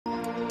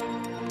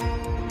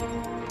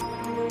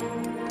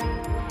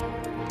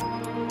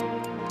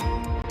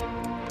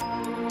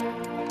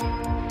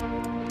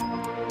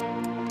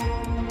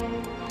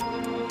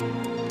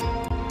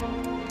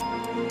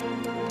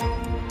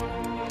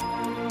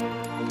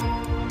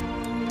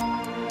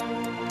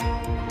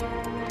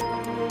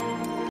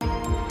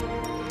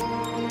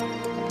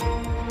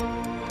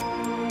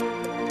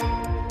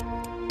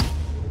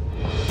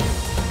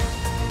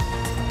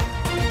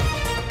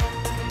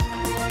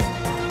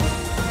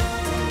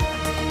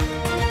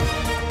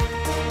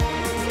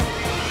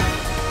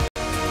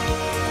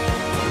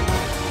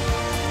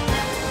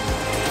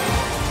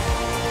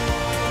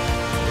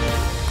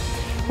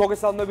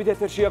მოგესალმებით,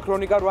 ეთერშია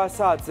ქრონიკა 8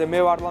 საათზე. მე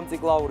ვარ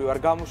ლამწიკლაური ვარ,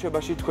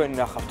 გამოშვებაში თქვენ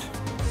ნახავთ.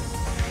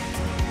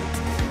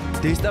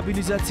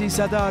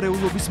 დესტაბილიზაციისა და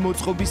არეულობის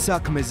მოწყობის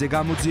საქმეზე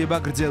გამოძიება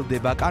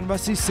გრძელდება.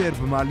 კანვასის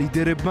სერბმა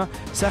ლიდერებმა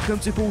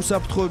სახელმწიფო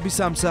უსაფრთხოების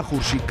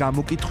სამსახურში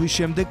გამოკითხვის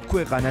შემდეგ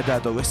ქვეყანა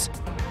დატოვეს.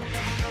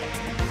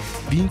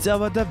 ვინ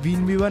წავა და ვინ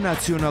მივა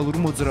ნაციონალურ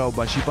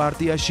მოძრაობაში,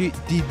 პარტიაში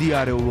დიდი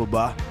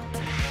არეულობაა.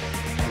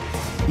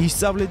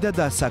 ისწავლე და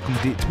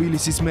დასაქმდი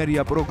თბილისის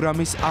მერია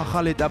პროგრამის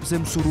ახალ ეტაპზე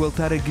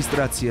მსურველთა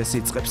რეგისტრაციას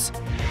იწყებს.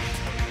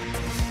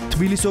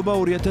 თბილისობა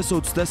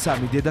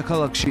 2023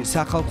 დედაქალაქში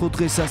სახალხო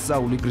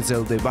დღესასწაული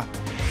გრძელდება.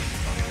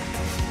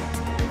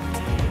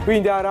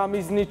 Გვინდა რა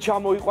მიზნით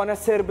ჩამოიყვანა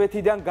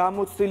სერბეთიდან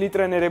გამოცდილი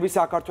ტრენერები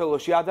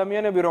საქართველოში.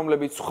 ადამიანები,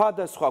 რომლებიც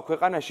სხვადასხვა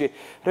ქვეყანაში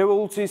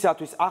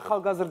რევოლუციისათვის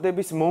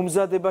ახალგაზრდების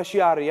მომზადებაში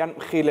არიან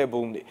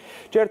მხილებულნი.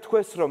 ჯერ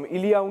თქვეს, რომ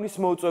ილიაუნის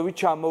მოუწევით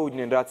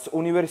ჩამოვიდნენ, რაც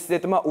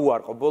უნივერსიტეტმა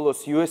უარყო. ბოლოს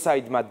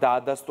USAID-მა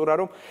დაადასტურა,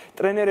 რომ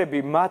ტრენერები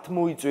მათ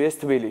მოიწვიეს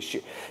თბილისში.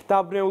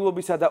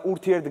 დაბნეულობისა და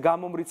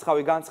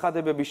ურთიერთგამომრიცხავი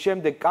განცხადებების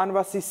შემდეგ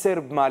კანვასის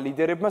სერბმა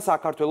ლიდერებმა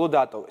საქართველო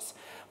დატოვეს.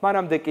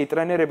 მანამდე კი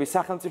ტრენერები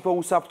სახელმწიფო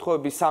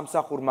უსაფრთხოების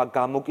სამსახურმა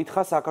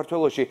გამოკითხა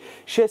საქართველოში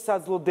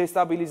შესაძლო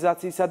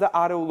დესტაბილიზაციისა და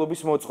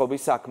არეულობის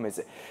მოწყობის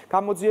საქმეზე.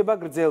 გამოძიება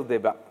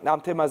გრძელდება. ამ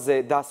თემაზე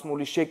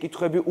დასმული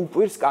შეკითხვები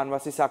უპირს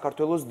კანვასის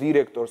საქართველოს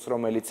დირექტორს,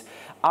 რომელიც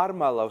არ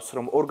მალავს,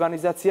 რომ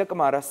ორგანიზაცია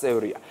კმარას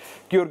წევრია.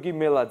 გიორგი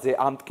მელაძე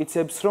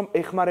ამტკიცებს, რომ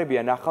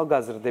ეხმარებიან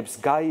ახალგაზრდებს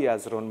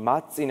გაიაზრონ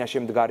მათ წინაშე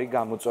მდგარი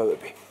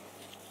გამოწვევები.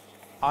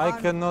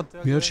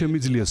 მე არ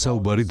შემიძლია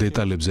საუბარი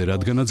დეტალებზე,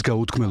 რადგანაც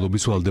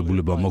გაუთქმელობის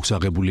ვალდებულება მაქვს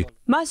აღებული.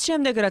 მას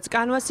შემდეგ, რაც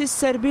კანვასის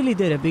სერბი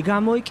ლიდერები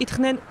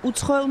გამოიკითხნენ,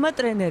 უცხოელმა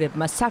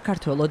ტრენერებმა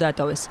საქართველო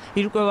დატოვეს.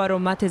 ირკვევა,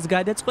 რომ მათ ეს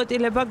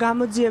გადაწყვეტილება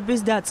გამოძიების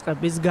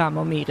დაწყების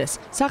გამო მიიღეს.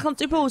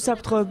 სახელმწიფო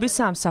უსაფრთხოების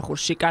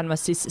სამსახურში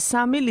კანვასის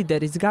 3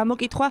 ლიდერის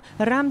გამოკითხვა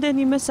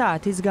რამდენიმე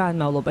საათის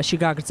განმავლობაში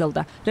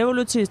გაგრძელდა.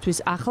 რევოლუციისთვის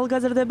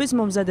ახალგაზრდების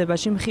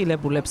მომზადებაში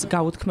მხილებულებს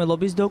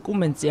გაუთქმელობის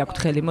დოკუმენტი აქვთ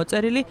ხელი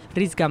მოწერილი,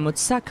 რის გამოც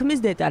საქმის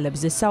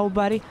დეტალებზე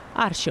საუბარი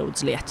არ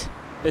შეუძლიათ.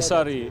 ეს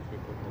არის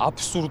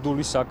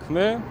აბსურდული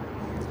საქმე.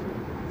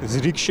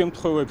 რიგ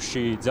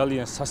შემთხვევებში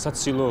ძალიან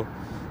სასაცილო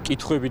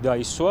კითხვები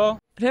დაისვა.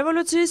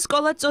 რევოლუციის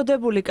სკოლა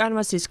წოდებული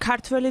კანვასის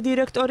ქართველი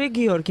დირექტორი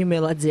გიორგი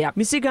მელაძეა.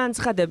 მისი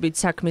განცხადებით,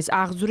 საქმის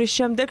აღძვრის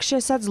შემდეგ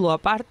შესაძლოა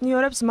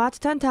პარტნიორებს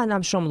მათთან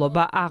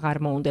თანამშრომლობა აღარ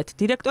მოუნდეთ.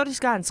 დირექტორის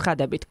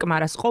განცხადებით,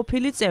 კმარას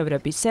ყოფილი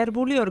წევრები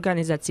სერბული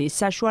ორგანიზაციის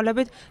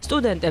საშუალებით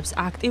სტუდენტებს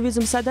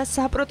აქტივიზმსა და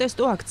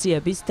საპროტესტო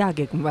აქციების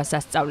დაგეგმვას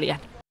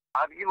ასწავლიან.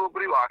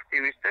 ადგილობრივ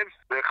აქტივისტებს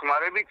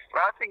ეხმარებით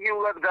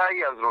სტრატეგიულად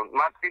გაიაზრონ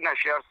მათ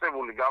წინაშე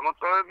არსებული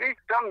გამოწვევები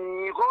და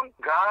მიიღონ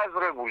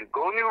გააზრებული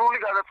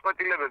გონივრული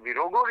გადაწყვეტილებები,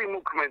 როგორ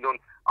იმოქმედონ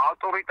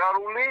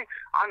ავტორიტარული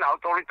ან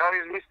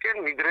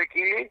ავტორიტარიზმისკენ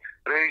მიდრეკილი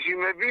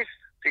რეჟიმების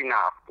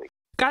წინააღმდეგ.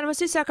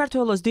 კანვასის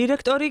საქართველოს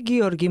დირექტორი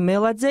გიორგი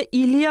მელაძე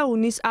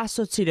ილიაუნის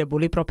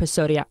ასოცირებული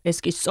პროფესორია. ეს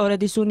კი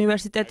სწორედ ის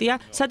უნივერსიტეტია,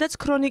 სადაც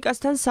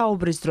ქრონიკასთან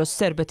საუბრის დროს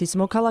სერბეთის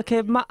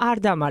მოქალაქეებმა არ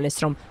დამალეს,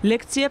 რომ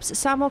ლექციებს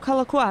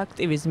სამოქალაქო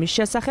აქტივიზმის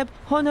შესახებ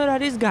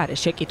ჰონორარის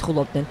გარეშე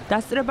კითხულობდნენ.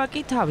 დასწრება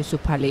კი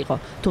თავისუფალი იყო.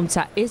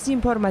 თუმცა ეს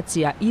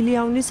ინფორმაცია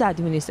ილიაუნის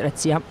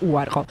ადმინისტრაციამ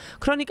უარყო.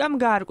 ქრონიკამ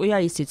გაარკვია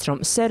ისიც, რომ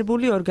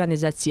სერბული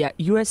ორგანიზაცია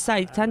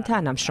USAID-თან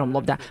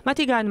თანამშრომლობდა.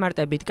 მათი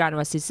განმარტებით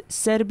კანვასის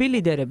სერბი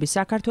ლიდერები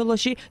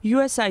საქართველოში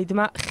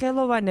USAID-მა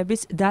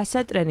ხელოვანების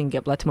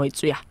დასატრენინგებლად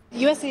მოიწვია.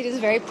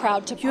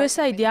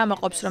 USAID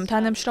ამაყობს, რომ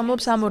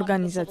თანამშრომლობს ამ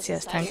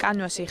ორგანიზაციასთან.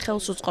 კანვასი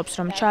ხელს უწყობს,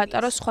 რომ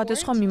ჩაატაროს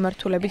სხვადასხვა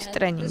მიმართულებით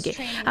ტრენინგი.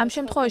 ამ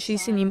შემთხვევაში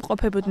ისინი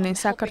იმყოფებოდნენ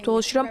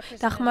საქართველოში, რომ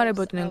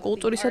დახმარებოდნენ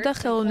კულტურისა და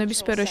ხელოვნების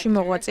სფეროში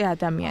მოღვაწე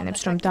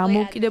ადამიანებს, რომ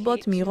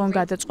დამოუკიდებლად მიიღონ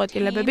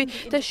გადაწყვეტილებები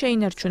და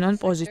შეინარჩუნონ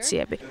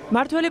პოზიციები.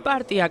 მართველი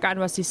პარტია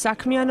კანვასის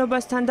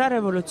საქმიანობასთან და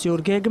რევოლუციურ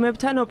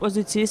გეგმებთან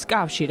ოპოზიციის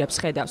კავშირებს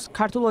ხედავს.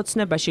 ქართულ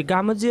ოცნებაში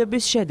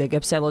გამოძიების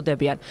შედეგებს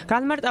ელოდებიან.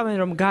 განმარტავენ,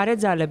 რომ გარე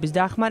ძალების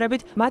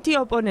დახმარებით მათი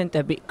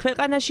ოპონენტები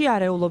ქვეყანაში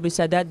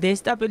არეულობისა და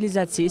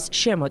დესტაბილიზაციის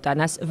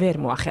შემოტანას ვერ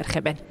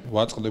მოახერხებენ.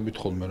 ვაწყდებით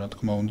ხოლმე, რა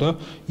თქმა უნდა,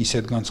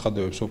 ისეთ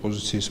განცხადებებს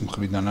ოპოზიციის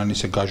მხრიდან ან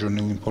ისე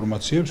გაჟონილ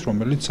ინფორმაციებს,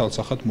 რომელიც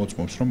ცალსახად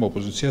მოწმობს, რომ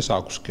ოპოზიციას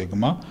აქვს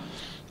გეგმა,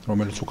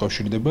 რომელიც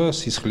უკავშირდება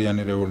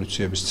სისხლიანი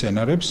რევოლუციების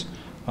სცენარებს.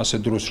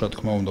 ასე დროს, რა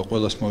თქმა უნდა,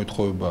 ყველას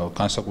მოეთხოვება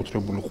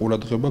განსაკუთრებული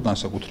ყურადღება,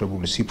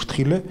 განსაკუთრებული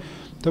სიფრთხილე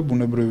და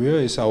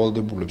ბუნებრივია ეს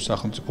ავალდებულებს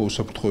სახელმწიფო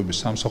უსაფრთხოების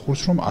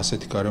სამსახურს, რომ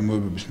ასეთი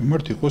გარემოებების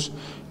მიმართ იყოს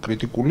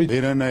კრიტიკული.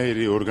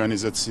 ვერანაირი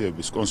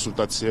ორგანიზაციების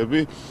კონსულტაციები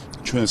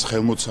ჩვენს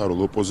ხელმოცარულ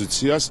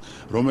ოპოზიციას,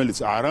 რომელიც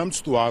არამც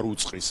თუ არ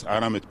უწყის,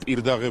 არამედ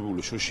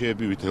პირდაღებული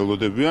შოშიებივით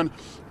ელოდებიან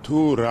თუ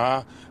რა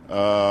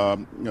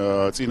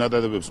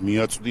წინადადებებს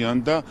მიაწვდიან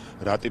და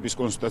რა ტიპის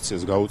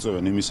კონსულტაციას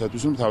გაუწევენ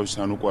იმისათვის, რომ თავის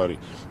ანუკვარი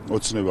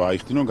ოცნება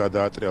აიხდინონ,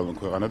 გადაატრიალონ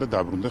ქვეყანა და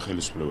დაბრუნდნენ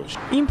ხელისუფლებაში.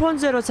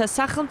 ინფონზე, როცა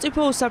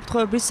სახელმწიფო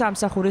უსაფრთხოების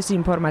სამსახურის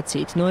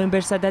ინფორმაციით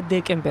ნოემბერსა და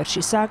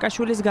დეკემბერში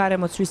სააკაშვილის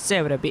გარემოცვის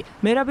წევრები,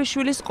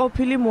 მერაბიშვილის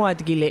ყოფილი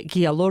მოადგილე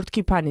გია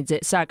ლორდ-ქიფანიძე,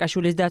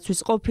 სააკაშვილის დაცვის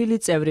ყოფილი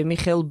წევრი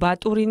მიხეილ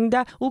ბატურინი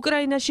და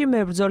უკრაინაში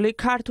მებრძოლი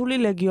ქართული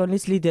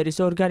ლეგიონის ლიდერის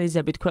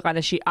ორგანიზებით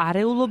ქვეყანაში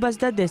არეულობას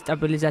და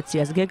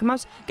დესტაბილიზაციას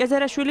გეგმავს,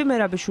 კეზერაშვილი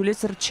მერაბიშვილის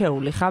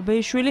რჩეული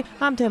ხაბეიშვილი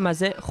ამ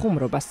თემაზე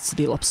ხუმრობას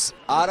ცდილობს.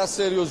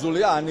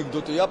 არასერიოზულია,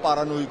 ანეკდოტია,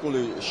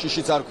 პარანოიკული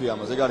შიშიც არ ქვია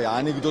ამას, ეგ არის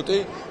ანეკდოტი,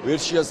 ვერ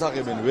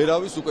შეასახებენ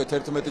ვერავის, უკვე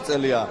 11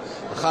 წელია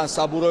ხან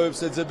საბურავებს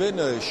ეძებენ,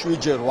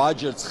 7-ჯერ,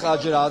 8-ჯერ,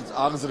 9-ჯერ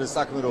აღზრეს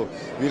საქმე, რომ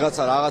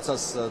ვიღაცა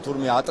რაღაცას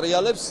თურმე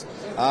ატრიალებს,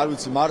 არ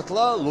ვიცი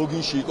მართლა,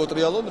 ლოგინში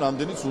იკოტრიალონ,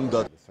 რამდენიც უნდა.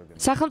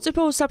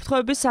 სახელმწიფო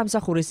უსაფრთხოების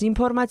სამსახურის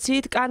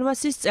ინფორმაციით,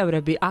 კანვასის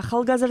წევრები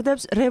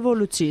ახალგაზრდებს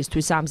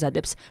რევოლუციისთვის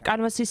ამზადებს.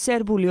 კანვასის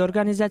სერბული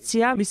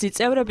ორგანიზაცია, მისი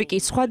წევრები კი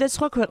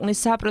სხვადასხვა ქვეყნის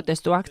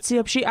საპროტესტო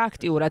აქციებში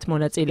აქტიურად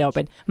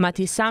მონაწილეობენ.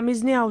 მათი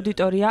სამიზნე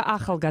აუდიტორია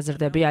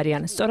ახალგაზრდები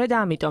არიან. სწორედ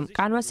ამიტომ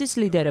კანვასის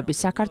ლიდერები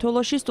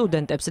საქართველოში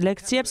სტუდენტებს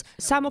ლექციებს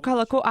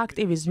სამოქალაქო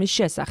აქტივიზმის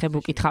შესახებ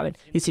უკითხავენ.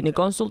 ისინი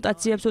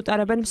კონსულტაციებს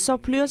უტარებენ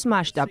მსოფლიოს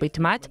მასშტაბით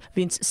მათ,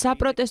 ვინც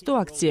საპროტესტო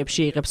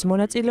აქციებში იღებს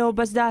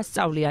მონაწილეობას და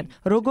ასწავლიან,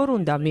 როგორ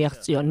უნდა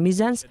მიაღწიონ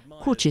მიზანს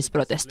ქუჩის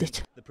პროტესტით.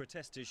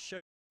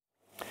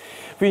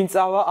 ვინ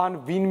წავა ან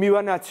ვინ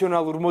მივა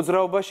ნაციონალურ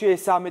მოძრაობაში,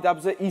 ეს ამ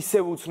ეტაპზე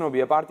ისევ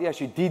უცნობია.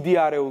 პარტიაში დიდი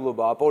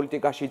არეულობაა,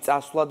 პოლიტიკაში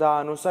წასვლა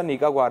დაანონსა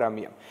ნიკა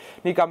გვარამიამ.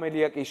 ნიკა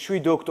მელიაკი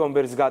 7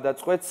 ოქტომბერს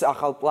გადაწყვეტს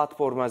ახალ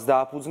პლატფორმას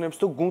დააფუძნებს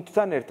თუ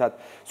გუნდთან ერთად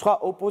სხვა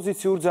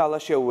ოპოზიციურ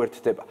ძალას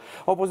შეუერთდება.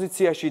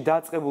 ოპოზიციაში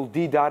დაწყებულ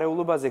დიდ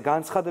არეულობაზე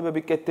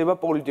განცხადებები კეთდება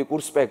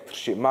პოლიტიკურ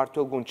სპექტრში.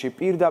 მმართველ გუნდში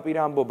პირდაპირ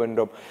ამბობენ,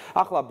 რომ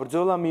ახლა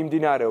ბრძოლა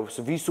მიმდინარეობს,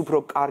 ვის უფრო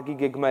კარგი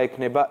გეგმა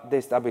ექნება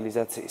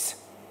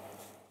დესტაბილიზაციის.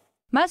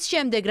 მას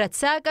შემდეგ, რაც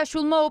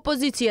სააკაშვილმა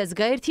ოპოზიციას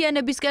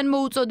გაერთიანებისკენ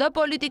მოუწოდა,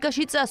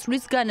 პოლიტიკაში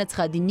წასვლის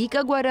განაცხადი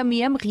ნიკა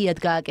გვარამიამ ღიად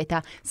გააკეთა.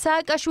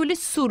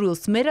 სააკაშვილის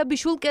სურვილს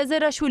მერაბიშვილ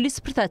კეზერაშვილის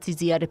ფრთაც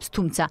იზიარებს,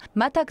 თუმცა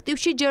მათ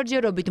აქტივში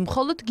ჯერჯერობით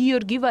მხოლოდ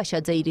გიორგი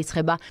ვაშაძე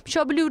ირიცხება.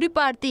 მშობლიური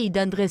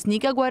პარტიიდან დღეს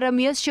ნიკა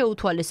გვარამიას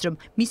შეუთვალეს, რომ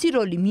მისი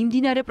როლი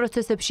მიმდინარე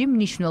პროცესებში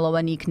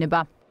მნიშვნელოვანი იქნება.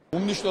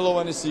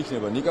 უმნიშვნელოვანესი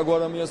იქნება ნიკა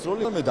გვარამიას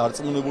როლი. მე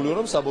დარწმუნებული ვარ,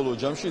 რომ საბოლოო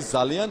ჯამში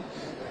ძალიან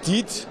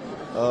დიდ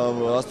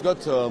ასე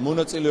ვთქვათ,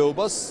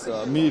 მონაწილეობას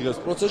მიიღებს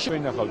პროცესში.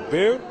 ჩვენ ნახავთ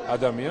ბევრ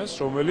ადამიანს,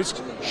 რომელიც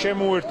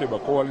შემოერთება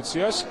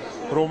კოალიციას,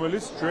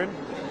 რომელიც ჩვენ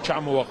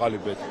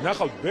ჩამოვაყალიბეთ.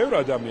 ნახავთ ბევრ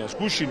ადამიანს,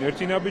 გუშინ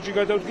ერთი ნაბიჯი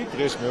გადავდგით,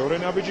 დღეს მეორე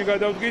ნაბიჯი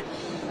გადავდგით,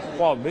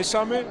 ხვალ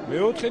მესამე,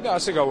 მეოთხე და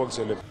ასე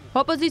გავაგრძელებ.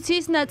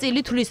 ოპოზიციის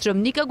ნაწილი თვლის, რომ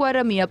ნიკა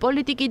გვარამია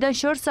პოლიტიკიდან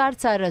შორს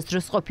არც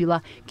არასდროს ყოფილა.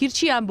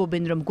 გირჩი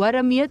ამბობენ, რომ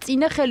გვარამია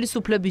წინა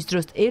ხელისუფლების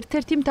დროს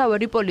ერთ-ერთი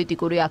მთავარი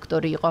პოლიტიკური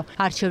აქტორი იყო.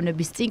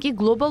 არჩევნების წინ კი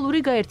გლობალური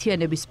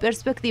გაერთიანების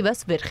პერსპექტივას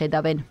ვერ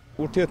ხედავენ.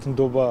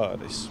 ურთიერთმდობა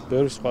არის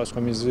ბევრი სხვა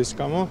მიზეზის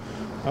გამო,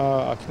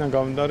 აქედან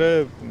გამომდინარე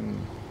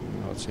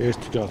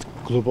ერთ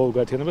გლობალურ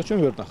გაერთიანებას ჩვენ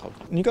ვერ ნახავთ.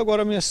 ნიკა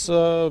გვარამიას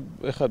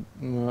ეხლა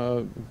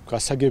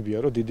გასაგებია,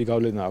 რომ დიდი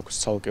გავლენა აქვს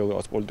ცალკეულ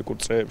პოლიტიკურ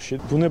წრეებში.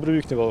 ბუნებრივი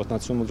იქნება ალბათ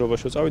ნაციონალურ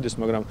მოძრაობაში წავიდეს,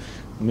 მაგრამ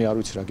მე არ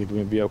ვიცი რა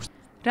გეგმები აქვს.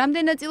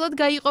 რამდენაწილად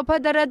გაიყოფა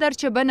და რა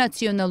დარჩება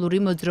ნაციონალური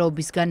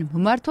მოძრაობისგან.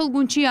 მმართველ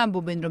გუნდში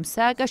ამბობენ, რომ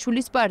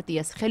სააკაშვილის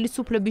პარტიას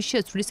ხელისუფლების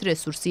შეცვლის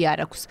რესურსი არ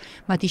აქვს.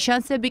 მათი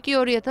შანსები კი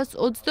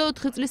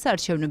 2024 წლის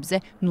არჩევნებზე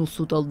ნულს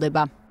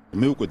უტოლდება.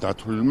 მე უკვე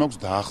დათვლილი მაქვს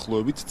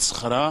დაახლოებით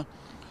 9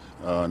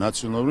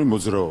 ნაციონალური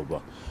მოძრაობა.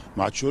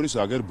 მათ შორის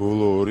აგერ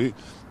ბოლო ორი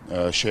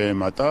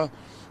შეემატა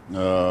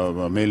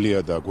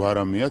მელია და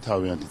გვარამია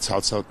თავიანთი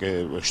ცალ-ცალკე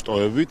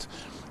შტოებით.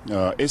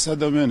 ეს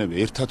ადამიანები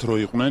ერთად რო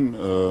იყვნენ,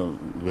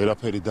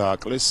 ვერაფერი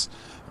დააკლეს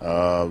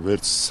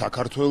ვერც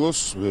საქართველოს,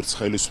 ვერც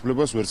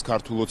ხელისუფლებას, ვერც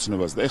ქართულ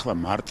ოცნებას და ეხლა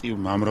მარტივ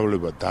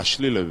მომრავლებად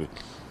დაშლილები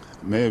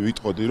მე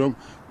ვიტყოდი, რომ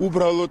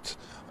უბრალოდ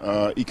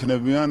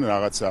იქნებიან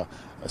რაღაცა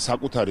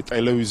საკუთარი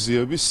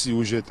ტელევიზიების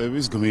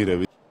სიუჟეტების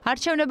გმირები.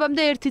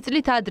 არჩევნებამდე ერთი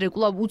წლით ადრე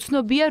კვლავ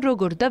უცნობია,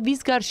 როგორ და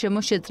ვის გარშემო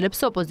შეძლებს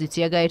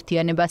ოპოზიცია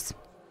გაერთიანებას.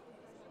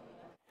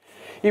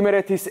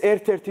 იმერეთის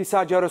ერთ-ერთი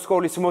საჯარო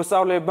სკოლის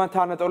მოსწავლეებმა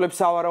თანატოლებს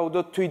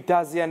სავარაუდოდ თვით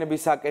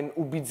დაზიანებისაკენ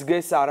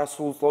უბიძგეს.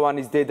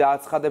 არასრულწლოვანის დედა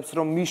აცხადებს,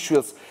 რომ მის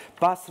შვილს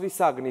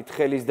ბასრისაგნით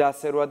ხელის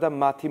დასერვა და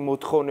მათი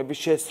მოთხოვნების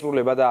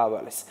შესრულება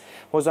დაავალეს.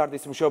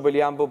 მოზარდის მშობელი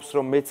ამბობს,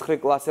 რომ მე-9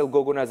 კლასელ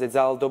გოგონაზე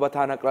ძალადობა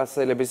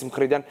თანაკლასელების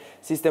მხრიდან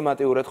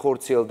სისტემატიურად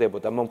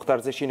ხორციელდებოდა.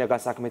 მომხდარზე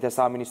შინაგან საქმეთა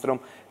სამინისტრომ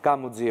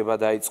გამოძიება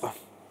დაიწყო.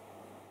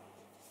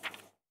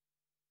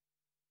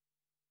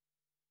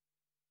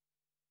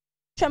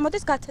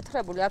 შემოდის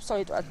გათეთრებული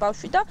აბსოლუტურად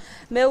ბავშვი და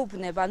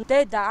მეუბნება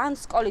დედა ან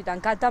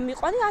სკოლიდან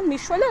გადამიყვანი ან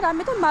მიშველე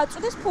რამე და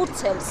მაწვდეს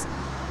ფურცელს.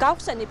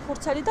 გავხსენი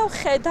ფურცელი და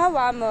ვხედავ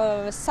ამ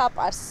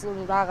საპარს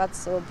რაღაც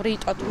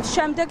ბრიტოთ.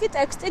 შემდეგი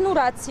ტექსტი ნუ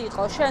რაც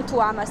იყო, შენ თუ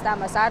ამას და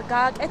ამას არ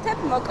გააკეთებ,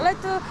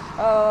 მოკლედ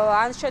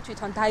ან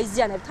შეთვითონ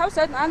დაიზიანებ თავს,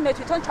 ან მე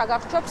თვითონ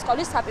ჩაგახშობ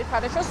სკოლის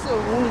საპირფარეშოს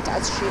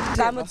უნიტაზში.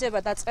 გამოძიება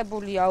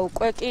დაწყებულია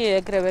უკვე კი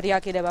ეგრევე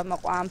რეაგირება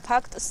მოყვა ამ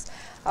ფაქტს.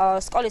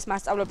 სკოლის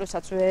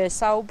მასწავლებლებსაც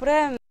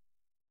ვესაუბრე.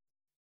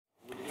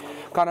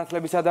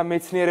 განათლებისა და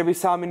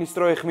მეცნიერების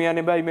სამინისტრო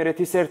ეხმიანება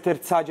იმერეთის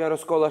ერთ-ერთ საჯარო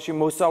სკოლაში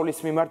მოსავლის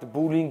მიმართ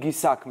ბულინგის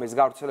საქმეს.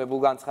 გავრცელებულ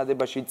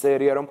განცხადებაში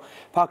წერია, რომ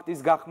ფაქტის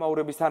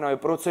გახმაურებისთანავე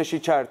პროცესში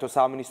ჩაერთო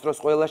სამინისტროს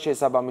ყველა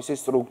შესაბამისი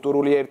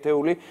სტრუქტურული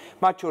ერთეული,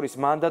 მათ შორის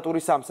მანდატური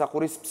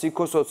სამსახურის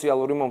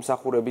ფსიქოსოციალური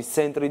მომსახურების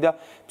ცენტრი და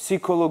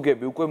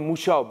ფსიქოლოგები უკვე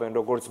მუშაობენ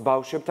როგორც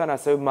ბავშვებთან,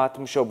 ასევე მათ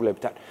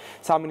მშობლებთან.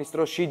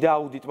 სამინისტროს შიდა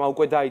აუდიტმა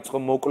უკვე დაიწყო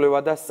მოკვლევა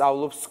და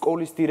სწავლობს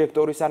სკოლის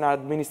დირექტორის ან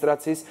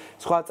ადმინისტრაციის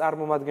სხვა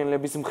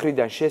წარმომადგენლების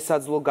მხრიდან შესაძლო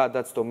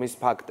გადაცდომის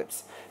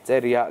ფაქტებს.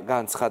 წერია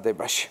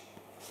განცხადებაში.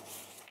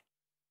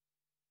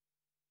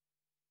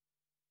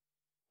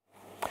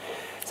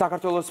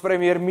 საქართველოს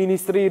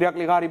პრემიერ-მინისტრი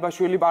ირაკლი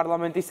ღარიბაშვილი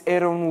პარლამენტის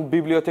ეროვნულ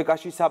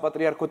ბიბლიოთეკაში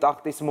საპატრიარქო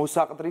ტახტის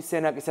მოსაყდრის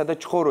სენაკისა და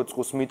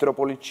ჩხოროწყუს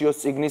მიტროპოლიტ-შიოს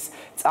წიგნის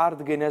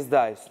წარდგენას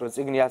დაესწრო.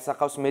 წიგნი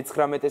ასახავს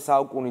მე-19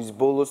 საუკუნის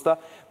ბოლოს და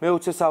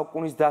მე-20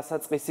 საუკუნის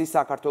დასაწყისის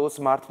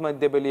საქართველოს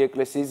მართლმადიდებელი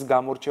ეკლესიის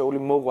გამორჩეული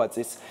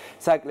მოღვაწის,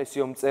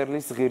 საეკლესიო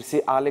მწერლის ღირსი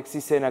ალექსი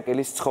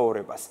სენაკელის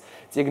ცხოვრებას.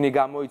 წიგნი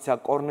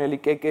გამოიცა კორნელი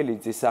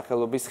კეკელიძის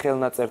სახელობის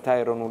ხელნაწერთა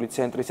ეროვნული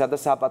ცენტრისა და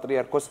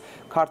საპატრიარქოს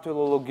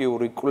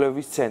ქართველოლოგიური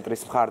კვლევის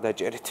ცენტრის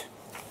მხარდაჭერით.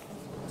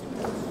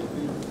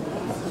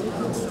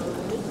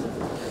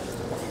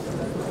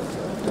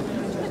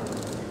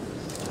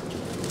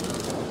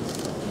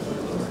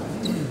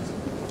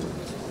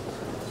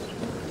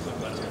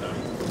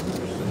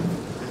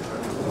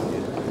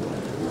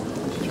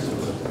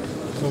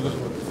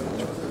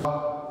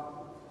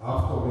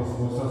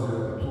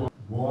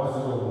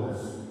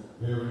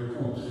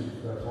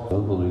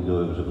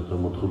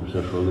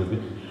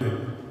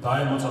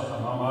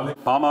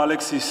 მამა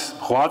ალექსის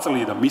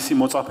ღვაწლი და მისი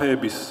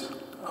მოწაფეების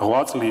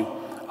ღვაწლი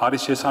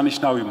არის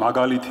შესანიშნავი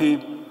მაგალითი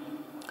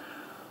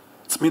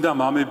წმინდა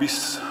მამების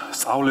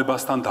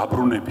სწავლებასთან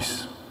დაბრუნების,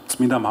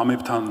 წმინდა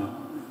მამებთან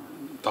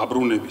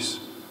დაბრუნების.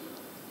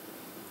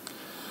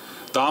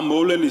 და ამ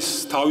მოვლენის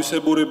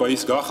თავისებურება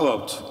ის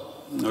გახლავთ,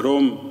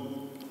 რომ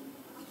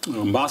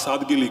მას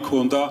ადგილი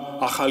ჰქონდა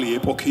ახალი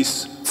ეპოქის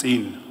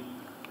წინ.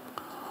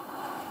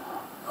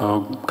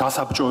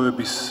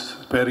 გასაბჭოების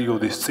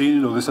პერიოდის წინ,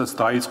 როდესაც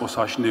დაიწყო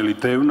საშინელი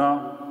დევნა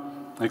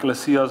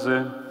ეკლესიაზე,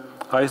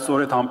 აი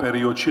სწორედ ამ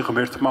პერიოდში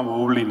ღმერთმა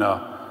მოუვლინა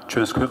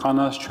ჩვენს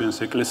ქვეყანას, ჩვენს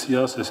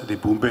ეკლესიას ესეთი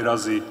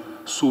ბუმბერაზი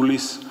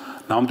სულის,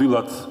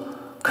 ნამდვილად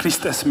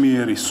ქრისტეს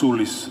მიერი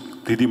სულის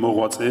დიდი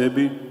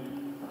მოღვაწეები,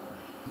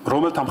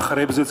 რომელთა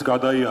მხრებზეც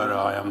გადაიარა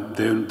აი ამ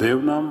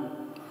დევნამ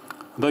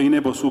და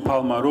ინებოს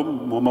უფალმა, რომ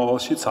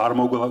მომავალშიც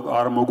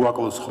არ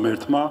მოგვაკლოს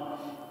ღმერთმა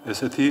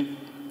ესეთი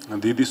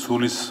დიდი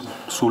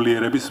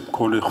სულიერების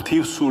მქონე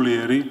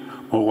ღვთივსულიერი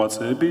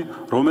მოღვაწეები,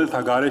 რომელთა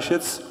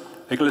გარეშეც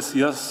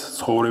ეკლესიას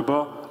ცხოვრება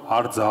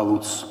არ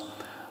ძალუც.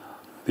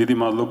 დიდი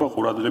მადლობა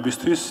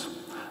ყურადღებისთვის.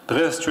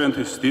 დღეს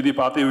ჩვენთვის დიდი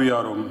პატივია,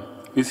 რომ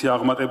მისი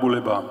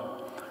აღმატებულება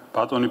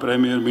ბატონი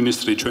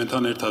პრემიერ-მინისტრი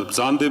ჩვენთან ერთად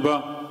ბრძანდება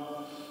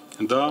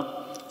და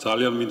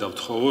ძალიან მინდა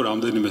ვთხოვო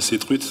რამდენიმე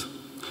სიტყვით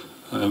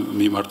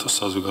მიმართოს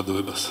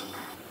საზოგადოებას.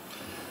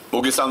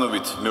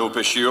 მოგესალმებით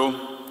მეუფეშიო,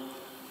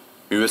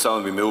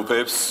 მივესალმები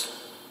მეუფეებს,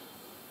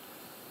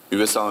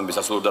 მივესალმები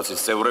სასულიერო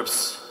წევრებს,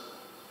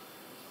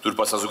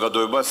 ძვირფას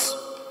საზოგადოებას.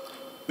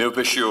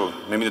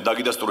 მეუფეშიო, მე მინდა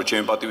დაგიდასტურო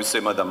ჩემი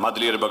პატივისცემა და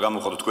მადლიერება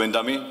გამოხატო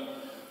თქვენდამი,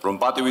 რომ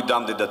პატივით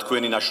დამდეთ და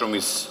თქვენი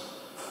ნაშრომის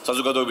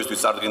საზოგადოებისთვის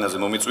წარდგენაზე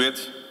მომიწვიეთ.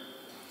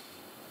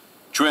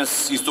 ჩვენს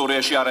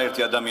ისტორიაში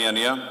არაერთი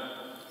ადამიანია,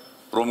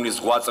 რომლის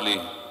ღვაწლი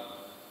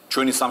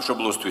ჩვენი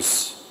სამშობლოსთვის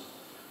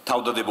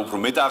თავდადება უფრო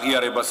მეტ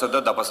აღიარებასა და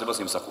დაფასებას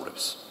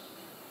იმსახურებს.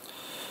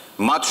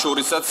 მათ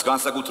შორისაც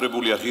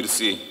განსაკუთრებულია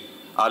ღირსი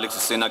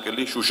ალექსი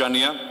სენაკელი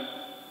შუშანია,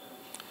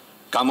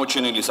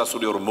 გამოჩენილი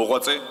სასულიერო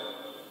მოღვაწე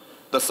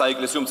და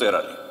საეკლესიო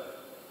მწერალი,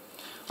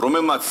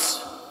 რომელმაც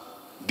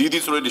დიდი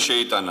წვლილი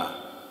შეიტანა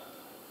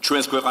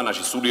ჩვენს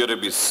ქვეყანაში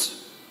სულიერების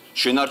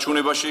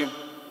შენარჩუნებაში,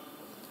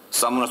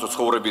 სამონასტრო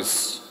ცხოვრების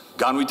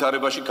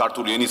განვითარებაში,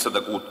 ქართული ენისა და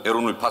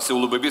ეროვნული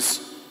ფასეულობების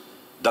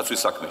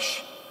დაცვის საქმეში.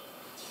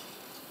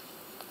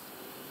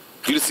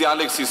 ღირსი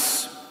ალექსის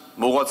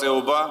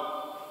მოღვაწეობა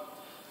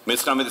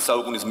მე-19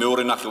 საუკუნის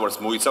მეორე ნახევარს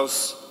მოიცავს,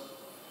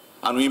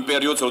 ანუ იმ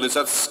პერიოდს,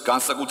 როდესაც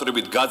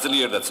განსაკუთრებით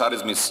გაძლიერდა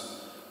ცარიზმის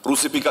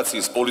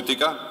რუსიფიკაციის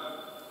პოლიტიკა,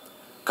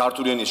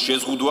 ქართული ენის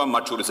შეზღუდვა,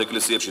 მათ შორის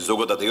ეკლესიებში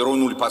ზოგადად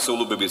ეროვნული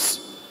ფასეულობების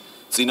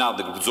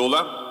წინააღმდეგ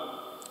ბრძოლა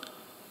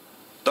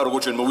და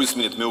როგორც ჩვენ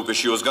მოვისმინეთ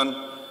მეუფეშიოსგან,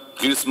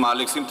 ღირსმა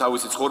ალექსიმ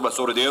თავისი ცხოვრება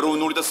სწორედ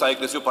ეროვნული და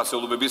საეკლესიო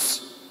ფასეულობების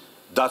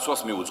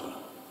დაცვას მიუძღვნა.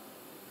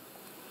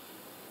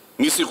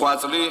 მისი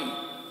ღვაწლი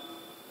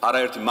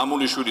არაერთი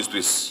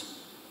მამულიშვილისთვის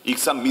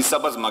იქცა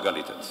მისაბას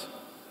მაგალითად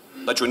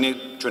და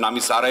ჩვენ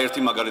ამის არაერთი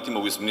მაგალითი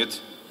მოვისმინეთ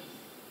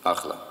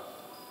ახლა.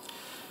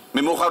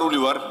 მე მოხარული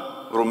ვარ,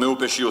 რომ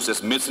მეუფეშიოს ეს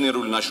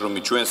მეცნიერული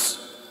ნაშრომი ჩვენს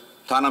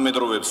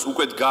თანამედროვეებს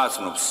უკეთ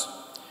გააცნობს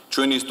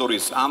ჩვენი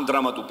ისტორიის ამ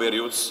დრამატულ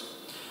პერიოდს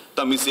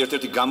და მის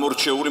ერთ-ერთი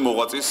გამორჩეული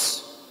მოღვაწის,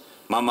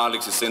 მამა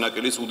ალექსის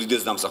სენაკელის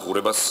უდიდეს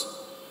დამსახურებას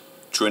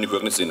ჩვენი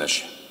ქვეყნის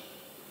წინაშე.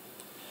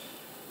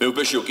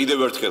 მეუფეშიო, კიდევ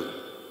ერთხელ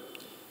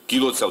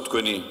გილოცავ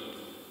თქვენი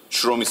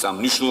შრომის ამ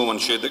მნიშვნელოვან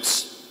შედეგს,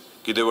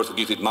 კიდევ ერთხელ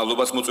გიხდით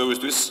მადლობას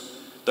მოწვევისთვის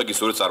და კი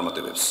სწორედ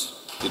წარმატებებს.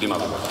 დიდი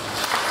მადლობა.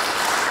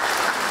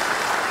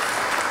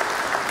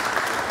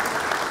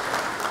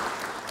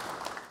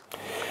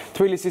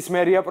 თბილისის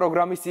მერია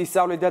პროგრამის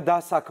ისწავლით და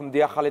დასაქმდი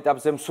ახალ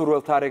ეტაპზე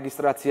მსურველთა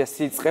რეგისტრაციას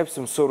იწყებს.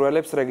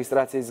 მსურველებს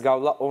რეგისტრაციის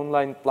გავლა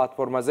ონლაინ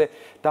პლატფორმაზე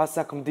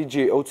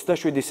დასაქმდიჯი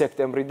 27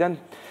 სექტემბრიდან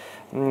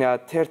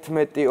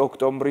 11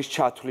 ოქტომბრის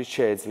ჩათვლით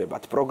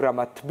შეეძლებათ.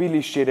 პროგრამა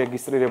თბილისში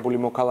რეგისტრირებული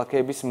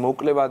მოქალაქეების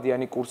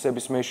მოკლევადიანი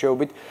კურსების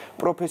მეშვეობით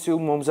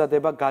პროფესიულ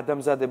მომზადება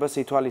გადამზადებას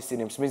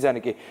ითვალისწინებს. მიზანი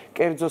კი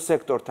კერძო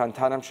სექტორთან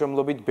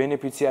თანამშრომლობით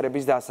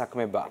ბენეფიციარების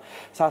დასაქმებაა.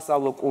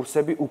 სასწავლო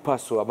კურსები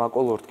უფასოა.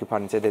 მაკოლ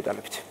ორთქიფანიძე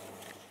დეტალებით.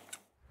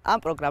 ამ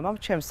პროგრამამ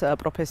ჩემს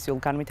პროფესიულ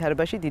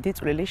განვითარებაში დიდი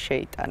წვლილი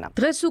შეიტანა.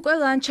 დღეს უკვე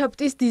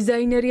ლანდშაფტის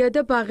დიზაინერია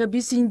და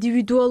ბაღების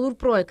ინდივიდუალურ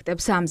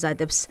პროექტებს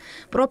ამზადებს.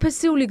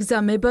 პროფესიული გზა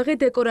მებაღე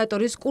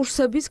დეკორატორის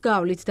კურსების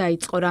გავლით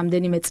დაიწყო.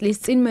 რამდენიმე წლის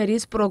წინ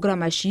მერიის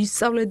პროგრამაში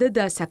ისწავლე და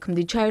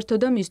დასაქმდი ჩაერთო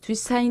და მისთვის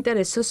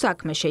საინტერესო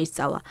საქმე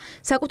შეისწავლა.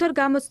 საკუთარ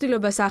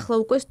გამოცდილებას ახლა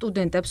უკვე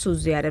სტუდენტებს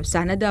უზიარებს.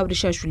 ანა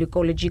დავრიშაშვილი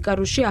კოლეჯი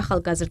იკარუსში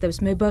ახალგაზრდებს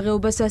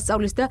მებაღეობას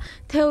ასწავლის და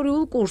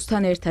თეორიულ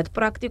კურსთან ერთად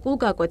პრაქტიკულ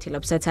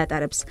გაკვეთილებსაც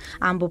ატარებს.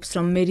 ამბობს,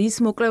 რომ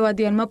მერიის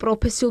მოკლევადიანმა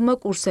პროფესიულმა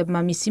კურსებმა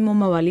მისი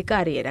მომავალი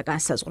კარიერა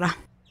განსაზღვრა.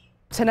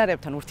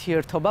 სცენარებთან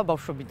ურთიერთობა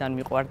ბავშვობიდან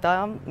მიყვარდა.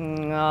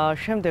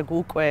 შემდეგ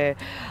უკვე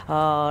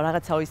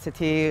რაღაცა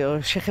ისეთი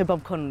შეხება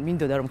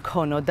მინდოდა რომ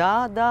მქონოდა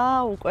და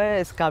უკვე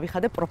ეს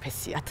გავიხადე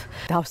პროფესიად.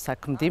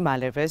 დავსაქმდი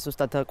მალევე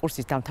ზუსტად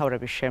კურსის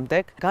დამთავრების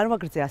შემდეგ.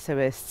 განვაგრძე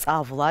ასევე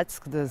სწავლაც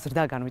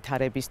ზრდა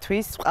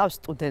განვითარებისთვის. ყავს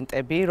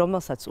სტუდენტები,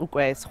 რომელსაც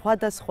უკვე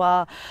სხვადასხვა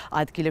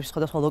ადგილებში,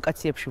 სხვადასხვა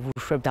ლოკაციებში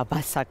ვუშვებ და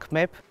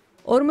ვასაქმებ.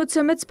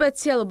 40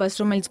 სპეციალობას,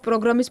 რომელიც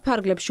პროგრამის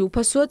ფარგლებში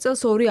უფასოა,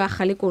 წელს 2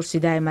 ახალი კურსი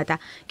დაემატა.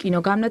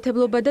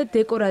 კინოგამნათებლობა და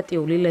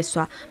დეკორატიული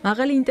ლესვა.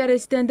 მაღალი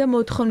ინტერესიდან და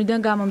მოთხოვნიდან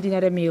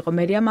გამომდინარე მიიღო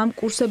მერიამ ამ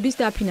კურსების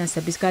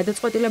დაფინანსების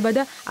გადაწყვეტილება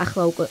და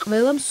ახლა უკვე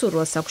ყველა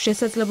მსურველს აქვს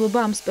შესაძლებლობა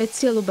ამ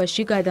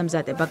სპეციალობაში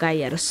გადამზადება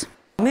გაიაროს.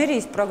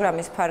 მერიის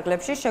პროგრამის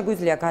ფარგლებში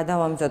შეგვიძლია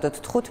გადავამზადოთ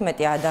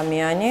 15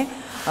 ადამიანი,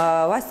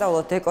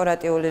 ვასწავლოთ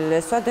დეკორატიული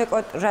ლესვა,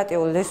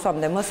 დეკორატიულ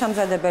ლესვამდე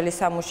მოსამზადებელი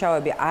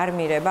სამუშაოები არ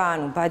მირება,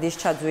 ანუ ბადის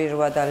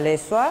ჩაძვირვა და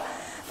ლესვა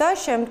და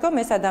შემდგომ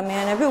ეს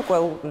ადამიანები უკვე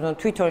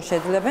თვითონ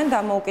შეძლებენ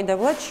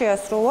დამოუკიდებლად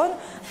შეასრულონ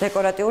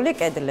დეკორატიული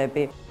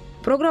კედლები.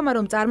 პროგრამა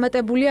რომ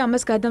წარმატებულია,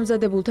 ამას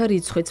გადამზადებულთა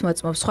რიცხვიც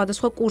მოწმობს.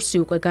 სხვადასხვა კურსი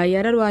უკვე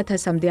გაიარა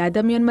 8000-მდე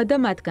ადამიანმა და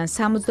მათგან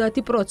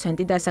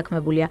 70%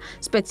 დასაქმებულია.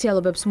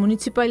 სპეციალობებს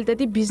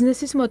მუნიციპალიტეტი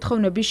ბიზნესის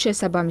მოთხოვნების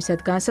შესაბამისად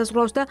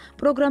განსაზღვრავს და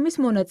პროგრამის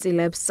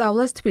მონაწილეებს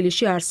სწავლას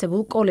თბილისში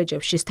არსებულ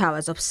კოლეჯებში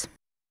სთავაზობს.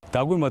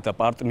 დაგვემატა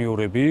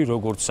პარტნიორები,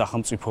 როგორც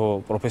სახელმწიფო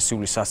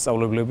პროფესიული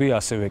სასწავლებლები,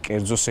 ასევე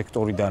კერძო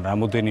სექტორიდან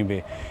რამოდენიმე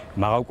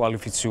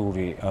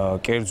მაღალკვალიფიციური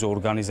კერძო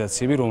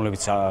ორგანიზაციები,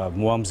 რომლებიც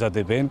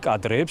მოამზადებენ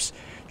კადრებს.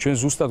 ჩვენ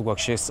ზუსტად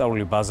გვაქვს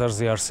შესწავლილი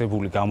ბაზარზე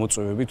არსებული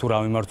გამოწვევები, თუ რა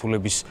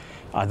მიმართულების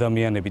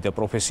ადამიანები და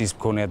პროფესიის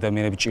მქონე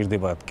ადამიანები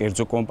ჭირდებათ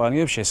კერძო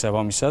კომპანიებს,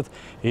 შესაბამისად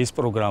ეს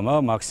პროგრამა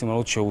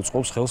მაქსიმალურად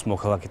შეუწყობს ხელს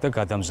მოქალაქეთა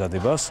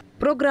გადამზადებას.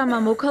 პროგრამა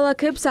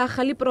მოქალაქეებს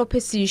ახალი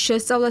პროფესიის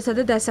შესწავლასა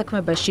და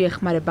დასაქმებაში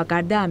ეხმარება.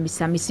 გარდა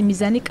ამისა, მისი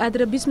მიზანი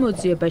კადრების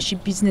მოძიებაში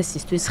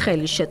ბიზნესისთვის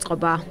ხელის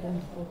შეწყობაა.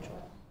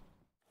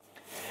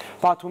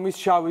 ბათუმის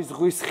შავი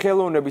ზღვის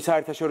ხელოვნების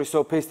საერთაშორისო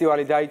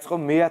ფესტივალი დაიწყო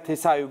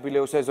მე-10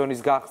 საიუბილეო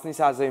სეზონის გახსნის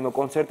აზეიმო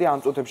კონცერტი ამ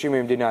წუთებში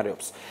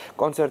მიმდინარეობს.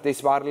 კონცერტის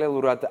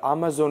პარალელურად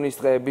ამაზონის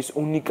ტყეების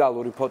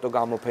უნიკალური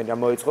ფოტოგამოფენა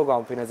მოეწყო.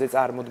 გამოფენაზე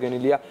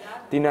წარმოდგენილია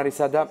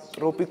მდინარისა და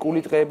ტროპიკული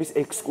ტყეების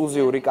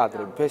ექსკლუზიური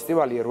კადრები.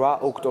 ფესტივალი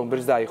 8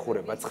 ოქტომბერს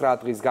დაიხურება.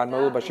 9 დღის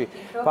განმავლობაში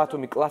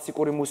ბათუმი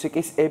კლასიკური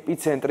მუსიკის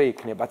ეპიცენტრი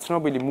იქნება.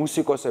 ცნობილი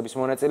მუსიკოსების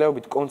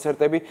მონაწილეობით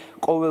კონცერტები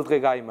ყოველდღე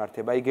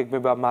გაიმართება.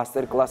 იგეგმება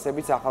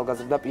მასტერ-კლასებიც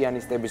ახალგაზრდა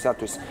პიანისტების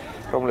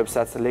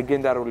რომლებსაც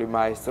ლეგენდარული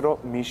მაესტრო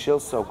მიშელ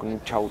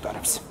სოგნი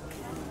ჩაუტარებს.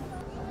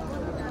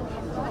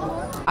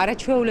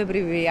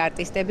 არაჩვეულებრივი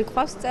არტისტები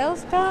გვყავს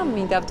წელს და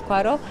მინდა ვთქვა,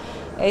 რომ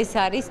ეს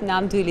არის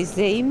ნამდვილი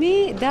ზეიმი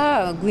და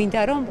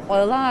გვინდა რომ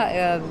ყველა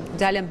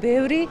ძალიან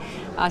ბევრი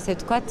ასე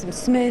ვთქვათ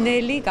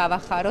მსმენელი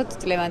გავახაროთ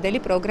წლევანდელი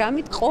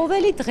პროგრამით.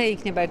 ყოველი დღე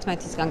იქნება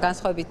ერთმანეთისგან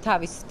განსხვავებით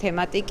თავის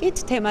თემატიკით.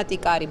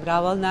 თემატიკა არის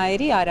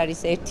მრავალნაირი, არ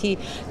არის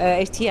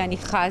ერთიანი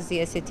ხაზი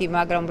ესეთი,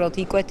 მაგრამ უბრალოდ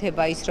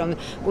იკვეთება ის, რომ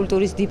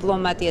კულტურის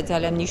დიპლომატია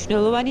ძალიან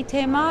მნიშვნელოვანი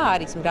თემაა,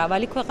 არის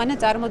მრავალი ქვეყანა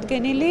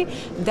წარმოდგენილი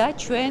და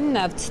ჩვენ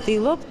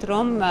ვცდილობთ,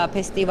 რომ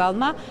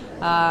ფესტივალმა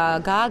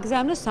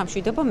გააგზავნოს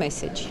სამშვიდობო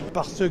მესეჯი.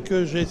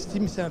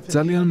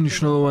 ძალიან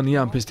მნიშვნელოვანია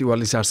ამ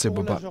ფესტივალის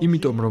არსებობა,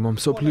 იმიტომ რომ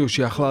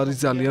მსოფლიოში ახლა არის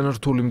ძალიან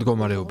რთული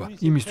მდგომარეობა.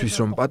 იმისთვის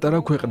რომ პატარა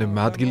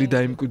ქვეყნებმა ადგილი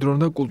დაიმკვიდრონ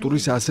და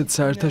კულტურის ასეთ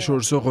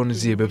საერთაშორისო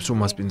ღონისძიებებს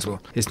უმასპინძლონ.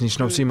 ეს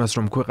ნიშნავს იმას,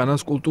 რომ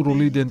ქვეყანას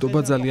კულტურული იდენტობა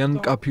ძალიან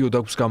მკაფიოდ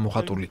აქვს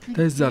გამოხატული და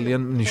ეს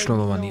ძალიან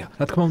მნიშვნელოვანია.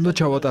 რა თქმა უნდა,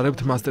 ჩავატარებთ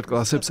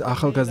მასტერ-კლასებს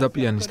ახალგაზრდა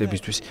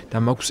პიანისტებისთვის და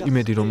მაქვს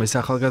იმედი, რომ ეს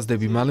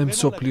ახალგაზრდები მალე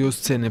მსოფლიო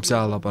სცენებს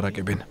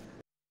აალაპარაკებენ.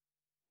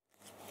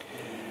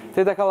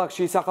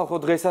 დედაქალაქში სახალხო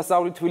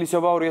დღესასწაული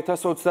თბილისობა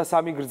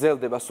 2023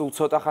 გრძელდება. სულ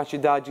ცოტა ხანში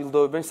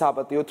დააჯილდოვებენ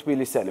საპატიო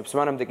თბილისელებს.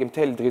 მანამდე კი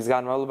მთელი დღის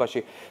განმავლობაში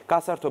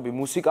გასართობი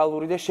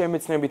მუსიკალური და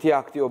შემეცნებითი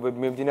აქტივობები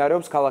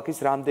მიმდინარეობს ქალაქის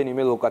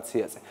რამდენიმე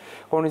ლოკაციაზე.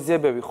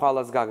 ღონისძიებები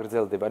ხვალას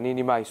გაგრძელდება.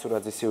 ნინი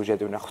მაისურაძის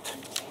სიუჟეტი ვნახოთ.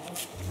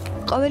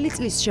 ყოველი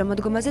წლის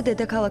შემოდგომაზე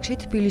დედაქალაქში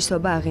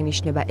თბილისობა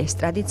აღინიშნება. ეს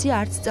ტრადიცია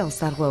არც წელს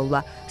არ ღვეულა.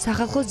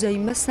 სახალხო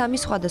ზეიმმა 3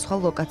 სხვადასხვა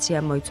ლოკაცია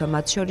მოიცვა,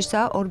 მათ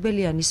შორისაა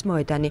ორბელიანის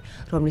მოედანი,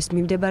 რომლის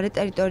მიმდებარე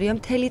ტერიტორია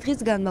მთელი დღის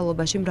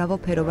განმავლობაში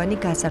მრავალფეროვანი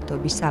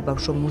გასართობი,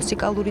 საბავშვო,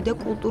 მუსიკალური და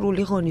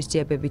კულტურული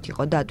ღონისძიებებით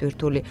იყო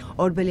დატვირთული.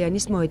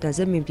 ორბელიანის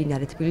მოედანზე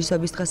მიმდინარე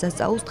თბილისობის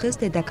დღესასწაულს დღეს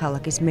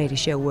დედაქალაქის მერი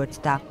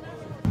შეუერთდა.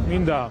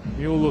 მინდა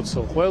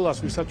მიულოცო ყველას,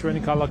 ვისაც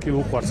ჩვენი ქალაქი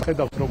უყვარს.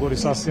 ხედავთ, როგორი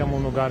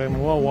სასიამოვნო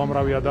გარემოა,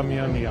 უამრავი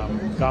ადამიანია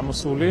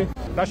გამოსული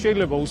და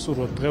შეიძლება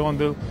უსურვოთ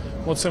დღევანდელ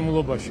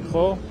მოცემულობაში,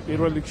 ხო?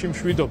 პირველ რიგში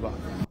მშვიდობა.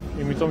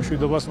 იმიტომ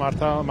მშვიდობას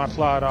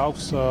მართლა არ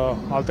აქვს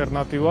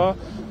ალტერნატივა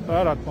და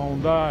რა თქმა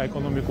უნდა,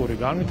 ეკონომიკური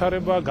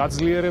განვითარება,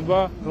 გაძლიერება,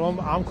 რომ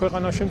ამ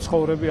ქვეყანაში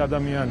მცხოვრები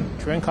ადამიანი,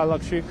 ჩვენ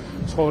ქალაქში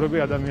მცხოვრები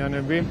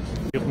ადამიანები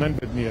იყვნენ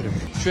ბედნიერები.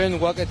 ჩვენ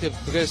ვაკეთებთ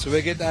დღეს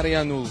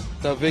ვეგეტარიანულ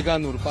და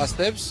ვეგანურ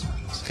პასტებს,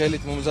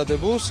 ხელით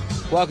მომზადებულს,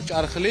 გვაქვს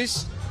ჭარხლის,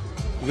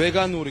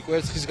 ვეგანური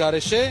კვერცხის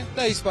გარეშე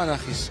და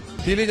ისპანახის.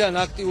 დილიდან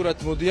აქტიურად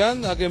მოდიან,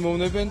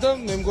 აგემოვნებენ და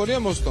მე მგონია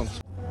მოსტომთ.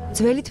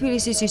 ძველი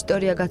თბილისის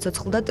ისტორია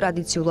გაცოცხლდა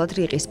ტრადიციულად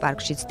რიყის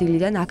პარკში.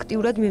 დილიდან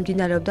აქტიურად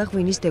მიმდინარეობდა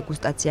ღვინის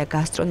დეგუსტაცია,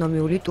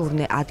 გასტრონომიული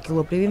ტურნე,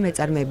 ადგილობრივი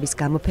მეწარმეების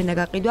გამოფენა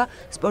გაყიდვა,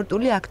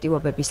 სპორტული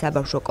აქტივობები,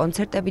 საბავშვო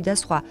კონცერტები და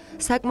სხვა.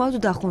 საკმაოდ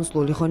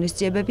დახუნძლული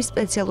ღონისძიებები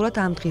სპეციალურად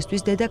ამ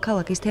დღისთვის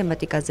დედაქალაქის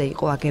თემატიკაზე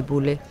იყო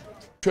აგებული.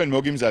 ჩვენ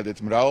მოგიმზადეთ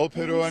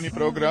მრავალფეროვანი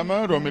პროგრამა,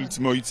 რომელიც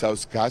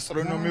მოიცავს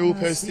გასტრონომიულ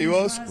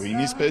ფესტივალს,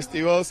 ღვინის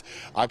ფესტივალს,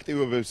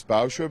 აქტივობებს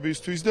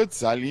ბავშვებისთვის და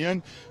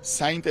ძალიან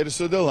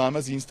საინტერესო და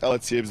ლამაზ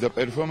ინსტალაციებს და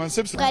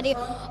პერფორმანსებს.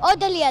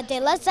 ოდელია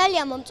დელას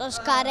ძალიან მომწონს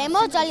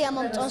გარემო, ძალიან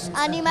მომწონს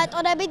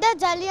ანიმატორები და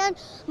ძალიან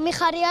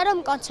მიხარია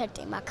რომ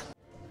კონცერტი მაქვს.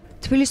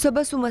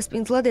 თბილისობას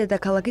უმასპინძლა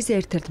დედაქალაქის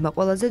ერთ-ერთმა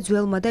ყველაზე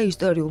ძველმა და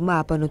ისტორიულმა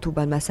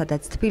აბანოთუბანმა,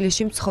 სადაც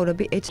თბილისში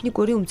მცხოვრები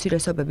ეთნიკური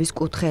უმცირესობების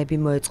კუთხეები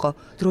მოეწყო.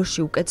 დროში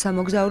უკეთ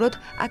სამოგზაუროთ,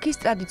 აქ ის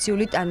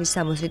ტრადიციული ტანის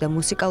სამოსი და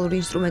მუსიკალური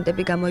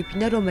ინსტრუმენტები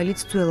გამოიფინა, რომელიც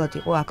ძველად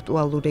იყო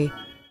აქტუალური.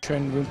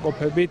 ჩვენ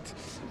ვიმყოფებით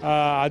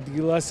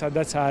ადგილას,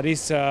 სადაც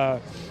არის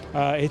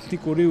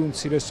ეთნიკური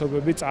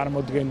უმცირესობები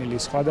წარმოდგენილი,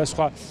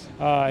 სხვადასხვა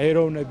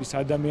ეროვნების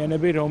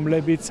ადამიანები,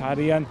 რომლებიც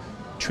არიან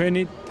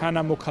ჩვენი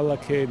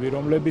თანამოქალაქეები,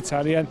 რომლებიც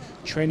არიან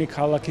ჩვენი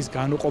ქალაქის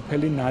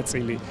განუყოფელი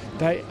ნაწილი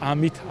და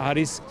ამით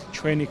არის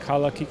ჩვენი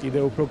ქალაქი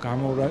კიდევ უფრო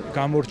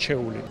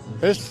გამორჩეული.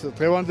 ეს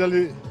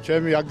დღევანდელი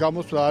ჩემი აქ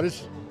გამოსვლა არის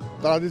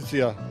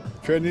ტრადიცია,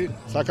 ჩვენი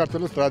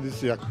საქართველოს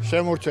ტრადიცია.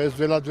 შემორჩა ეს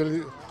ძველადველი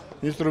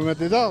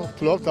ინსტრუმენტი და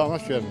ვფლობთ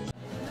ამას ჩვენ.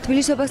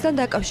 თბილისობასთან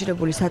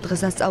დაკავშირებული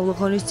სადღესასწაულო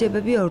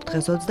ღონისძიებები 2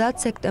 დღეს 30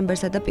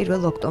 სექტემბერსა და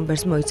 1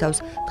 ოქტომბერს მოიცავს.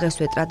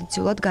 დღესვე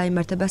ტრადიციულად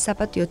გაიმართება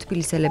საპატიო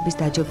თბილისელების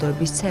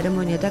დაჯილდოების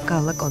ცერემონია და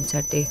გალა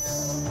კონცერტი.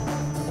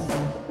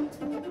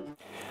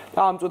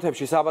 ამ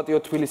წუთებში საპატიო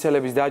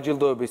თბილისელების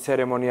დაჯილდოების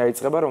ცერემონია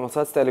იწყება,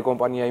 რომელსაც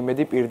ტელეკომპანია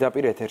Imedi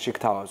პირდაპირ ეთერში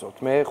გთავაზობთ.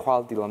 მე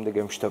ხვალ დილამდე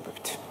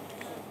გემშვიდობებით.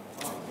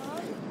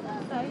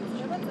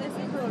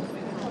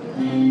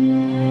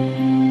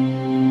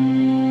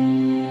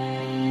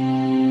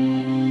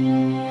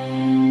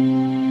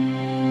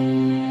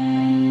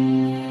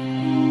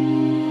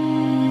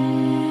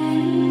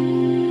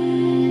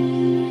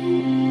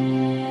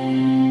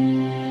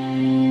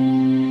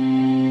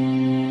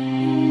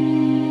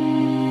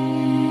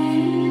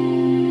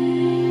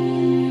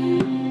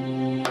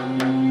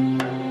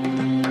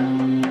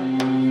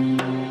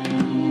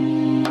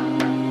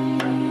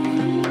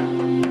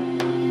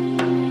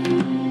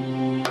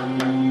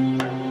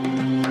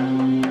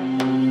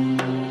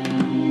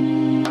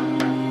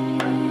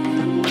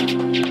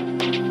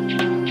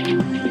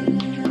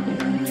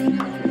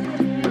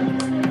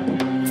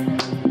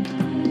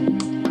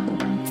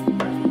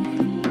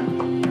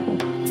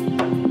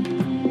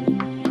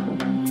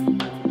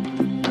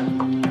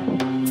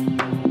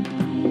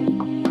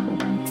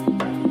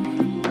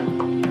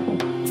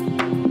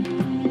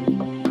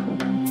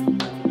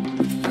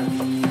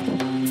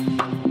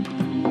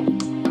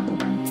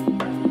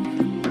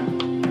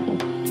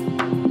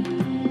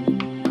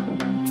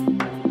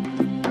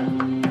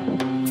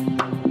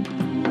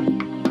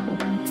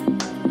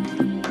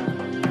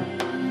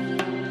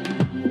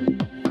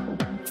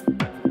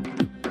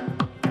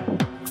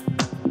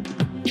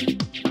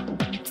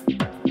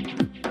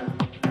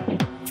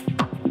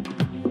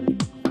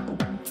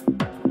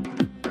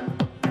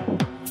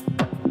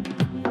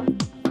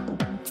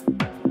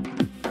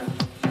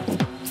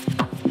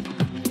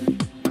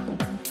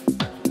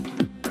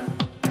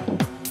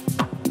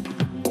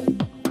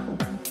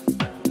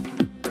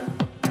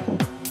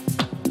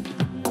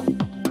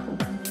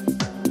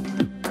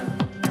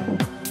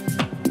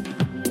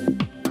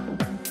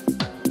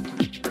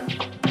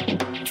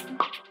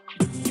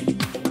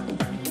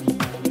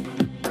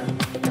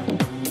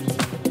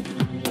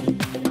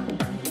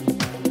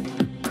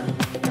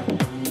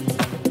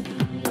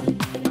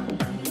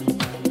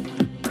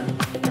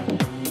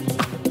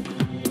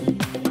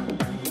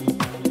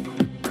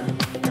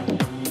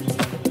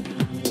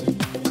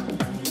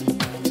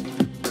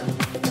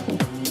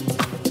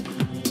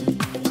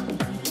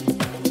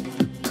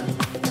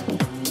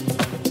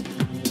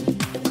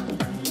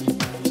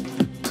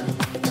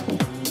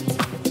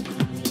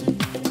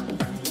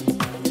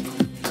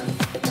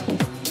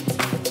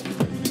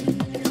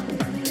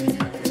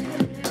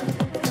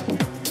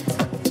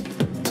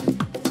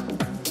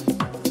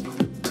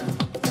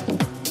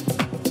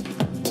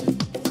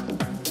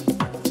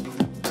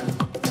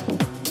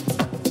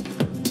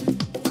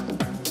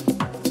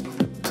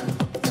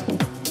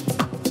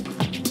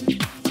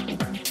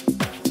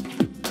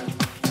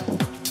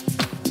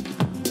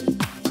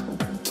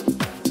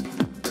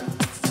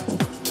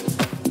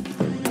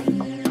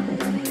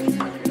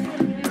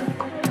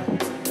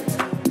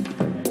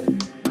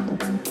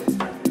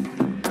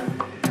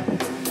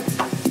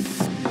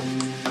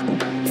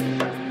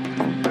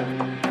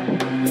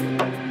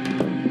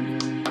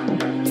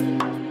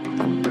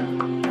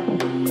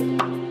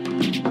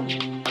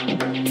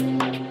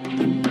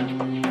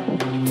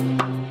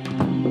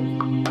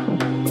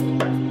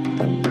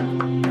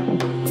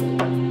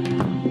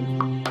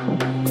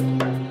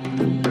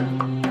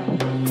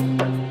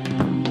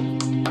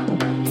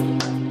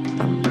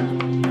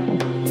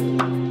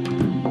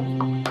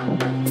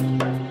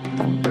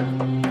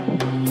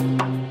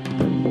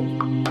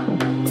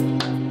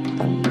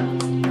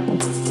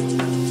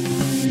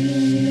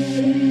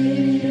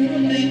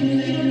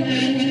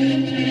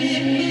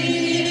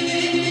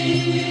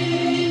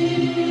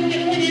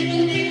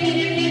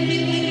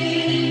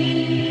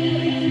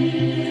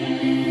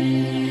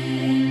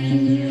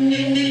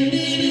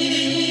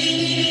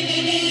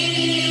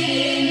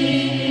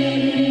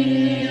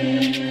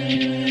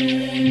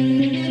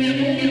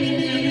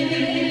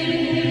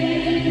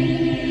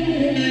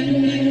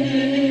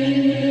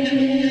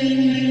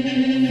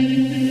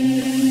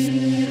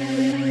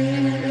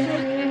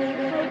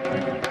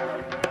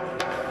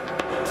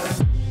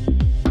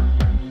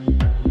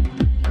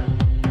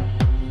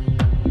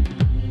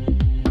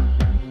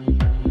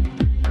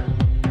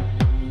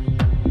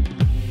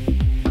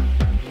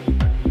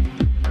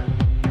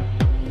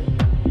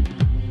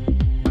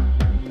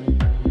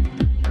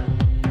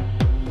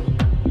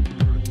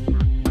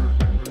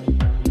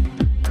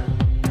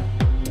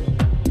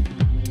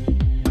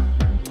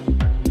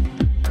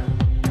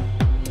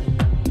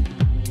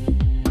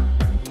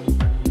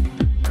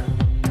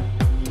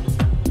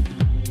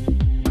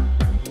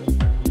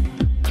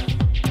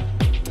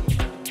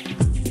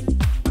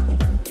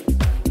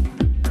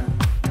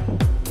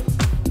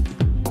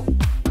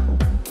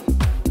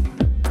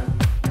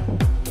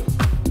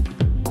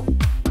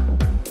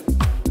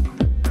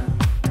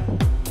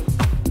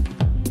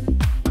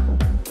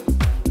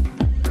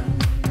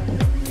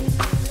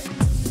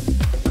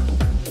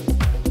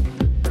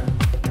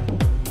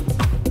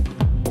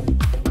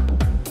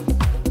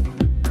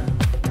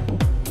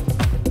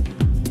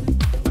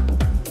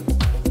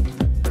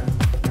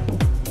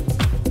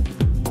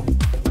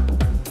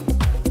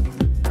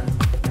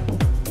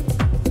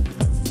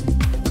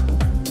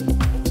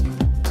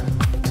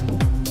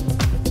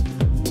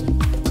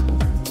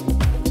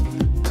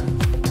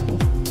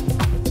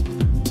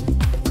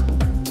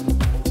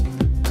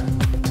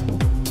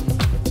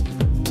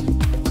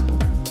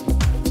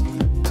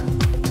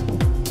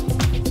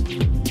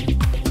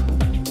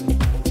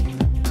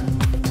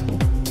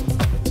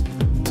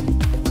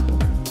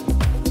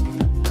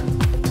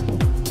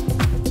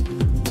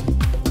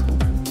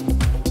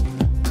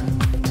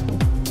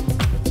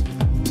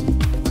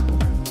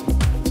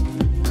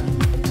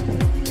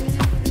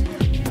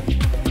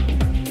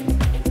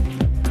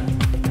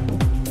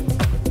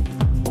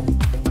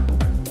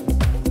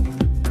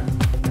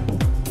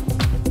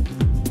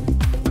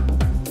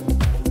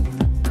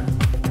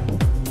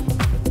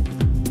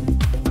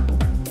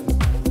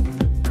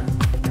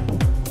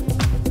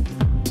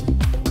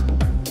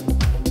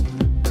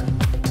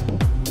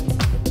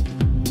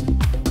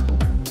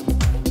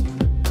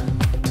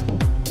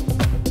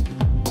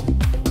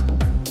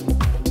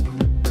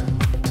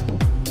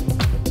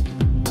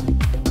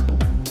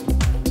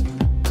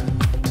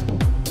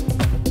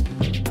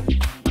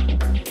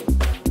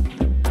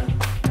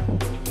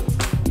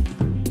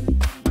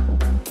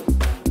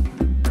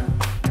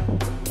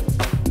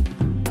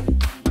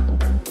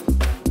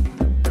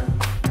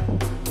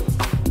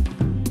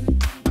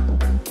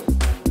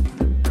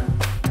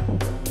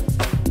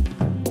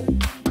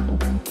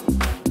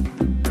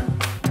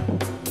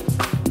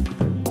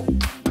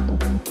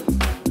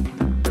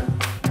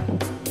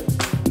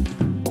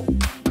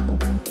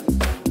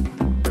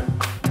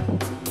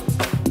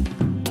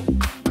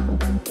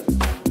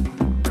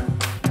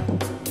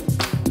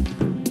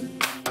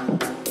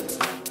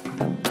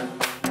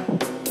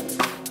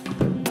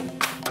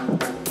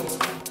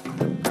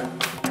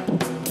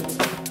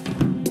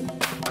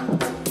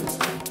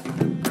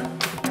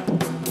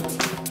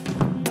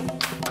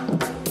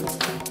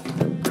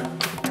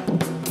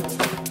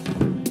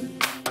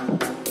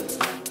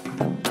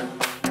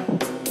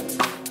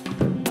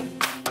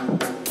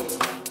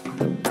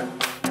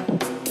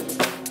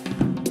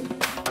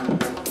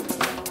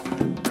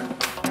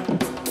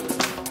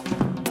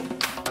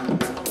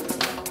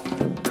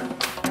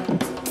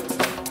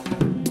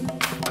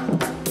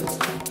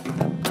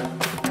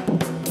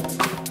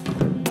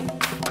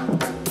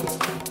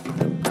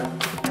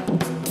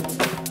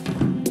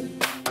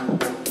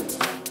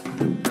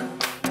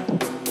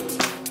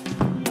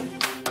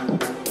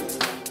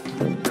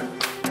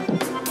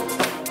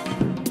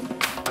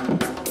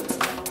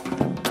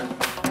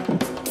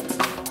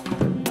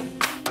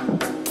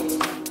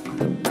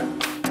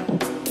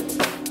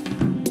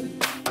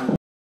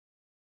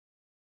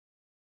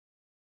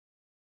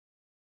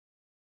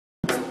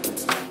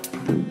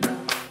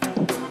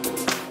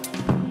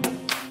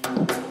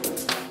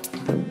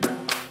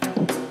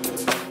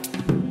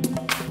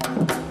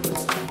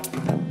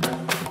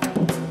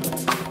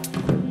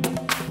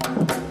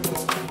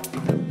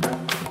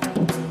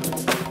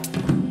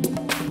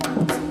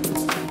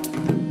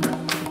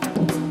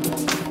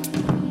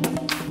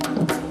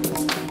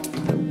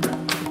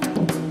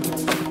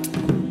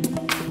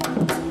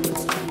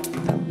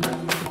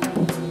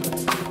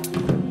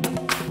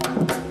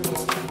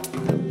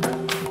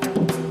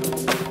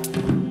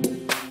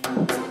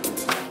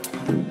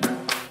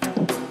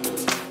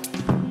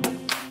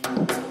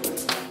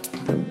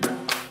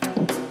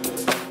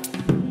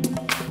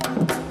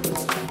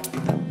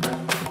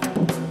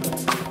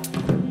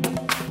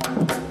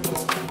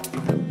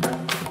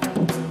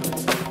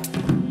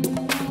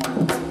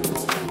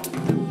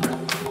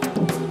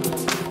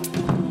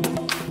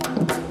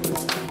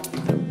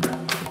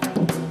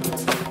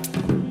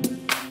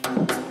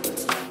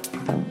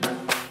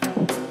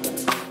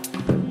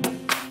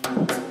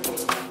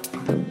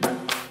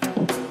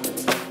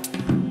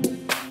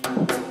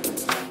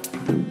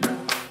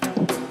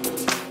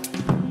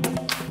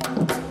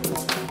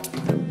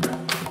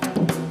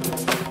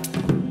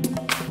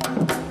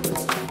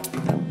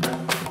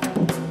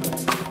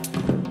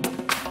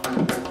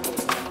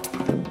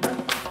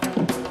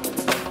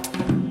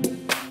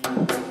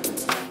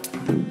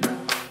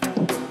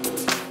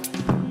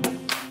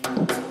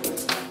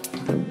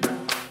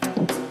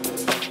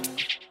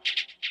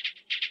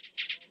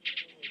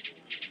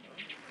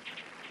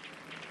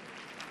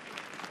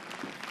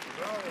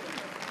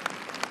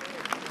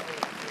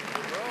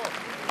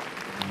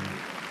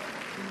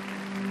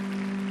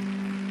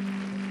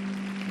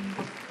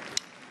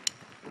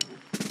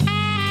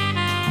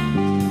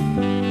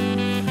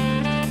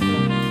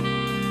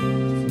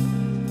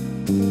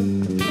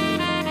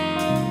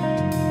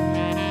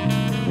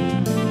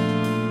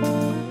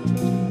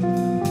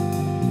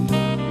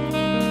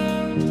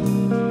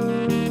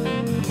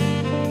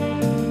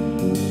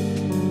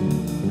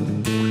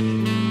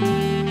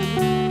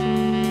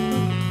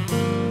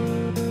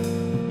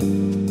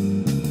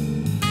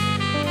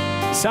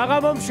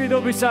 საღამო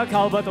მშვიდობისა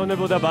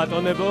ქალბატონებო და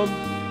ბატონებო,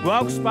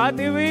 გვაქვს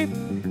პატივი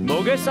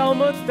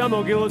მოგესალმოთ და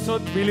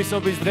მოგილოცოთ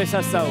თბილისობის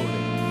დღესასწაული.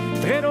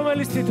 დღე,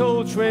 რომელიც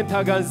თითოეულ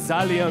ჩვენთაგან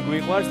ძალიან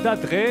გვიყვარს და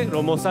დღე,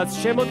 რომელსაც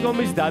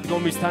შემოდგომის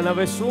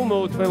დადგომისთანავე სულ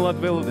მოუთმენლად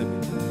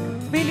ველოდებით.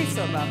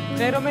 თბილისობა,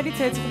 დღე, რომელიც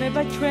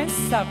ეძღვნება ჩვენს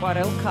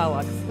საყვარელ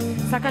ქალაქს.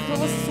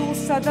 საქართველოს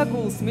სულსა და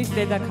გულსმის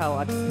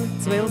დედაქალაქს,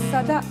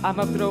 ძველსა და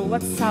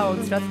ამავდროულად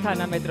საოცრად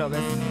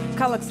თანამედროვეს.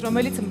 ქალაქს,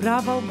 რომელიც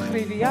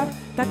მრავალმხრივია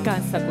და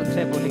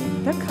განსაკუთრებული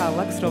და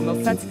ქალაქს,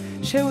 რომელსაც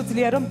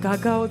შეუძლია რომ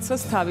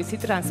გაგაოცოს თავისი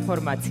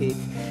ტრანსფორმაციით.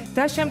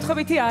 და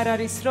შემთხვევითი არ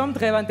არის რომ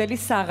დღევანდელი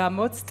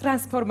საღამოც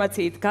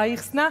ტრანსფორმაციით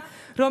გაიხსნა,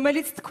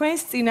 რომელიც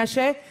თქვენს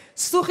წინაშე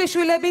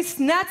სუხიშვილების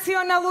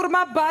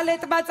ნაციონალურმა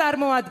ბალეტმა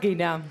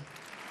წარმოადგინა.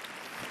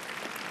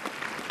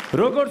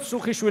 როგორც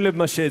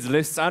სუხიშვილებმა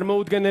შეძლეს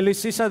წარმოუდგენელი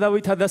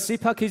სისადავითა და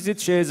სიფაქიზით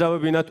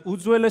შეეზავებინათ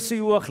უძველესი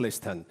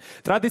უახლესთან,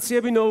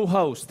 ტრადიციები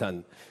ნოუ-ჰაუსთან.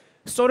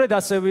 სწორედ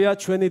ასევეა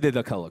ჩვენი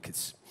დედაქალაქიც.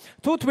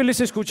 თუ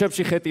თბილისის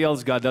ქუჩებში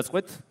ხეტიალს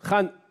გადაწყვეთ,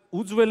 ხან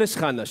უძველეს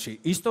ხანაში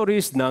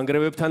ისტორიის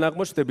ნანგრევებთან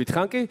აღმოჩნდებით,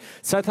 ხან კი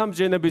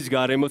ცათამბჯენების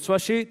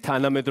გარემოცვაში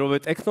თანამედროვე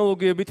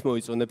ტექნოლოგიებით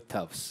მოიწონებთ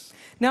თავს.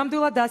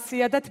 ნამდვილად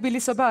ასია და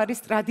თბილისობა არის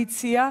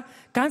ტრადიცია,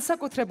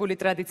 განსაკუთრებული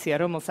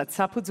ტრადიცია, რომელსაც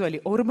საფუძველი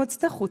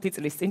 45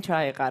 წლის წინ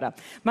ჩაეყარა.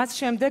 მას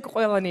შემდეგ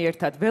ყველანი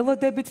ერთად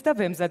ველოდებით და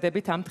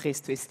ვემზადებით ამ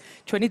დღისთვის.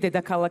 ჩვენი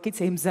დედაქალაქიც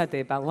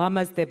ემზადება,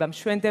 ლამაზდება,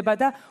 მშვენდება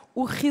და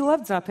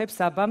უხილავ ძაფებს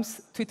აბამს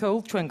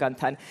თითოეულ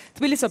ჩვენგანთან.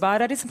 თბილისობა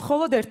არ არის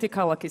მხოლოდ ერთი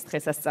ქალაქის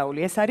დღესასწაული,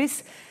 ეს არის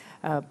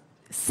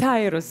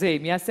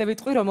საეროზეიმი, ასე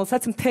ვიტყვი,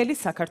 რომელსაც მთელი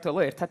საქართველო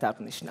ერთად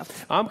აღნიშნავს.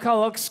 ამ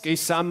ქალაქს კი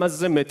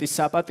 300-ზე მეტი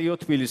საპატიო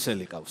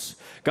თბილისელი ყავს.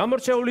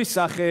 გამორჩეული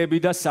სახეები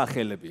და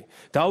სახელები,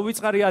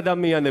 დაუვიწყარი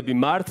ადამიანები,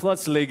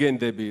 მართლაც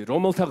ლეგენდები,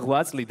 რომელთა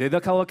ღვაწლი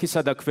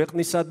დედაქალაქისა და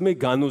ქვეყნისადმი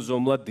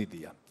განუზომლად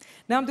დიდია.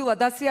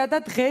 ნამდვილად ასია და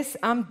დღეს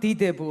ამ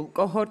დიდებულ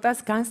კოჰორტას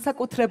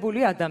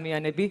განსაკუთრებული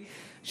ადამიანები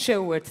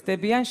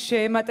შეუერთდებიან,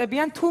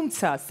 შეემატებიან,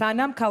 თუმცა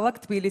სანამ ქალაქ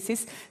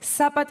თბილისის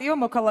საპატიო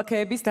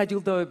მოქალაქეების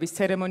დაჯილდოების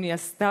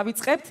ცერემონიას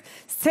დავიწყებთ,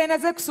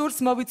 სცენაზე გსურს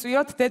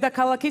მოვიწვიოთ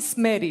დედაქალაქის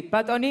მერი,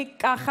 ბატონი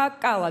კახა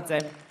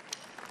კალაძე.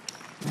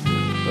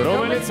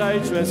 რომელიც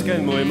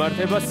ჩვენსკენ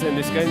მოემართება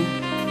სცენისკენ.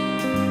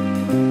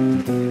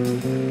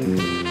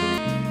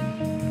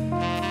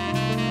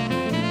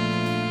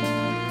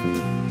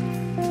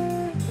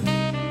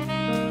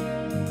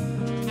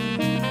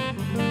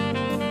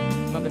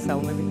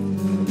 მოგესალმებით.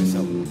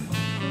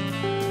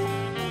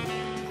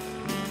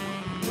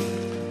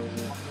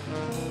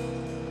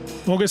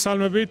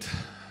 მოგესალმებით,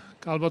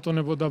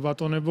 ქალბატონებო და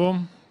ბატონებო,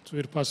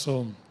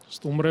 ძვირფასო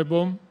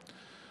სტუმრებო.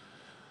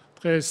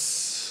 დღეს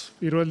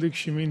პირველ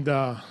რიგში მინდა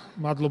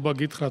მადლობა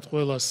გითხრათ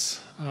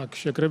ყველას აქ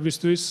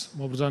შეკრებისთვის,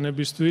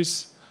 მობრძანებისთვის.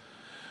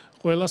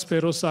 ყველა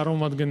სფეროს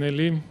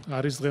წარმომადგენელი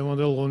არის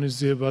დღევანდელ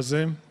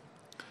ღონისძიებაზე.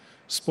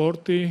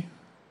 სპორტი,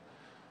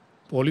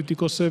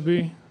 პოლიტიკოსები,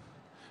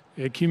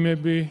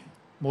 ექიმები,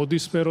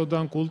 მოდის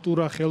სფეროდან,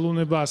 კულტურა,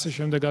 ხელოვნება, ასე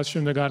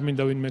შემდეგ არ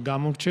მინდა ვინმე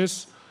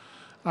გამორჩეს.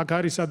 აქ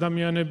არის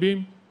ადამიანები,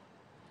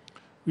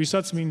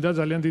 ვისაც მინდა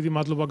ძალიან დიდი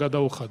მადლობა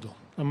გადაუხადო.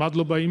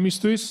 მადლობა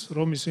იმისთვის,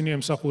 რომ ისინი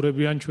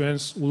ემსახურებიან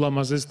ჩვენს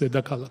ულამაზეს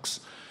დედაქალაქს.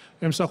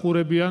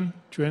 ემსახურებიან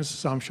ჩვენს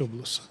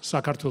სამშობლოს,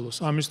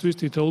 საქართველოს. ამისთვის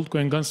თითოეულ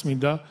თქვენგანს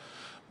მინდა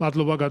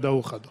მადლობა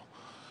გადაუხადო.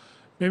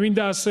 მე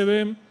მინდა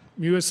ასევე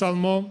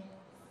მივესალმო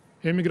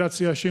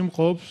ემიგრაციაში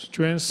მყოფ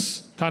ჩვენს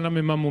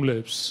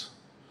თანამემამულეებს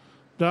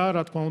და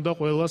რა თქმა უნდა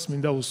ყველას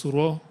მინდა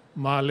უსურვო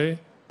მალე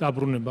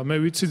დაბრუნება. მე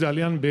ვიცი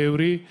ძალიან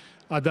ბევრი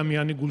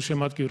ადამიანი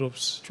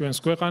გულშემატკივრობს ჩვენს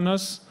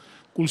ქვეყანას,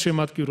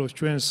 გულშემატკივრობს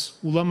ჩვენს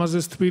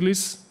ულამაზეს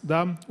თბილისს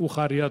და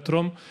უხარიათ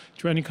რომ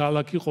ჩვენი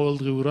ქალაქი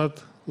ყოველდღიურად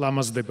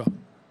ლამაზდება.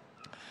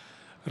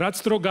 რაც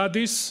დრო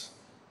გადის,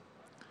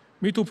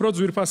 მით უფრო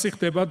ძვირფასი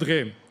ხდება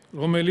დღე,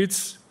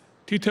 რომელიც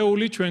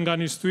თითეული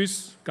ჩვენგანისთვის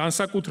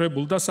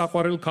განსაკუთრებულ და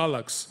საყვარელ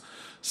ქალაქს,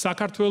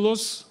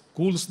 საქართველოს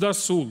გულს და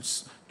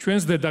სულს,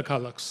 ჩვენს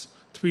დედაქალაქს,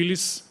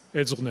 თბილისს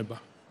ეძღვნება.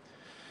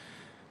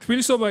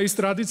 თბილისობა ის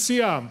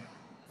ტრადიციაა,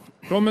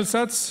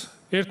 რომელსაც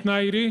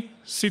ერთნაირი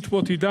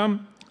სითბოთი და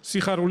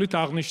სიხარულით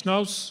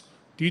აღნიშნავს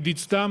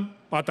დიდიც და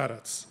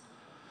პატარაც.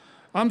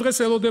 ამ დღეს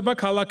ელოდება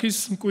ქალაქის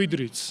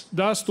მკვიდრიც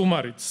და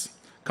სტუმარიც,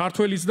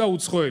 ქართველიც და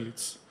უცხოელიც.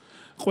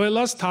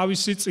 ყველას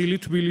თავისი წილი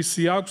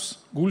თბილისი აქვს,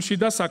 გულში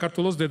და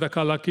საქართველოს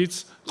დედაქალაქიც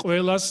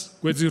ყველას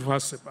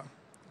გვეძირფასება.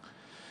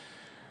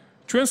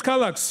 ჩვენს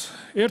ქალაქს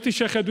ერთი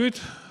შეხედვით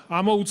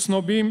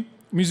ამოუცნობი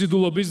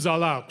მიზიდულობის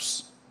ძალა აქვს.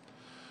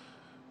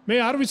 მე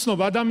არ ვიცნობ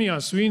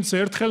ადამიანს, ვინც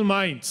ერთხელ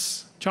მაინც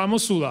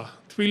ჩამოსულა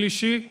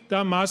თბილისში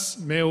და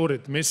მას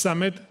მეორედ,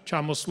 მესამედ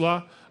ჩამოსვლა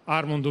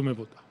არ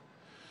მონდომებოდა.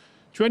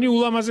 ჩვენი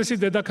ულამაზესი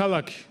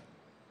დედაქალაქი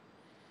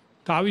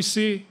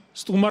თავისი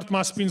სტუმართ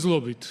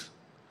მასპინძლობით,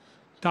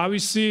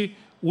 თავისი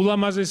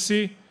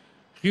ულამაზესი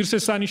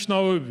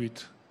ღირსშესანიშნაობებით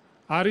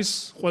არის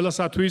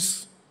ყველასათვის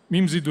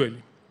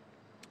მიმზიდველი.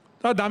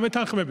 და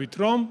დამეთანხმებით,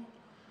 რომ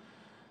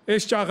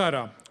ეს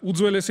ჭაღარა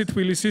უძველესი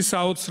თბილისის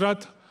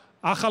საოცრად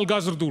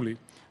ახალგაზრდული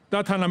და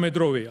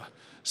თანამედროვეა,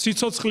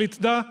 სიცოცხლით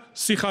და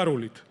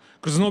სიხარულით,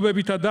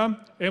 გრძნობებითა და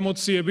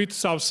ემოციებით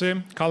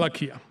სავსე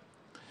ქალაქია.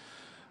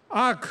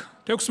 აქ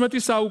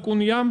 16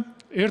 საუკუნეა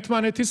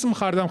ერთმანეთის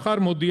მხარდამხარ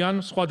მოდიან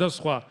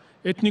სხვადასხვა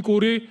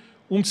ეთნიკური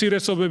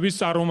უმცირესობების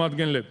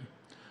წარმომადგენლები,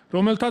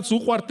 რომელთაც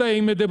უყვართ და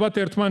ეიმედებათ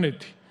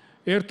ერთმანეთი.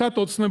 ერთად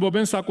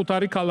ოცნებობენ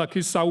საკუთარი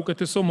ქალაქის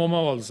საუკეთესო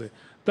მომავალზე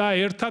და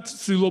ერთად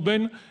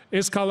ცდილობენ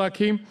ეს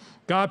ქალაქი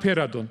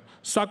გააფერადონ,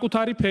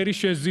 საკუთარი ფერი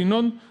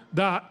შეძინონ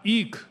და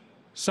იქ,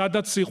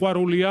 სადაც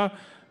სიყვარულია,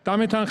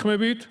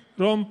 დამეთანხმებით,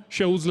 რომ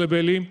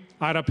შეუძლებელი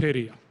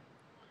არაფერია.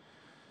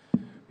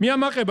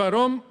 მიამაყება,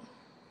 რომ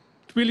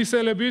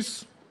თბილისელების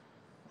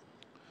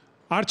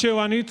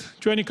არჩევანით,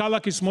 ჩვენი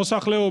ქალაქის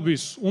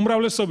მოსახლეობის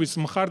უმრავლესობის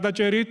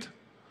მხარდაჭერით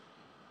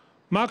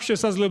მაქვს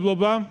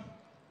შესაძლებლობა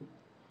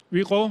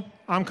ვიყო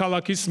ამ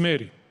ქალაქის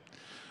მერი.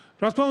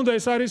 რა თქმა უნდა,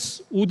 ეს არის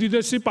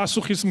უდიდესი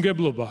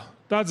პასუხისმგებლობა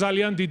და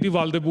ძალიან დიდი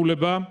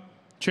ვალდებულება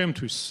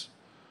ჩემთვის.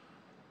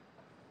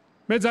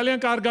 მე ძალიან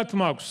კარგად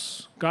მაქვს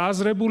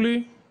გააზრებული,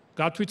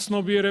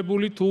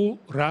 გათვითცნობიერებული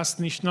თუ რას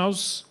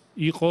ნიშნავს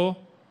იყო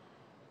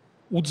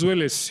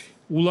უძველესი,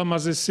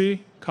 ულამაზესი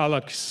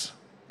ქალაქის,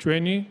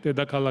 ჩვენი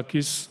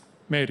დედაქალაქის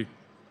მერი.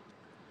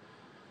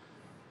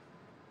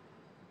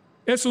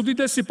 ეს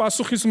უდიდესი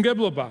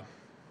პასუხისმგებლობა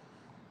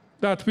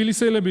და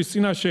თბილისელების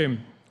წინაშე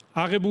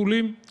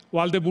აღებული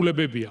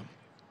ვალდებულებებია.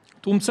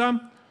 თუმცა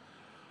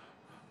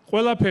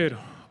ყველაფერ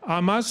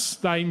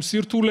ამას და იმ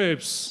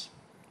სირთულეებს,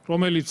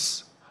 რომელიც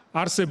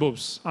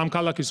არსებობს ამ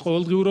ქალაქის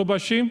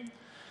ყოველდღიურობაში,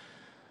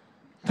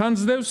 თან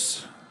ძდევს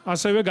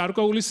ასევე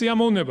გარკვეული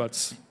სიამოვნებაც,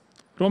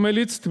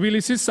 რომელიც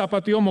თბილისის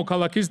საპატიო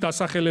მოქალაქის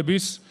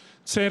დასახელების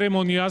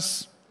ცერემონიას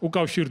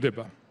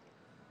უკავშირდება.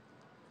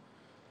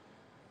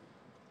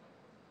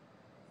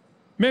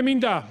 მე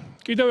მინდა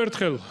კიდევ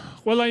ერთხელ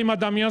ყველა იმ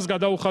ადამიანს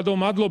გადაუხადო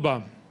მადლობა,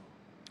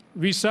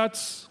 ვისაც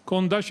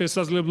ჰქონდა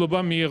შესაძლებლობა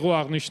მიეღო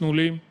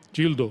აღნიშნული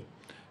ჯილდო.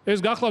 ეს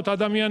გახლავთ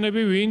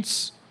ადამიანები,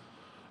 ვინც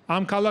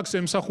ამ ქალაქს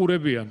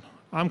ემსახურებიან,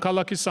 ამ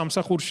ქალაქის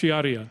სამსახურში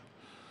არიან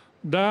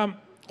და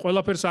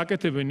ყველაფერს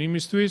აკეთებენ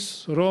იმისთვის,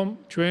 რომ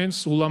ჩვენს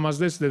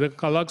ულამაზეს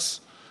დედაქალაქს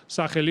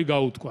სახელი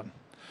გაუთქვან.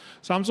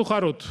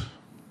 სამწუხაროდ,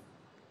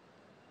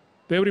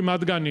 ბევრი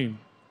მათგანი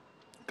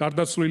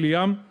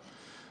გარდაცვლილია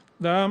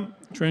და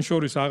ჩვენ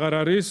შორის აღარ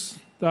არის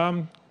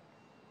და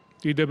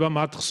დიდება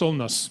მათ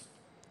ხსოვნას.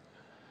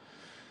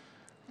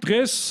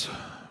 დღეს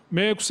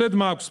მე 6-ად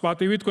მაქვს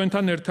პატივი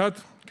თქვენთან ერთად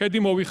ქედი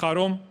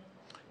მოვიხარო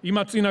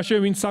იმათ წინაშე,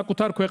 ვინც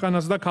საკუთარ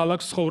ქვეყანას და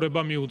ქალაქს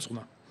ცხოვრება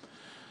მიუძღვნა.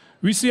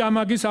 ვისი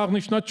ამაგის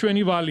აღნიშვნად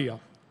ჩვენი ვალია,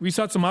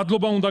 ვისაც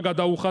მადლობა უნდა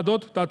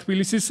გადაუხადოთ და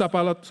თბილისის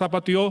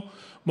საპატიო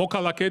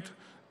მოქალაქედ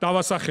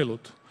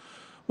დავასახელოთ.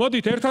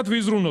 მოდით ერთად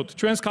ვიზრუნოთ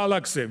ჩვენს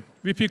ქალაქზე,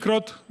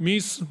 ვიფიქროთ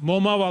მის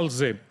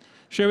მომავალზე,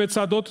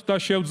 შევეცადოთ და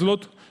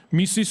შევძლოთ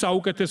მისი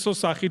საუკეთესო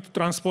სახით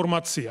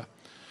ტრანსფორმაცია.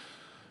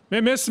 მე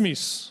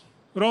მესმის,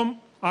 რომ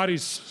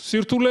არის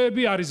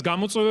სირთულეები, არის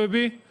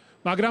გამოწვევები,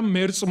 მაგრამ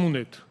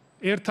მერწმუნეთ,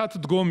 ერთად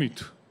დგომით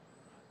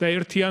და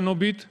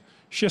ერთიანობით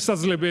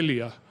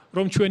შესაძლებელია,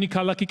 რომ ჩვენი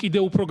ქალაქი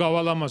კიდევ უფრო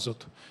გავალამაზოთ.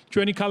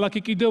 ჩვენი ქალაქი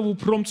კიდევ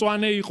უფრო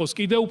მწვანე იყოს,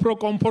 კიდევ უფრო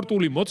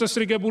კომფორტული,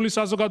 მოწესრიგებული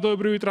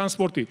საზოგადოებრივი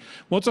ტრანსპორტი,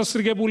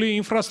 მოწესრიგებული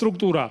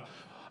ინფრასტრუქტურა,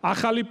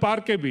 ახალი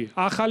პარკები,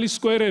 ახალი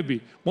სკვერები,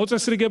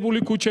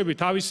 მოწესრიგებული ქუჩები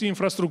თავისი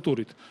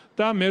ინფრასტრუქტურით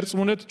და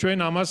მერწმუნეთ, ჩვენ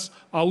ამას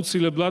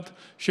აუცილებლად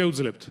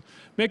შევძლებთ.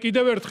 მე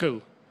კიდევ ერთხელ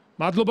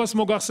მადლობას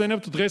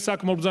მოგახსენებთ დღეს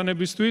აქ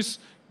მობრძანებისთვის,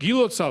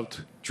 გილოცავთ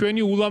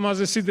ჩვენი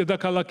ულამაზესი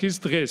დედაქალაქის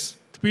დღეს,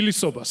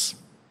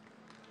 თბილისობას.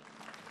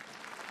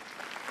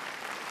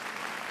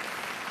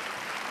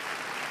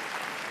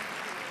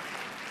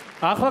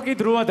 ახლა კი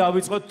დროა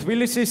დავიწყოთ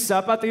თბილისის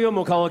საპატიო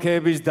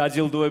მოქალაქეების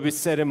დაჯილდოების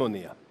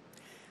ცერემონია.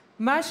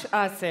 მას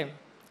ასე.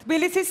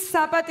 თბილისის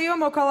საპატიო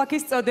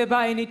მოქალაქის წოდება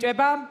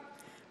ენიჭება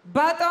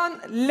ბატონ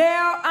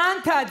ლეო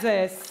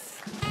ანთაძეს.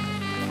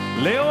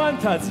 ლეო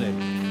ანთაძე,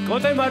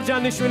 კოტე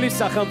მარჯანიშვილის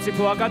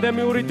სახელმწიფო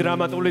აკადემიური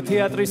დრამატული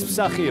თეატრის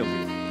მსახიობი.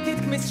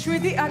 თითქმის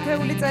 7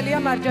 ათეული წელია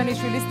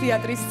მარჯანიშვილის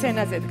თეატრის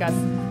სცენაზე დგას.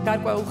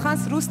 გარკვეულ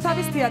ხანს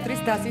რუსთავის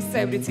თეატრის დასის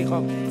წევრიც იყო.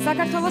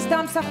 საქართველოს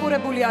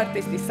დამსახურებული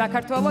არტისტი,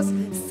 საქართველოს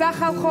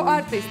სახალხო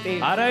არტისტი.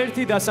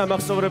 არაერთი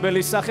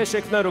დასამახსოვრებელი სახე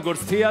შექმნა როგორც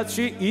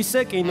თეატრში,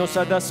 ისე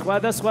კინოსა და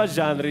სხვადასხვა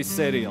ჟანრის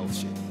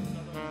სერიალში.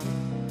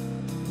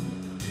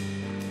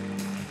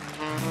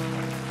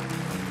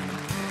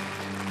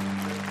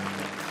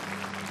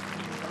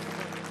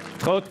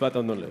 ხოთ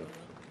ბატონო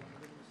ლეო.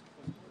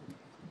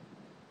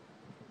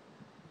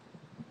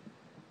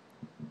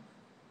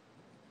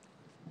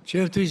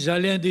 ჩემთვის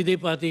ძალიან დიდი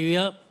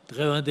პატივია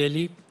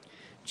დღევანდელი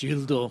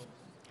ჯილდო.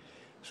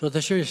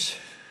 სოთაშორის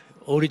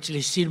 2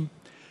 წლის წინ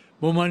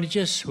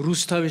მომანიჭეს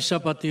რუსთავის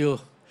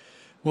საპატიო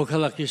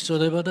მოქალაქის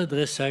წოდება და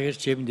დღეს აგერ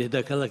ჩემი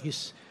დედაქალაქის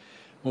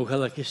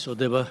მოქალაქის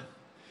წოდება.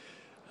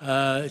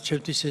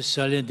 ჩემთვის ეს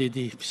ძალიან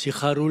დიდი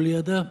სიხარულია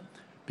და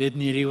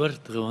ბედნიერი ვარ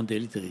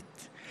დღევანდელი დღით.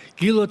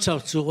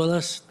 გილოცავთ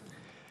უყოლას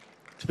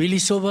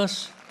თბილისობას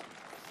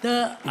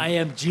და აი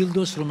ამ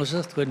ჯილდოს,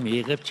 რომელსაც თქვენ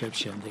მიიღებთ ჩემ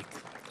შემდეგ.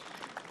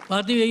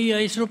 პატივია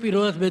ის, რომ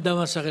პირველად მე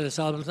დამასახელეს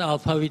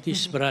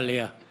ალფავიტის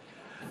ბრალია.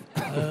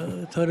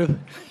 თორემ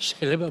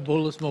შეიძლება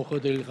ბოლოს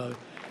მოხდელიყავი.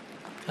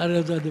 არ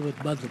დავდებოდ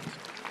მადლობა.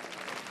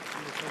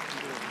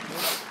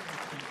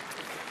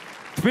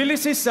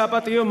 თბილისის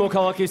საპატიო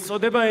მოქალაქის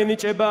წოდება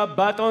ენიჭება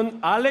ბატონ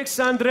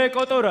ალექსანდრე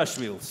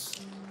კოტორაშვილს.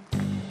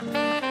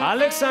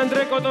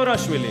 ალექსანდრე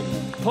კოტორაშვილი,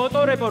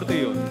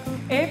 ფოტორეპორტიორი.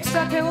 6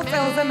 ათეულ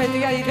წელზე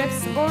მეტი აიღებს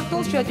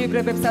სპორტულ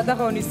შეჯიბრებებსა და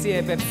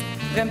ღონისძიებებს.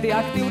 დღემდე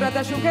აქტიურად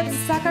აშუქებს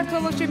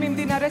საქართველოში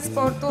მიმდინარე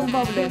სპორტულ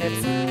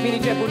მოვლენებს.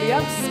 მინიჭებული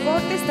აქვს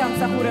სპორტის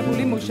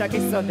დამსახურებული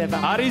მუშაკის წოდება.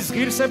 არის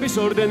ღირსების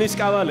ორდენის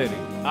კავალერი.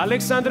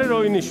 ალექსანდრე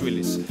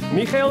როინიშვილის,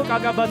 მიხეილ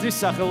კაკაბაძის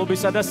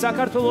სახელობისა და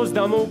საქართველოს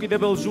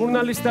დამოუკიდებელ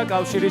ჟურნალისტთა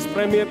კავშირის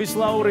პრემიების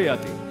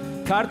ლაურეატი.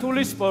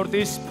 ქართული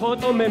სპორტის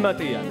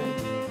ფოტომემატიანე.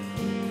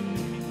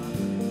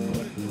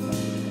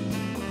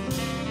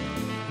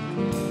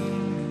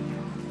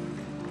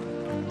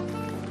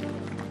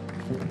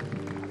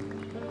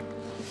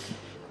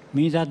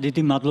 მინდა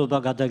დიდი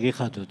მადლობა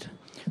გადაგიხადოთ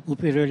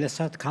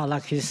უპირველესად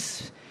ქალაქის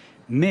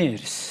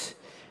მერს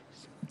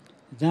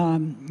და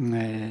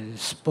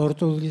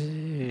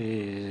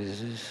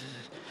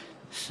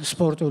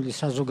სპორტული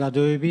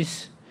საზოგადოების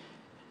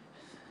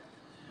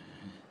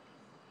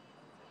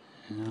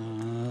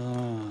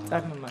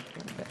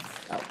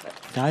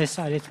და ეს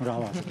არის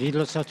მრავალი.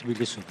 გილოცავთ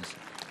თბილისობას.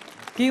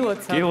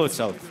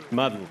 გილოცავთ,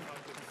 მადლობა.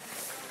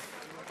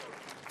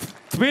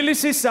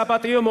 თბილისის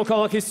საპატიო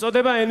მოქალაქის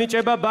წოდება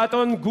ენიჭება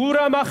ბატონ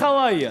გურამ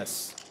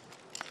ახალაიას.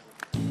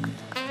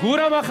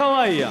 გურამ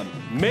ახალაია,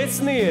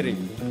 მეცნიერი,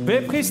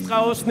 ვეფხის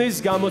ტყაოსნის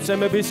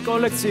გამოცემების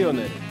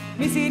კოლექციონერი.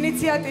 მისი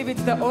ინიციატივით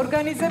და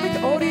ორგანიზებით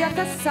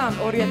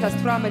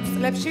 2003-2018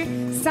 წლებში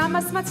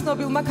 300-მა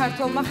ცნობილმა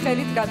ქართველმა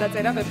ხელით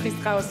გადაწერა ვეფხის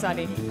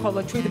ტყაოსანი,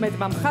 ხოლო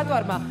 17-მა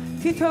მხატვარმა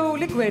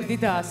თითოეული გვერდი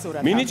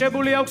დაასურათა.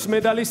 მინიჭებული აქვს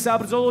მედალი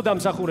საბრძოლო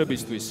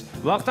დამსახურებისთვის,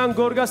 ვახტანგ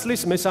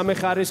გორგასლის მესამე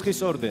ხარისხის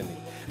ორდენი.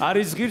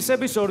 არის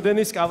ღირსების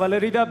ორდენის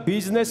კავალერი და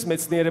ბიზნეს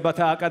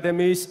მეცნიერებათა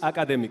აკადემიის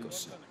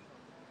აკადემიკოსი.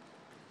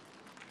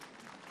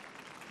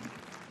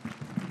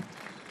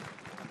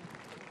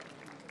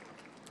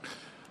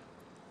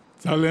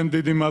 ძალიან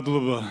დიდი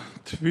მადლობა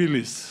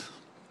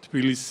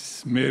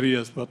თბილისის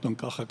მერიას ბატონ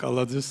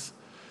კახაკალაძეს,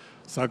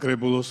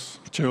 საკრებულოს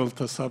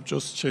მრჩეველთა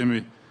საბჭოს ჩემი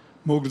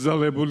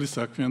მოგზალებული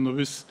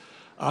საქმიანობის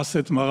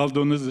ასეთ მაღალ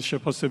დონეზე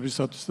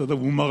შეფასებისათვის და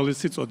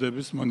უმაღლესი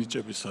წოდების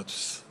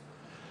მონიჭებისათვის.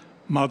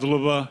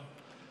 მადლობა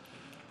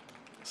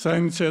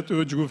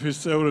საინიციატივო ჯგუფის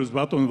წევრებს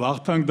ბატონ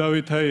ვახტანგ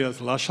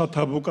დავითაიას, ლაშა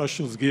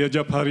თაბუკაშვილს, გია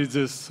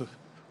ჯაფარიძეს,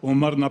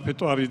 ომარ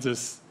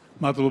ნაფეტვარიძეს.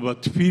 მადლობა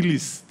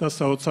თბილის და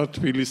საოცარ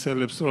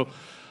თბილისელებს, რომ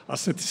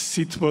ასეთი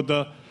სითბო და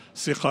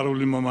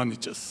სიხარული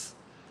მომანიჭეს.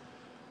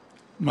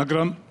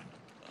 მაგრამ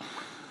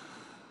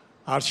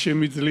არ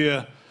შემიძლია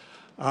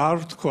არ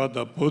თქვა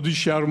და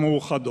ბოდიში არ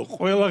მოუხადო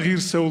ყველა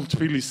ღირსეულ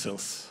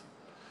თბილისელს.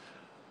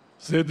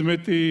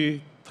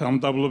 ზედმეტი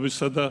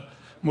თავმდაბლობისა და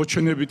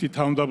მოჩვენებითი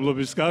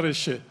თავმდაბლობის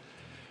გარეშე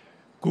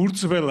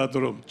გურწველად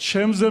რომ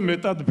ჩემზე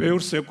მეტად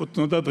ბევრს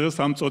ეკუთვნოდა დღეს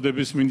ამ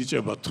წოდების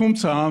მინიჭება.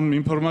 თუმცა ამ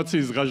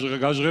ინფორმაციის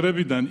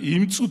გაჟღერებიდან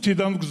იმ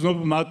წუთიდან ვგზნობ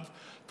მათ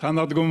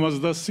თანადგომას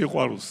და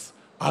სიყვარულს.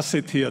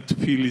 ასეთია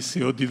თბილისი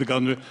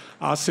ოდითგანვე,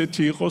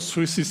 ასეთი იყო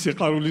სვისის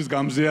სიყვარულის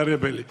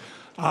გამზიარებელი.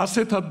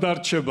 ასეთად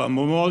დარჩება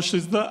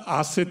მომავალშიც და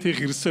ასეთი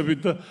ღირსებით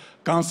და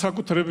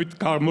განსაკუთრებით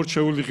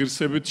გამორჩეული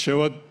ღირსებით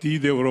შევა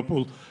დიდ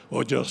ევროპულ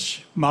ოჯახში.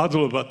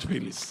 მადლობა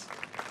თბილისი.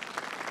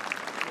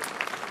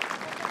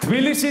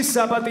 თბილისის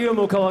საპატიო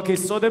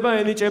მოქალაქის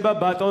წოდება ენიჭება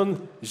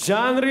ბატონ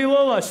ჟანრი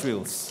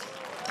ლოლაშვილს.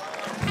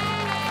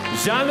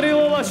 ჟანრი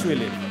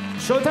ლოლაშვილი,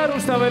 შოთა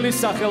რუსთაველის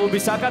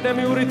სახელობის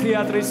აკადემიური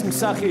თეატრის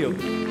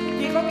მსახიობი.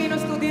 იყო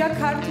კინოსტუდია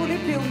ქართული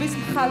ფილმის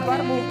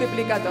მხატვარ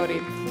მულტიპლიკატორი,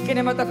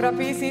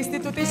 კინემატოგრაფიის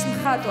ინსტიტუტის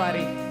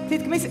მხატვარი.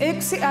 თითქმის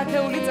 6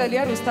 ათეული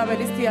წელია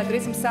რუსთაველის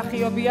თეატრის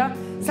მსახიობია,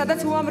 სადაც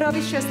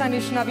უამრავი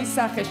შესანიშნავი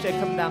სახე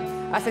შექმნა.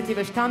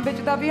 ასეთივე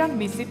შთამბეჭდავია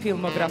მისი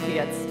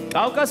ფილმოგრაფიაც.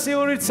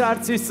 კავკასიური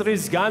ცარცის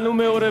წრის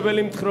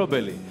განუმეორებელი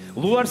მთხრობელი,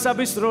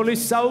 ლუარსაბის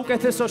როლის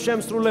საუკეთესო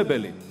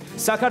შემსრულებელი,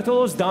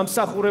 საქართველოს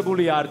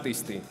დამსახურებული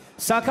არტისტი,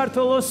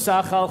 საქართველოს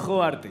სახალხო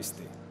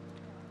არტისტი.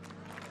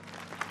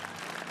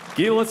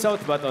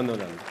 გილოცავთ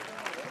ბატონორანი.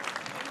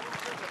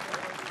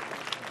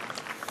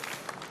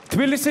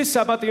 თბილისის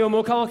საპატიო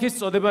მოქალაქის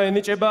წოდება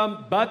ენიჭება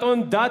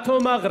ბატონ დათო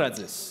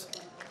მაღრაძეს.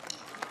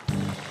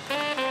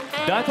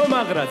 დათო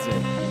მაღრაძე,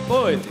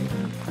 პოეტი.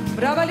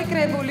 მრავალი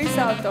კრებულის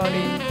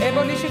ავტორი,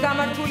 ებოლიში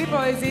გამართული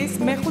პოეზიის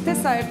მეხუთე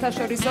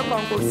საერთაშორისო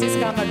კონკურსის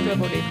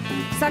გამარჯვებული,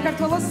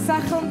 საქართველოს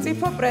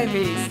სახელმწიფო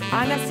პრემიის,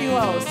 ანა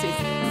სილაოსის,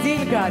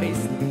 ზინგარის,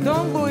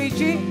 დონ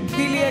ლუიჯი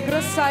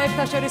დილიეგროს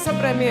საერთაშორისო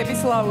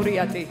პრემიების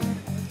ლაურეატი.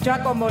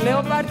 ჯაკომო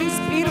ლეოპარდის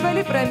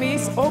პირველი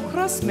პრემიის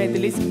ოქროს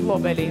მედლის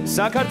მფლობელი.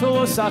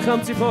 საქართველოს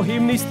სახელმწიფო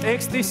ჰიმნის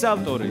ტექსტის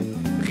ავტორი,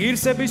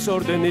 ღირსების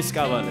ორდენის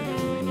კავალერი.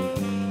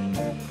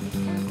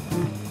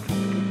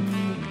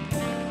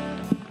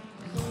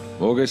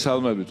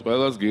 მოგესალმებით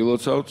ყველას,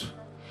 გილოცავთ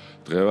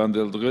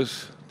დღევანდელ დღეს.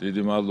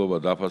 დიდი მადლობა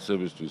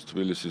დაფასებისთვის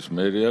თბილისის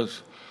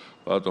მერიას,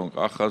 ბატონ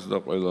კახას და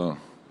ყველა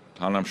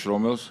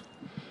თანამშრომელს.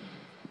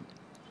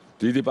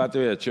 დიდი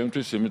პატივია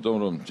ჩემთვის, იმიტომ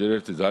რომ ჯერ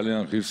ერთი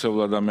ძალიან ღირსეულ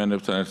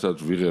ადამიანებთან ერთად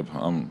ვიღებ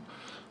ამ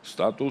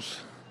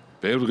სტატუსს,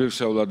 ბევრ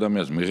ღირსეულ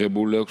ადამიანს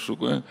მიღებული აქვს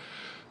უკვე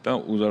და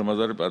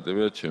უზარმაზარი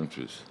პატივია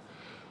ჩემთვის.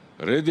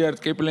 რედიარდ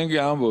კიპლინგი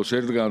ამბობს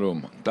ერთგან რომ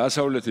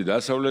დასავლეთი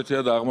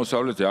დასავლეთია და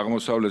აღმოსავლეთი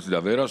აღმოსავლეთი და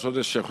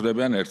ვერასოდეს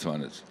შეხვდებიან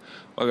ერთმანეთს.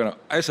 მაგრამ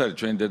ეს არის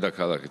ჩვენი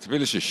დედაქალაქი.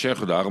 თბილისში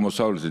შეხვდა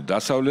აღმოსავლეთი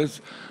დასავლეთს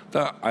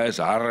და ეს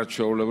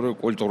არაჩვეულებრივი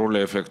კულტურული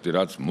ეფექტი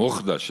რაც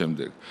მოხდა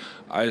შემდეგ.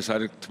 ეს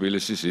არის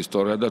თბილისის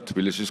ისტორია და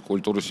თბილისის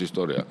კულტურის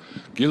ისტორია.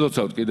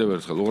 გილოცავთ კიდევ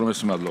ერთხელ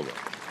უღრმესი მადლობა.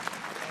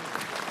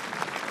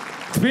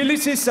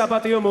 თბილისის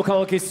საპატიო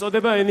მოქალაქის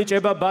წოდება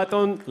ენიჭება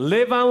ბატონ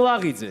ლევან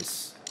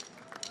ლაღიძეს.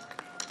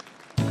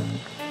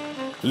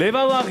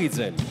 ლევან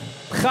ლაღიძე,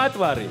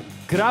 მხატვარი,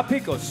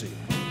 გრაფიკოსი.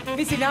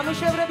 მისი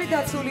ნამუშევრები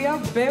დაცულია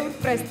ბევრ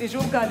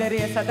პრესტიჟულ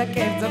გალერეასა და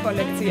კერძო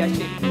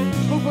კოლექციაში.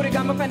 ჯგუფური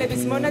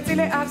გამოფენების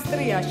მონაწილე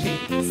ავსტრიაში,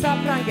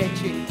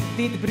 საფრანგეთში,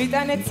 დიდ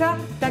ბრიტანეთსა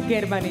და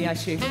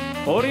გერმანიაში.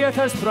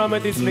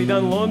 2018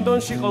 წლიდან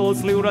ლონდონში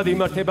ყოველწლიურად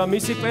იმართება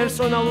მისი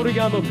პერსონალური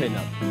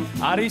გამოფენა.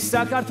 არის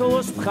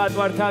საქართველოს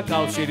მხატვართა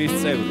კავშირის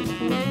წევრი.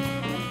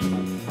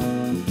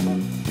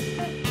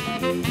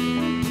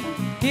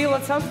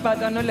 გილოცავთ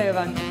ბატონო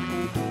ლევან.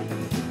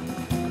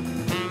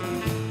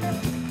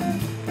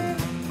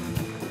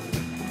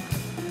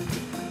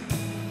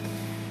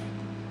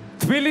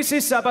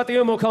 თბილისის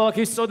საპატიო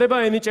მოქალაქის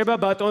წოდება ენიჭება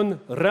ბატონ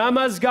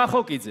რამაზ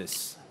გახოკიძეს.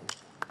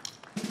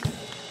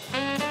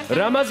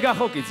 რამაზ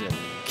გახოკიძე,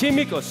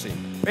 ქიმიკოსი,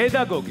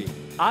 პედაგოგი,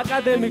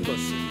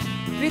 აკადემიკოსი.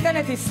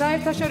 ბრიტანეთის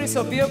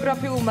საერთაშორისო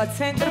ბიოგრაფიულმა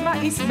ცენტრმა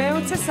ის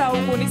მე-20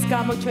 საუკუნის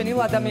გამოჩენილ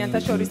ადამიანთა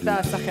შორის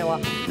დაასახელა.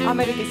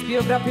 ამერიკის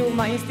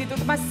ბიოგრაფიულმა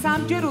ინსტიტუტმა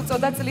სამჯერ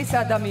უწოდა წლის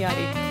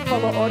ადამიანი,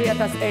 ხოლო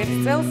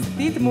 2001 წელს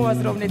დიდ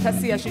მოაზროვნეთა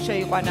სიაში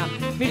შეიყვანა.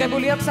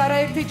 მიღებული აქვს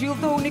არაერთი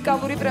ჯილდო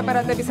უნიკალური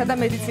პრეპარატებისა და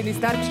მედიცინის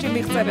დარგში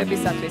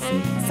მიღწევებისათვის.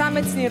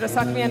 სამეცნიერო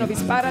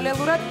საქმიანობის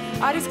პარალელურად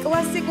არის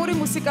კლასიკური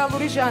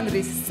მუსიკალური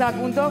ჟანრის,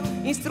 საგუნდო,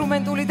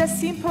 ინსტრუმენტული და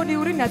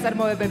სიმფონიური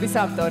ნაწარმოებების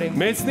ავტორი.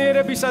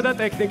 მეცნიერებისა და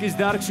ტექნიკის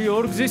დარგში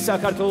ორგზის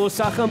საქართველოს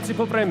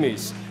სახელმწიფო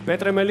პრემიის,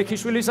 პეტრე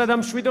მელიქიშვილისა და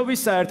მშვიდობის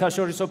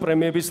საერთაშორისო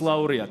პრემიების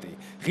ლაურეატი,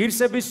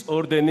 ღირსების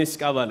ორდენის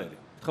კავალერი.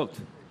 ხოთ.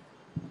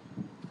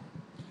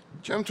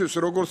 ჩემთვის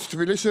როგორც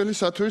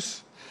თბილისელისათვის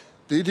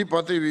დიდი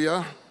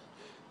პატივია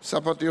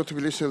საპატიო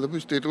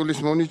თბილისელების ტიტულის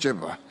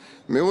მონიჭება.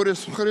 მეორე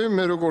მხრივ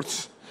მე როგორც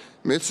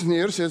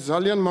მეცნიერს ეს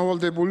ძალიან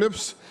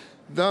მავალდებულებს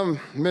და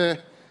მე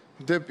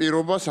ვდებ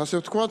პირობას,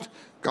 ასე ვთქვათ,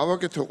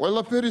 გავაკეთო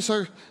ყველაფერი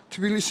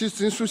თბილისის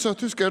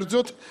წინსვლისათვის,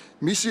 კერძოდ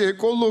მისი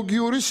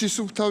ეკოლოგიური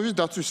სისუფთავის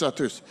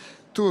დაცვისათვის.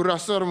 თუ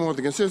რას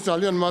წარმოადგენს, ეს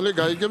ძალიან მალე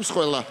გაიგებს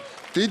ყველა.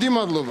 დიდი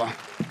მადლობა.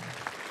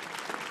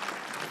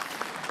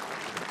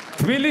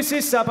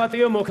 თბილისის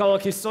საპატიო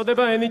მოქალაქის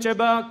წოდება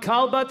ენიჭება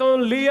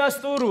ქალბატონ ლიას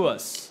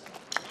ტურუას.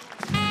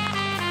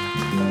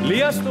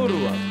 ლიას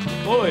ტურუა,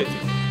 პოეტი.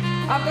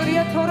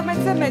 ავტორია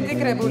 12-ზე მეტი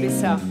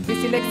კრებულისა.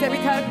 მისი ლექსები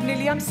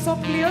თარგმნილია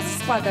მსოფლიოს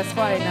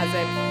სხვადასხვა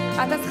ენაზე.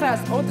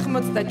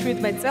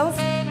 1997 წელს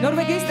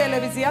ნორვეგიის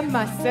ტელევიზიამ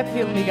მასზე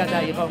ფილმი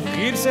გადაიღო.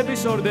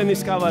 ღირსების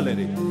ორდენის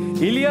კავალერი,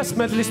 ილიას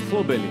მედლის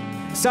მფლობელი,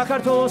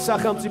 საქართველოს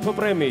სახელმწიფო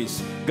პრემიის,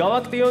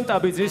 გალაქტიონ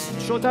ტაბიძის,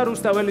 შოთა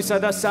რუსთაველისა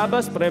და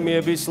საბას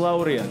პრემიების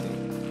ლაურეატი.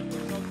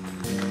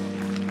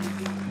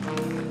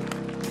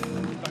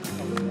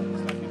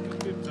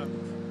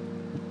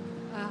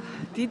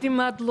 დიდი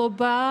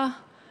მადლობა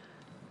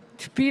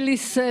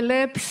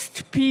თბილისელებს,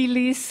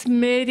 თბილის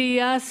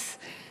მერიას,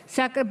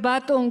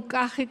 ბატონ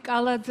კახი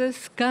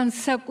კალაძეს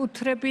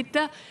განსაკუთრებით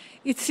და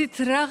იცით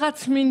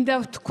რაღაც მინდა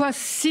ვთქვა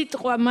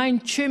სიტყვა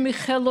მაინც ჩემი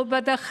ხელობა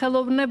და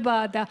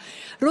ხელოვნებაა და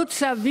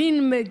როცა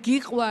ვინმე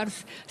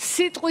გიყვარს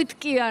სიტყვით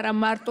კი არა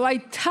მარტო აი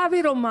თავი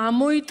რომ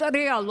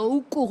ამოიტრიალო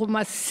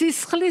უკუღმა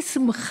სისხლის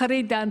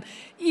მხრიდან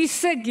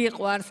ისე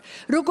გიყვარს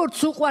როგორც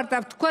უყვარდა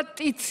ვთქვა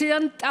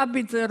ტიციან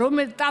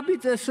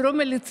ტაბიძეს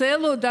რომელიც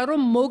ელოდა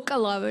რომ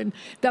მოკლავენ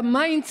და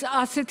მაინც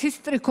ასეთი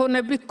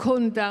სტრიქონები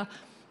ჰქონდა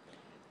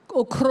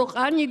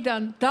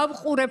ოქროყანიდან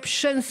დავყურებ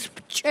შენს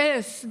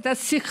ბჭეს და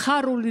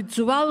სიხარული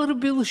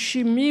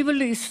ძვალრბილში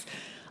მივლის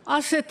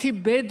ასეთი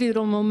ბედი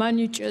რომ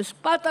მომანიჭეს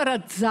პატარა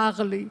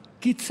ძაღლი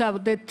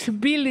გიცავდე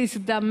თბილის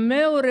და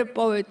მეორე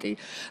პოეტი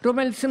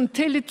რომელიც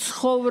მთელი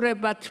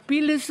ცხოვრება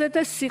თბილისზე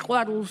და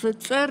სიყვარულზე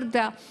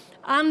წერდა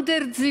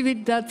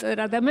ანდერძივით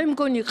დაწერა და მე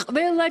მგონი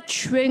ყველა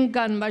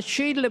ჩვენგანმა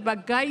შეიძლება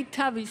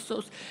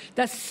გაითავისოს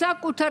და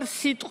საკუთარ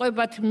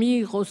სიტყვებად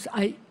მიიღოს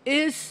აი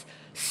ეს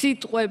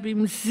სიტყვები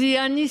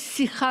მზიანი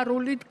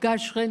სიხარულით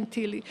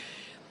გაჟღენთილი.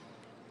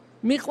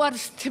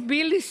 მიყვარს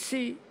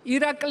თბილისი,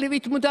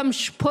 ირაკლივით მუდამ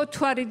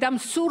შფოთვარი და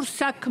მსურს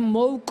აქ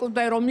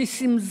მოვკვდე, რომ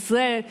ისი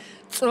მზე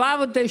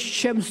წვავდეს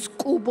ჩემს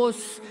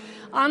კუბოს.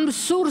 ან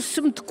სურს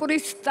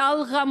მტკვრის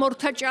ტალღა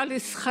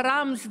მორთაჭალის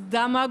ხრამს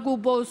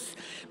დამაგუბოს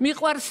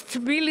მიყვარს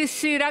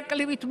თბილისი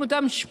ირაკლივით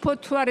მუდამ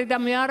შფოთვარი და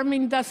მე არ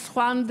მინდა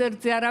სხვა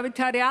ანდერძე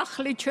არავითარი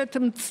ახლიჩეთ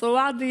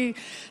მწვადი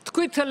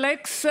თქვით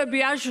ლექსები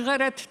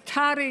აჟღერეთ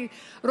თარი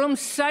რომ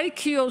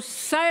საიქიო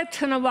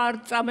საეთნო არ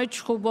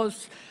წამეჩხუბოს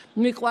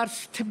მიყვარს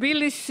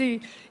თბილისი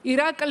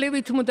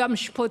ირაკლივით მუდამ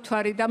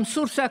შფოთვარი და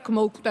მსურს აქ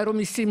მოუკვდა რომ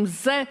ისი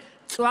მზე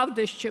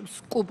წვავდეს ჩემს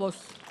კუბოს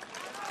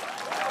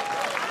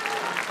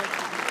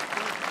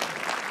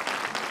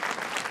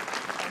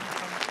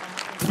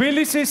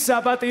თბილისის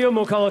საპატიო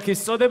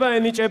მოქალაქის წოდება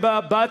ენიჭება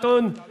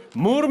ბატონ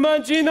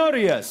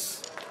მურმანჯინორიას.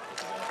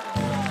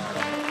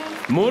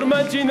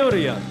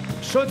 მურმანჯინორია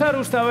შოთა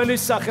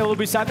რუსთაველის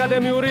სახელობის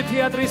აკადემიური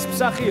თეატრის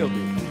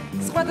მსახიობი.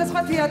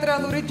 სხვადასხვა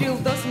თეატრალური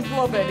ჯილდოს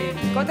მფლობელი,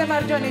 კოტე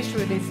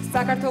მარჯანიშვილის,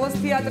 საქართველოს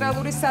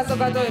თეატრალური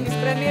საზოგადოების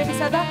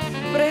პრემიებისა და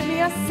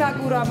პრემიას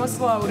საგურამოს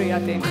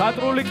ლაურეატი.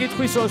 მხატვრული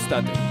კითხვის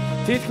ოსტატი.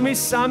 თითქმის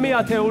 3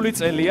 ათეული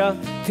წელია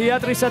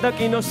თეატრისა და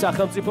კინოს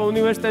სახელმწიფო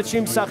უნივერსიტეტში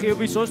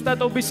მსახიობის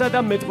ოსტატობისა და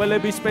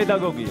მეტყველების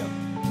პედაგოგია.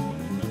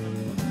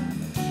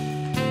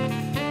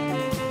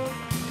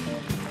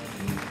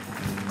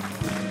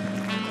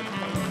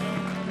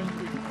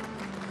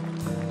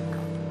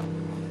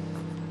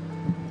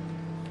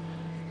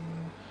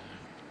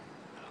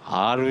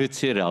 არ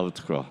ვიცი რა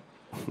ვთქვა.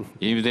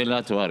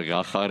 იმდენად ვარ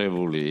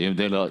გახარებული,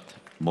 იმდენად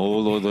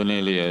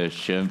მოულოდნელია ეს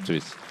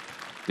ჩემთვის.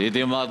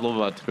 დიდი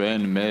მადლობა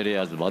თქვენ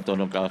მერიას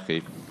ბატონო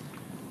კახი.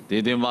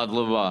 დიდი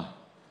მადლობა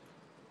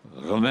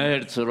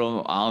ღმერთს რომ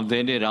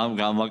ამდენი რამ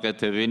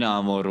გამაკეთებინა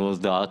ამ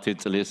 50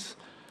 წლის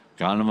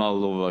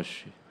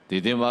განმავლობაში.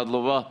 დიდი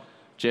მადლობა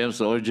ჩემს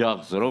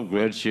ოჯახს რომ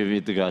გვერდში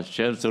ვიდგას,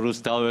 ჩემს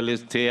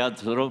რუსთაველის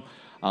თეატრს რომ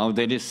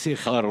ამდენი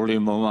სიხარული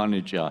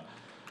მომანიჭა.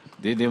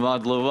 დიდი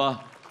მადლობა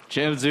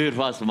ჩემს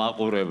ძვირფას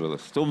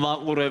მაყურებელს. თუ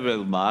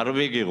მაყურებელმა არ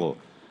ვიგიღო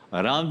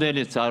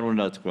რამდენიც არ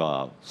უნდა თქვა,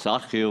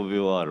 მსახიობი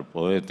ვარ,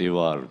 პოეტი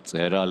ვარ,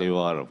 წერალი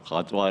ვარ,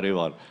 მხატვარი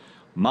ვარ,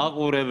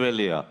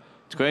 მაყურებელია,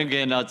 თქვენ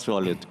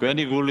გენაცვალეთ,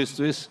 თქვენი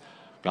გულისთვის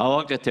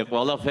გავაკეთე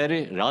ყველაფერი,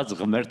 რაც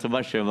ღმერთმა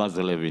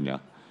შემაძლებინა.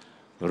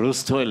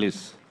 რუსთაველის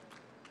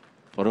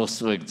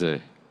პროსპექტზე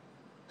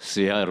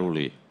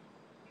სიარული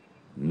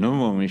ნუ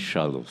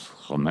მომიშალოს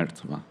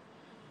ღმერთმა.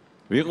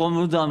 ვიყო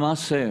მუდამ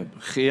ასე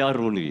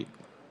ხიარული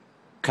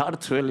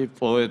ქართველი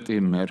პოეტი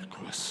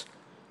მერქვას.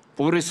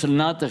 პურის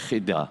ნატეხი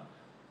და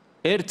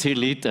 1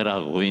 ლიტრა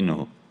ღვინო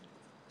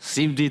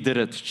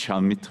სიმდიდრეთ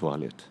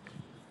ჩამითვალეთ.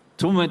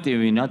 თუ მეტი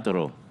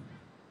ვინატრო,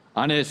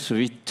 ან ეს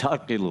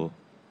ვითაყილო,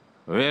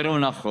 ვერ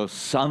ვნახო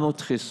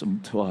 60-ის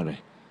მთვარე.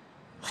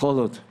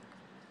 ხოლოდ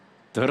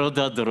დრო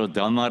და დრო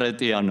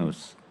დამარეტიანოს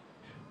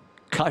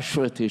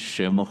ქაშვეთის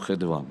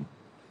შემოხედვამ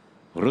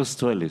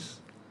რუსთაველის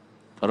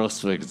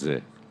პროსპექტზე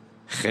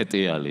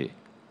ხეტიალი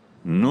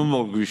ნუ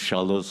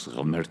მოგვიშალოს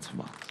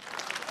ღმერთმა.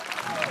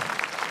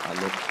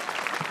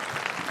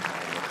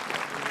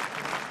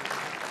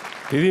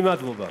 დიდი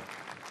მადლობა.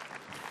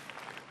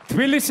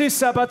 თბილისის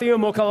საპატიო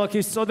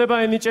მოქალაქის წოდება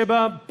ენიჭება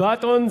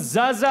ბატონ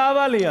ზაზა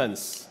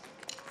ავალიანს.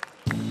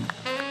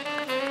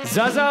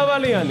 ზაზა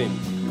ავალიანი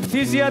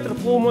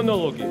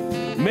ფთიზიატრ-პულმონოლოგი,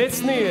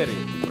 მეცნიერი,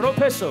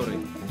 პროფესორი.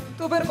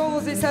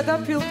 ტუბერკულოზისა და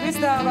ფილტვის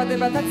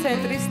დაავადებათა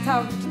ცენტრის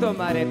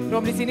თავმჯდომარე,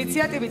 რომლის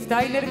ინიციატივით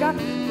დაინერგა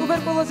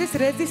ტუბერკულოზის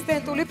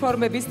რეზისტენტული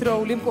ფორმების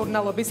დროული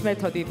მკურნალობის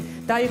მეთოდი.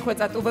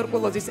 დაიხვეწა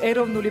ტუბერკულოზის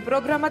ეროვნული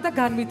პროგრამა და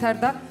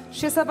განვითარდა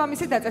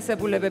შესაბამისი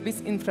დაწესებულებების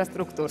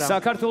ინფრასტრუქტურა.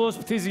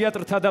 საქართველოს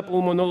ფთიზიატრთა და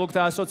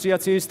პულმონოლოგთა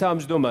ასოციაციის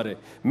თავმჯდომარე,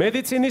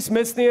 მედიცინის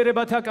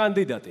მეცნიერებათა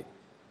კანდიდატი.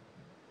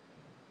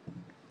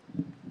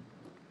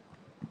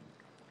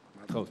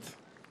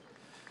 მადლობთ.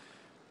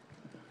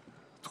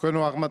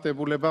 თქვენო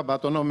აღმატებულება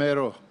ბატონო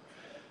მერო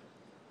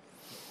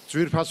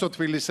ძვირფასო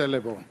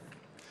თბილისელებო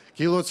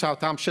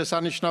გილოცავთ ამ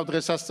შესანიშნავ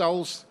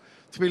დღესასწაულს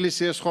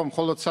თბილისი ეს ხომ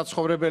მხოლოდ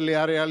საცხოვრებელი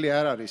არეალი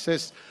არ არის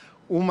ეს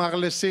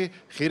უმაღლესი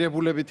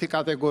ღირებულებითი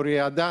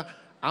კატეგორიაა და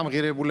ამ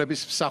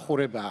ღირებულების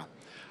მსახურებაა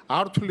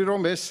არ ვთვლი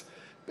რომ ეს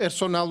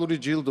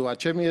პერსონალური ჯილდოა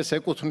ჩემი ეს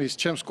ეკუთვნის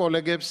ჩემს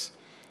კოლეგებს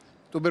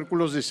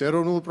ტუბერკულოზის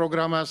ეროვნულ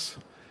პროგრამას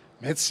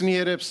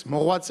მეცნიერებს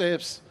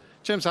მოღვაწეებს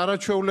ჩემს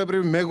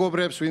არაჩვეულებრივ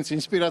მეგობრებს, ვინც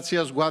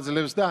ინსპირაციას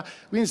გვაძლევს და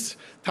ვინც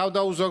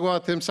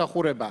თავდაუზოგავად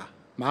ემსახურება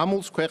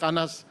მამულს,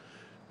 ქვეყანას,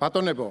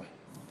 ბატონებო,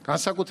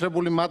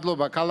 განსაკუთრებული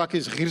მადლობა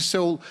ქალაქის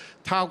ღირსეულ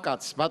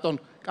თავკაცს, ბატონ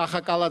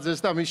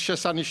კახაკალაძეს და მის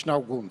შესანიშნავ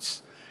გუნდს.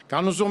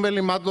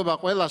 განუზომელი მადლობა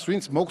ყველას,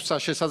 ვინც მოგცა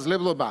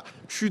შესაძლებლობა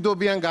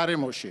მშვიდობიან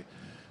გარემოში.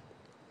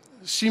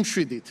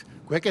 სიმშვიდით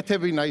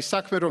გვეკეთებინა ის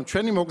საქმე, რომ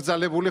ჩვენი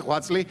მოგზალებული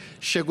ღვაწლი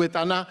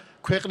შეგვეტანა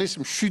ქვეყნის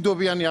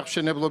მშვიდობიანი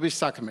აღშენებლობის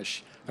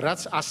საქმეში.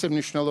 რაც ასე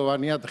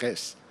მნიშვნელოვანია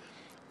დღეს.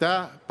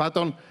 და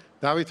ბატონ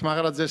დავით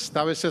მაღრაძეს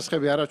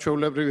დავესესხები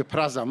არაჩვეულებრივი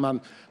ფრაზა მან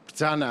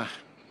ბრძანა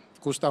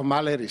გუსტავ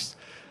მალერის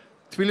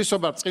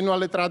თბილისობა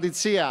ბრწყინვალე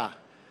ტრადიციაა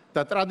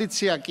და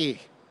ტრადიცია კი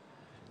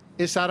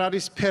ეს არ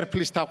არის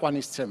ფერფლის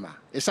თაყვანისცემა,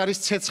 ეს არის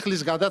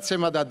ცეცხლის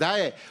გადაცემა და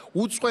დაე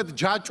უწყვეტ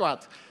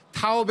ჯაჭვად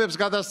თაობებს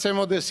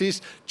გადასცემოდეს ის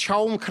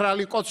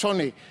ჩაუმქრალი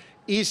კოცონი,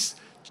 ის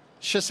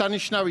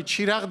შესანიშნავი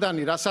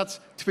ჩირაღდანი, რასაც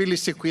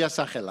თბილისი ქვია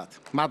სახელად.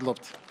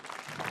 მადლობთ.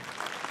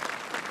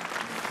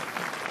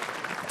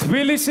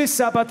 თბილისის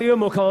საპატიო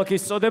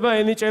მოქალაქის წოდება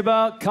ენიჭება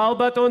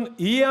ქალბატონ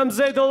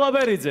იამზე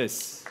დოლაბერიძეს.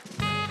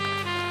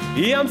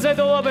 იამზე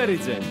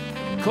დოლაბერიძე,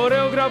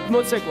 ქორეოგრაფ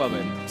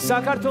მოცეკვავე,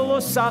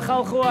 საქართველოს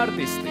სახალხო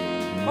არტისტი.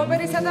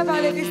 ოპერისა და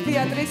ბალეტის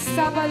თეატრის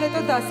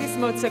საბალეტო დასის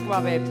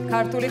მოცეკვავე,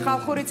 ქართული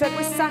ხალხური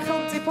ცეკვის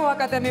სახელმწიფო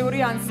აკადემიური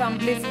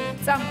ანსამბლის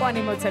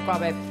წამყვანი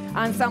მოცეკვავე,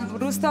 ანსამბლ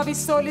რუსთავის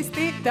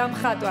სოლისტი და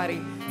მხატვარი.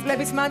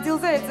 წლების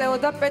მანძილზე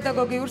ეწეოდა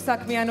პედაგოგიურ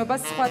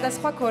საქმიანობას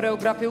სხვადასხვა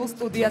ქორეოგრაფიულ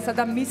სტუდიასა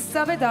და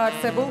მისსავე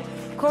დაარსებულ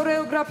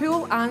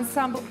ქორეოგრაფიულ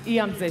ანსამბლ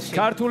იამზეში.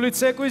 ქართული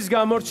ცეკვის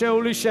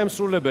გამორჩეული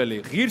შემსრულებელი,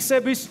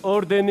 ღირსების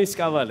ორდენის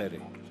კავალერი.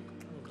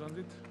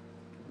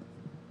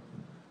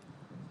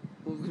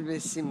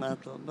 უღრმესი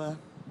მადლობა.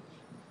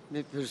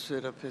 მე პირს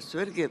ვერაფერს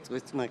ვერ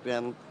გეტყვით,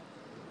 მაგრამ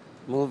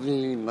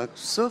მოვლილი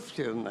მაქვს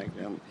სოფლიო,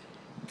 მაგრამ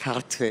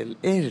ქართულ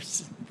ერს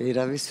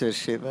ვერავის ვერ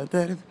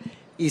შევადარებ.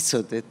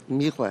 იცოდეთ,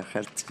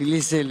 მიყვარხარ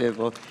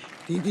თბილისელებო,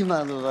 დიდი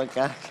მადლობა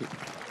კახი.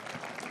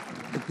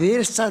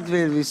 ვერსად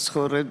ვერ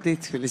ვიცხოვრებდი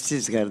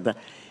თბილისის გარდა.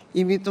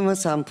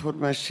 იმიტომაც ამ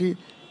ფორმაში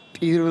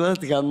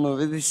პირველად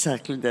გამოვედი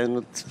სახლიდან,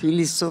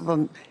 თბილისობა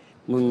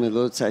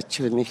მომელოცა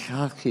ჩვენი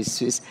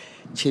ხალხისთვის,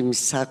 ჩემი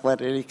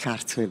საყვარელი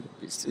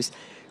ქართველებისთვის.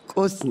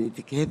 კოცნით,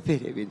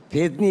 გეფერებით,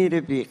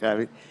 ბედნიერები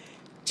იყავით,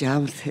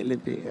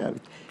 ჯანმრთელები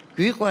იყავით.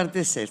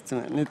 გვიყვარდეს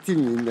ერთმანეთი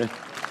მინდა.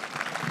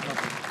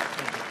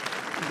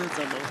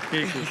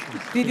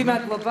 დიდი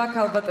მადლობა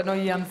ქალბატონო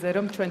იამზე,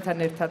 რომ ჩვენთან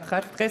ერთად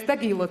ხართ დღეს და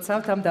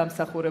გილოცავთ ამ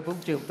დამსახურებულ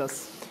ჯილდოს.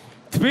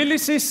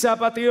 თბილისის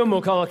საპატიო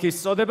მოქალაქის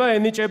წოდება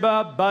ენიჭება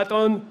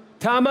ბატონ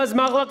თამაზ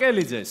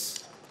მაღლაკელიძეს.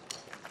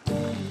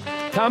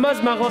 თამაზ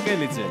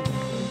მაღლაკელიძე,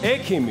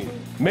 ექიმი,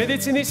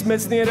 მედიცინის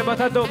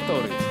მეცნიერებათა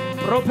დოქტორი,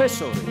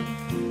 პროფესორი.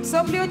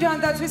 მსოფლიო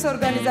ჯანდაცვის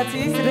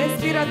ორგანიზაციის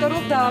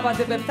რესპირატორულ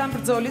დაავადებებთან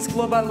ბრძოლის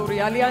გლობალური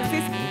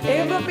ალიანსის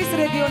ევროპის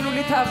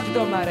რეგიონული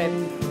თავმჯდომარე.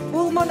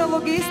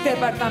 პულმონოლოგიის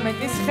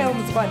დეპარტამენტის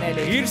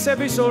ხელმძღვანელი,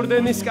 ღირსების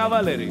ორდენის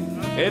კავალერი,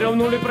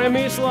 ეროვნული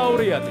პრემიის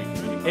ლაურეატი,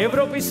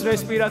 ევროპის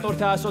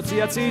რესპირატორთა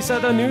ასოციაციისა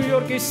და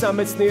ნიუ-იორკის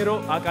სამეცნიერო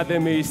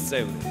აკადემიის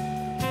წევრი.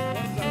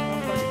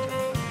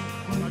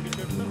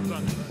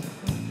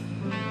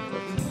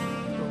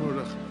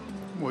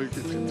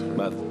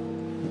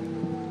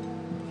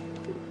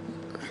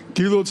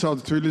 გილოცავთ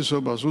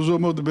თბილისობას,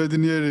 უზომოდ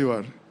ბედნიერი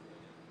ვარ.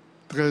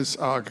 დღეს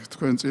აქ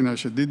თქვენ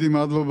წინაშე. დიდი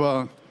მადლობა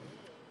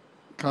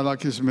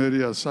ქალაქის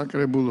მერიას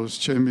საკრებულოს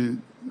ჩემი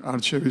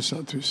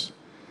არჩევისათვის.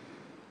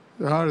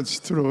 არც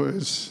რომ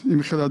ეს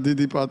იმხელა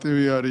დიდი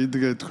პატივი არის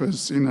იდგე თქვენს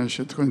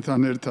წინაშე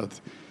თქვენთან ერთად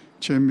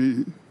ჩემი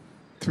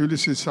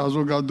თბილისის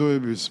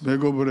საზოგადოების,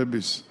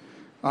 მეგობრების,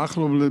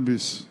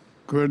 ახლობლების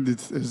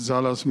გვერდით ეს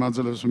ძალას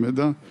მაძლევს მე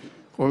და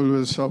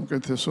ყოველივე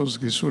საუკეთესოს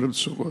გისურვებთ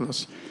სულ ყველას.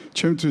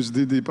 ჩემთვის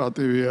დიდი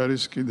პატივი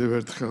არის კიდევ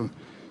ერთხელ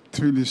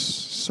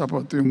თბილისის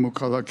საპატიო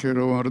მოქალაქე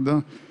რო ვარ და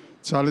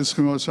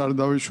ძალისხმევას არ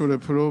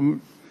დავიშურებ რომ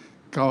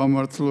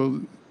გავამართლო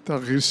და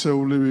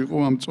ღირსეული ვიყო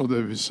ამ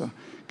წოდებისა.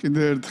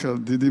 კიდევ ერთხელ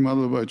დიდი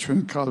მადლობა ჩვენ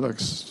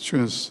ქალაქს,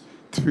 ჩვენს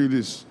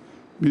თბილისს,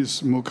 მის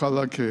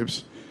მოქალაქეებს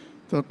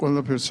და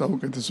ყველაფერს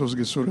საუკეთესოს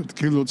გისურვებთ.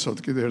 გილოცავთ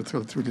კიდევ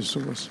ერთხელ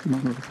თბილისობას.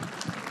 მადლობა.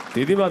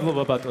 დიდი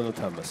მადლობა ბატონო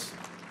თამაზ.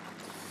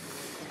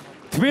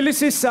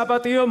 თბილისის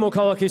საპატიო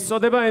მოქალაქის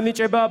წოდება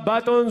ენიჭება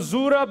ბატონ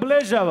ზურაბ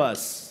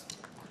ლეჟავას.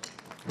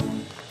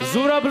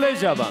 ზურაბ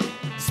ლეჟავა,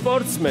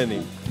 სპორტსმენი,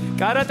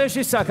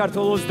 კარატეში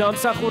საქართველოს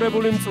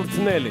დამსახურებული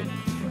მწვრთნელი,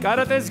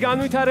 კარატეს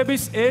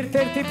განვითარების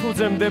ერთ-ერთი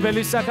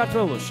ფუძემდებელი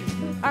საქართველოში.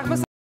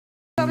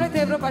 აღმოსავლეთ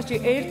ევროპაში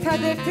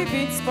ერთადერთი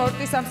ვინც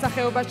სპორტის ამ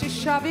სახეობაში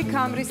შავი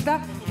ქამრის და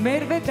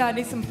მერვე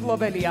დანის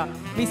მფლობელია.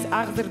 მის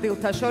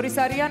აღზრდილთა შორის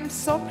არიან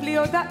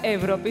მსოფლიო და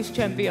ევროპის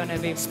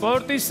ჩემპიონები.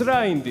 სპორტის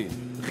რაინდი,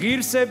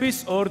 ღირსების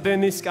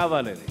ორდენის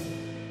კავალერი.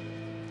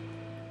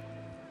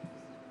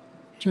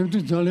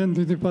 ჩემთვის ძალიან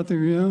დიდი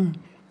პატივია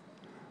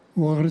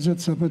უაღრესად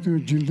საპატიო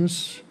ჯილდოს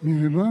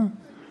მიღება.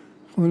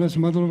 ყველას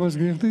მადლობას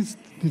გიხდით,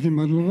 დიდი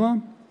მადლობა.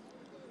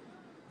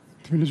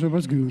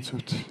 თბილისობას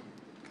გილოცავთ.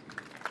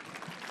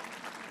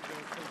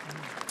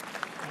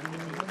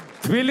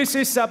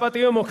 თბილისის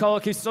საპატიო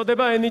მოქალაქის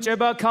წოდება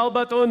ენიჭება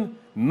ქალბატონ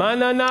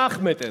მანანა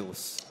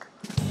ახმეტელს.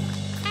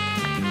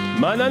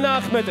 მანანა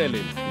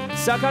ახმეტელი,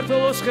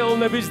 საქართველოს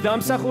ხელოვნების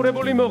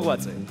დამსახურებული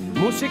მოღვაწე,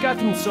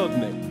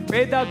 მუსიკათმცოდნე,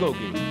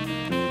 პედაგოგი.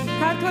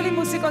 ქართველი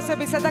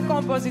მუსიკოსებისა და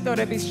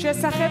კომპოზიტორების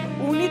შესახებ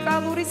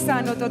უნიკალური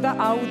სანოტო და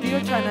აუდიო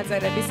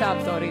ჩანაწერების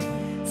ავტორი.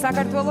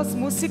 საქართველოს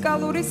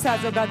მუსიკალური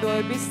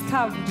საზოგადოების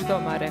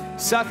თავმჯდომარე.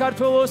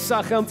 საქართველოს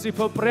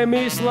სახელმწიფო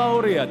პრემიის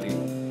ლაურეატი,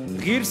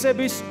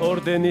 ღირსების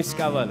ორდენის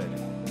კავალერი.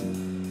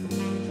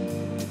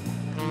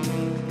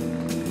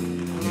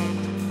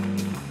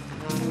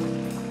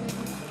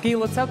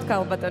 გილოცავთ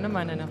ქალბატონო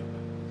მანანა.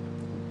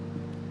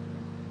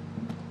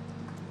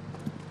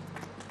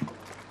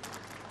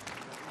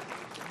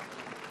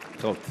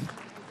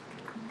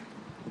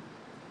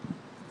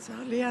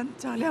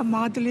 ძალიან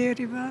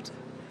მადლიერი ვარ,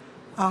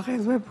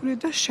 აღელვებული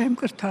და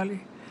შემკრთალი.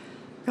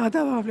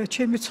 გადავავლე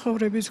ჩემი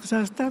ცხოვრების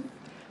გზას და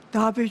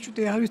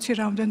დააბეჭდი, არ ვიცი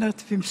რამდენად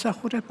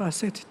ვიმსახურებ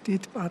ასეთ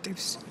დიდ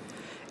პატივს.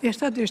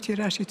 ერთადერთი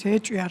რაშიც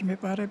ეჭვი არ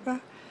მეპარება,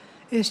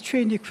 ეს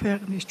ჩვენი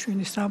ქვეყნის,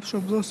 ჩვენი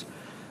სამშობლოს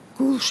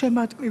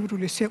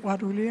გულშემატკივრული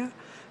სიყვარულია,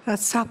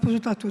 რაც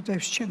საფუძვლად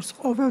უდევს ჩემს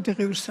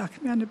ყოველდღიურ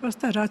საქმიანობას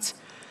და რაც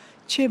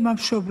ჩემმა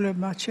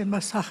მშობლებმა, ჩემმა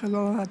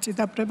სახელოვანმა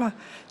წინაპრებმა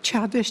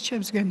ჩადეს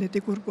ჩემს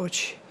გენეტიკურ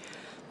კოდში.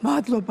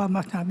 მადლობა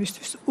მათ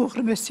ამისთვის,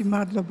 უღრმესი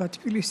მადლობა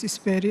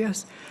თბილისის მერიას,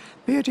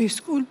 მერიის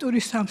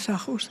კულტურის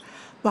სამსახურს,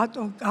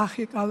 ბატონ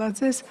კახი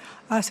კალაძეს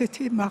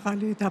ასეთი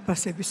მაღალი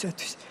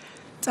დაფასებისათვის.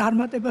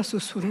 წარმატებას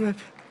უსურვებ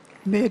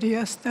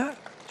მერიას და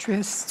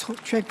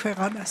ჩვენ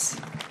ქვეყანას.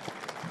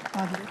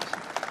 მადლობა.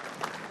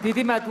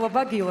 დიდი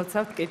მადლობა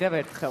გილოცავთ კიდევ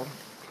ერთხელ.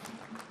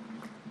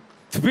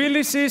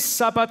 თბილისის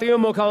საპატიო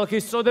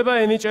მოქალაქის წოდება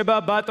ენიჭება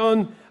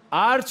ბატონ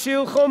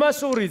არჩილ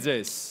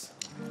ხომასურიძეს.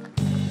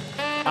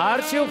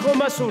 არჩილ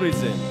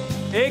ხომასურიძე,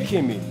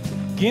 ექიმი,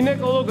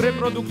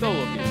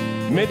 გინეკოლოგ-რეპროდუქტოლოგი,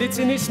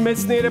 მედიცინის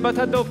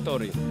მეცნიერებათა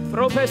დოქტორი,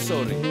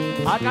 პროფესორი,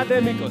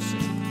 აკადემიკოსი.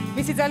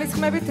 მისი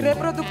ძალისხმევით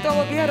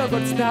რეპროდუქტოლოგია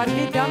როგორც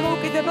დარგი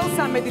დამოუკიდებელ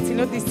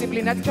სამედიცინო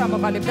დისციპლინად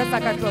ჩამოყალიბდა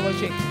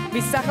საქართველოში.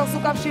 მის სახელს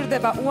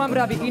უკავშირდება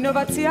უამრავი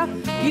ინოვაცია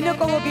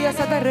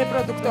გინეკოლოგიასა და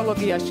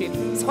რეპროდუქტოლოგიაში.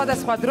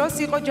 სხვადასხვა დროს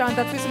იყო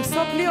ჯანდაცვის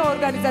მსოფლიო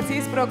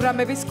ორგანიზაციის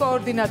პროგრამების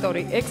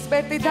კოორდინატორი,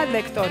 ექსპერტი და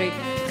ლექტორი.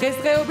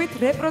 დღესდღეობით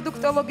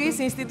რეპროდუქტოლოგიის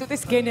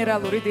ინსტიტუტის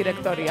გენერალური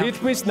დირექტორია.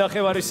 თითქმის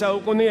ნახევარი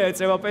საუკუნეა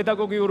ეწევა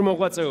პედაგოგიურ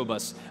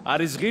მოღვაწეობას.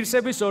 არის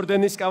ღირსების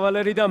ორდენის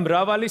კავალერი და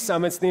მრავალი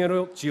სამეცნიერო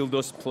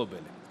ჯილდოს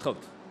მფლობელი.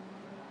 გთხოვთ.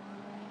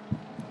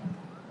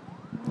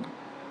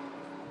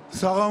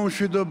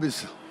 საღამოშვიდობის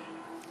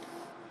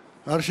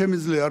არ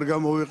შემიძლია არ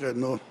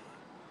გამოვიყენო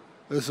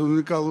ეს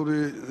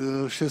უნიკალური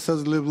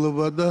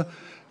შესაძლებლობა და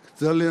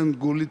ძალიან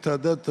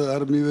გულითადად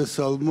არ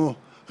მივესალმო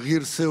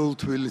ღირსეულ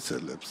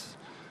თბილისელებს,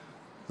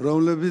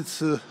 რომლებიც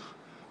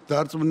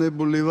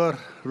დარწმუნებული ვარ,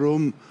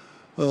 რომ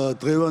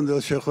დღევანდელ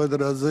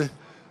შეხვედრაზე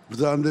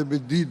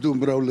ბრძანდებით დიდ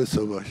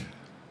უმრავლესობაში.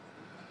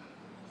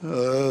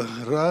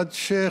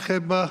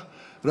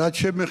 რაც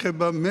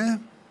შემეხება მე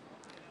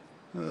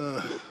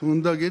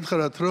უნდა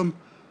გითხრათ, რომ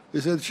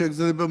ესეთ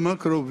შეგრძნება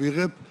მაქვს, რომ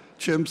ვიღებ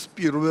ჩემს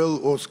პირველ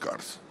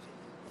ოსკარს.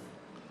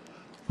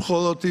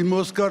 მხოლოდ იმ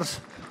ოსკარს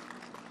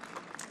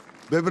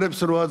ბებრებს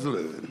რო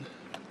აძლევენ.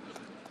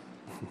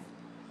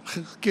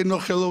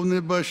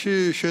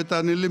 კინოხელოვნებაში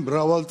შეტანილი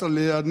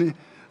მრავალწლიანი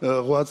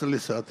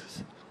ღვაწლისათვის.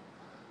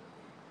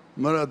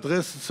 მაგრამ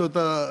დღეს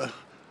ცოტა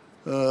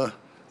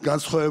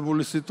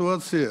განსხვავებული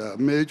სიტუაცია.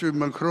 მე ეჭვი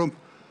მაქვს, რომ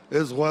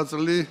ეს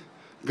ღვაწლი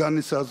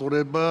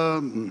განისაზღვრება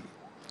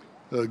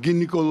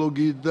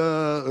გინეკოლოგიით და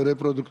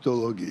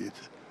რეპროდუქტოლოგიით.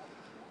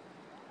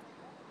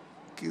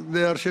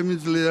 კიდე არ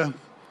შემიძლია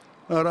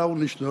არ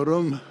აღვნიშნო,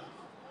 რომ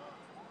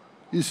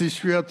ის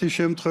იშვიათი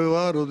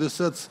შემთხვევაა,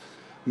 როდესაც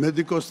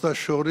მედიკოსთა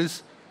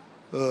შორის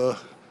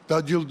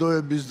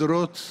დაჯილდოების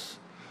დროს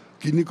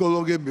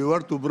გინეკოლოგები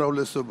ვართ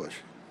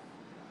უმრავლესობაში.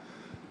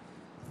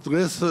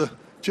 დღეს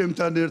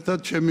ჩემთან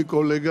ერთად ჩემი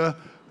კოლეგა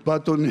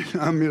ბატონი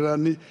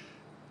ამირანი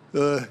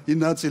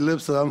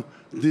ინაწილებს ამ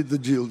დიდ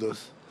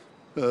ჯილდოს.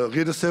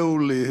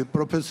 ღირსეული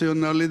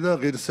პროფესიონალი და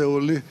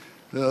ღირსეული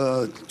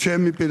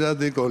ჩემი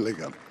პირადი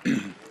კოლეგა.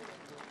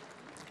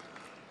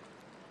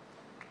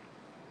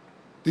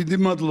 დიდი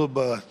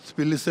მადლობა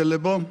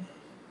თბილისელებო,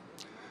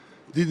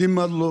 დიდი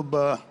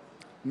მადლობა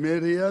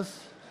მერიას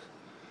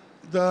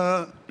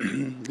და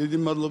დიდი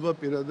მადლობა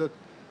პირადად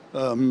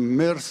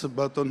მერს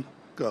ბატონ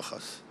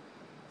კახას.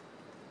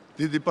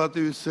 დიდი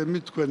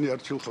პატივისცემით თქვენი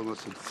არჩილ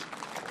ხომასურიძე.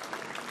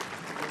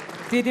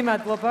 დიდი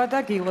მადლობა და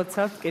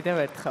გილოცავთ კიდევ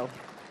ერთხელ.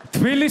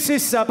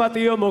 თბილისის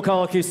საპატიო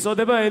მოქალაქის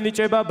წოდება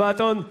ენიჭება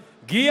ბატონ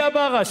გია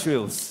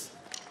ბაღაშვილს.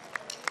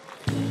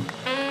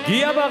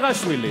 გია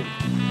ბაღაშვილი,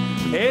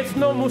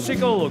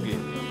 ეთნომუსიკოლოგი,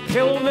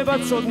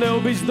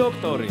 ხელოვნებათმცოდნეობის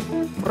დოქტორი,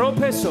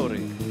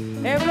 პროფესორი.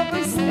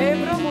 ევროპის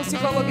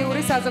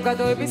ევრომუსიკოლოგიური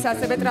საზოგადოების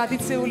ასევე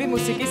ტრადიციული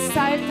მუსიკის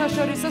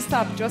საერთაშორისო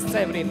საბჭოს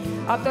წევრი.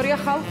 ავტორია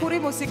ხალხური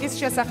მუსიკის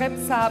შესახებ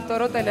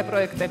საავტორო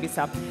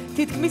ტელეპროექტებისა.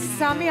 თითქმის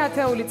 3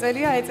 ათეული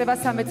წელია ეწევა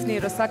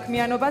სამეცნიერო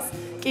საქმიანობას,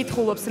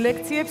 კითხულობს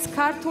ლექციებს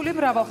ქართული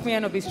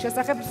მრავალხმიანობის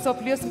შესახებ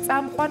მსოფლიოს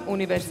წამყვან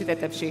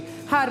უნივერსიტეტებში: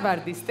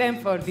 ჰარვარდი,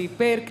 სტენფორდი,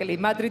 ბერკლი,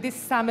 მადრიდის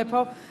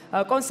სამეფო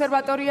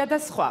კონსერვატორია და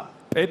სხვა.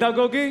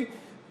 პედაგოგი,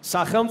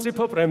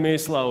 სახელმწიფო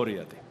პრემიის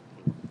ლაურეატი.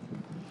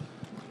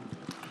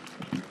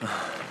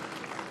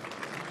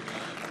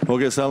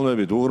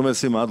 მოგესალმებით,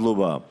 უღრმესი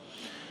მადლობა.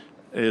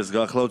 ეს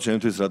გახლავთ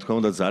ჩემთვის, რა თქმა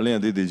უნდა, ძალიან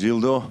დიდი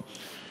ჯილდო.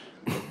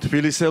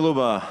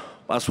 თბილისელობა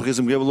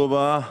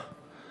პასუხისმგებლობაა.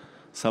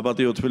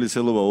 საპატიო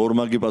თბილისელობა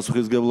ორმაგი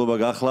პასუხისმგებლობა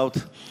გახლავთ.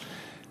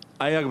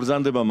 აი აქ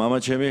ბრძანდება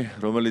მამაჩემი,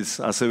 რომელიც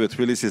ასევე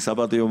თბილისის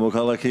საპატიო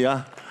მოქალაქეა.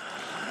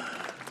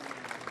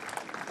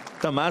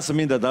 და მას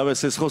მინდა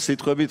დავესესხო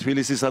სიტყვები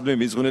თბილისისადმი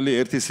მიძღვნილი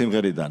ერთი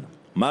სიმღერიდან.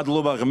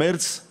 მადლობა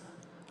ღმერთს,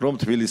 რომ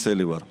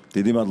თბილისელი ვარ.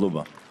 დიდი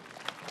მადლობა.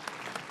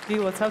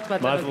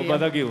 მადლობა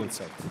და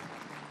გილოცავთ.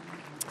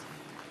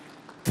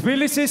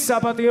 თბილისის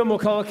საპატიო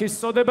მოქალაქის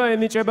წოდება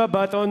ენიჭება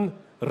ბატონ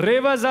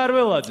რევაზ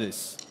არველაძეს.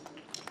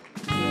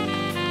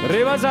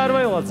 რევაზ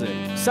არველაძე,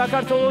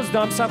 საქართველოს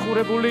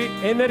დამსახურებული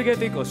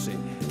ენერგეტიკოსი,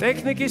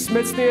 ტექნიკის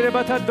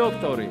მეცნიერებათა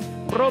დოქტორი,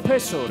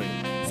 პროფესორი.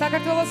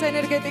 საქართველოს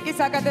ენერგეტიკის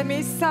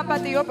აკადემიის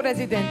საპატიო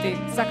პრეზიდენტი,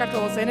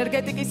 საქართველოს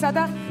ენერგეტიკისა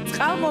და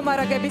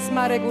წყალმომარაგების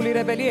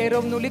მარეგულირებელი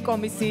ეროვნული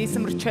კომისიის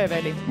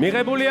მრჩეველი.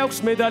 მიღებული აქვს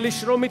მედალი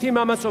შრომითი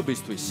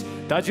მამაცობისთვის.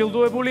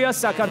 დაჯილდოებულია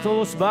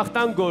საქართველოს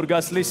ვახტანგ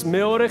გორგასლის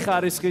მეორე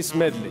ხარისხის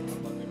მედლით.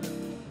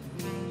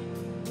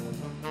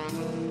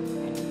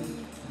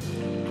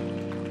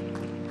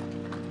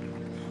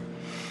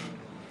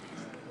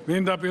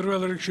 მინდა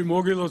პირველ რიგში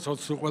მოგილოცოთ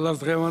ყველას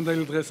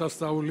დღევანდელი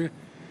დღესასწაული.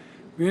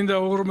 მინდა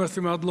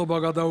უღრმესი მადლობა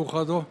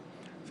გადაუხადო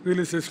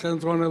თბილისის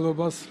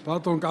ხელმძღვანელობას,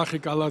 ბატონ კახი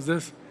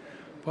კალაძეს.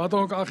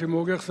 ბატონ კახი,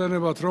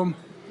 მოგეხსენებათ, რომ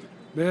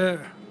მე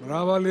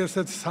მრავალი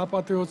ესეთი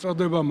საპატიო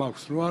წოდება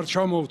მაქვს. ნუ არ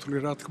ჩამოვთვლი,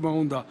 რა თქმა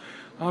უნდა,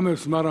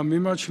 ამებს, მაგრამ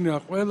მიმაჩნია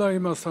ყველა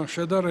იმასთან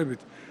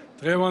შედარებით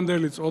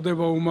დღევანდელი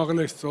წოდება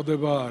უმაღლესი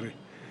წოდება არის.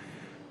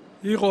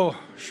 იყო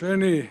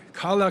შენი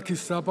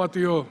ქალაქის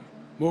საპატიო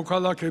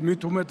მოქალაქე,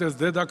 მით უმეტეს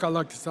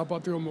დედაქალაქის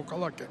საპატიო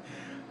მოქალაქე.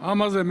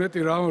 ამაზე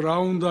მეტი რა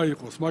უნდა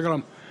იყოს,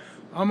 მაგრამ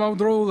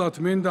ამავდროულად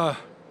მინდა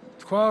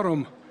თქვა, რომ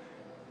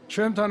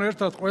ჩემთან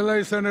ერთად ყველა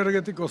ის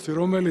ენერგეტიკოსი,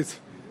 რომელიც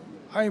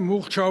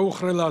მუხჩა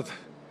უხრელად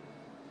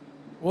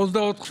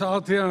 24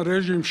 საათიან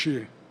რეჟიმში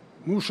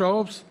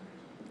მუშაობს,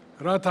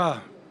 რათა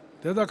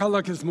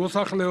დედაქალაქის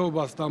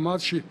მოსახლეობას და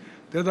მათში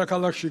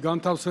დედაქალაქში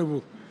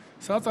განთავსებულ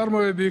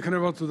საწარმოები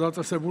იქნება თუ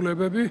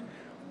დაწესებულებები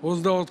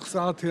 24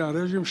 საათიან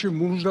რეჟიმში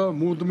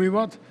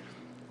მუდმივად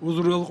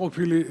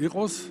უზრუნველყოფილი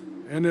იყოს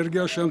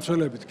ენერგია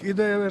შემცველებით.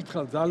 კიდევ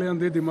ერთხელ ძალიან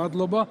დიდი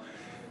მადლობა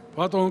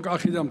ბატონ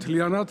კახი და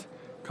მთლიანად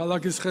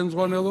ქალაქის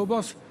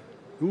ხელმძღვანელობას.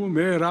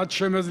 მე რაც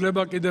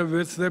შემეძლება კიდევ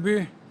ვეცდები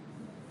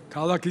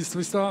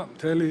ქალაქისთვის და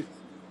მთელი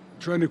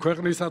ჩვენი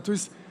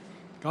ქვეყნისათვის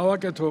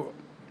გავაკეთო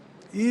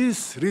ის,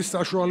 რის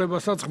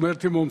საშუალებასაც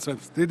ღმერთი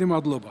მომცემს. დიდი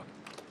მადლობა.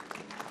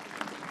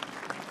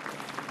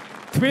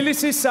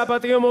 თბილისის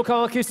საპატიო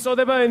მოქალაქის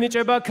წოდება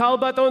ენიჭება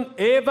ქალბატონ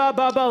ევა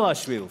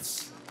ბაბალაშვილს.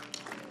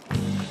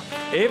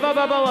 ევა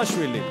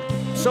ბაბალაშვილი,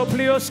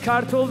 სოფლიოს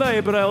ქართულ და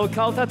ებრაელ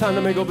ქალთა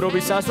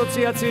თანამეგობრობის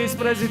ასოციაციის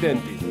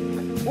პრეზიდენტი.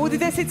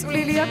 უდიდესი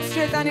წვლილი აქვს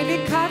შეტანილი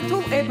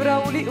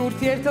ქართულ-ებრაული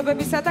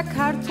ურთიერთობებისა და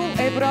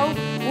ქართულ-ებრაულ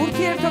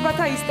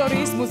ურთიერთობათა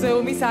ისტორიის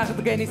მუზეუმის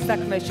აღდგენის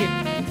საქმეში.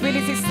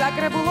 თბილისის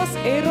საკრებულოს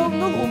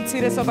ეროვნულ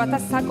უმცირესობათა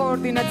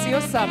საკოორდინაციო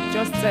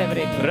საბჭოს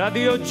წევრი.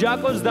 რადიო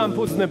ჯაკოს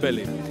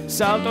დამფუძნებელი,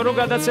 საავტორო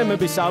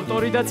გადაცემების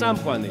ავტორი და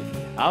წამყვანი,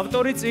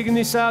 ავტორი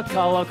წიგნისა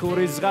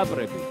ქალაქური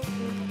ზღაპრები.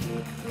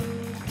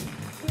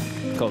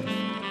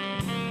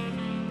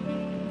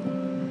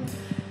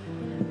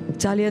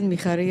 ძალიან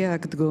მიხარია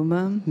აქ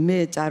დგომა. მე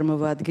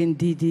წარმოვადგენ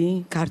დიდი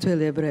ქართველ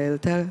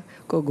ებრაელთა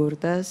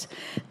კოგორტას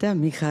და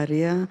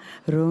მიხარია,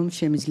 რომ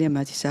შემიძლია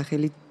მათი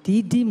სახელით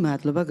დიდი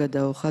მადლობა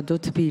გადაუხადო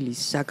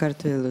თბილისის,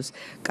 საქართველოს,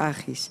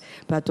 კახის,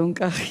 ბატონ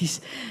კახის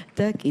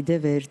და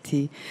კიდევ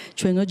ერთი.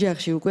 ჩვენ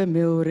ოჯახში უკვე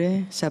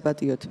მეორე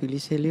საპატიო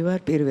თბილისელი ვარ,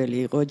 პირველი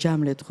იყო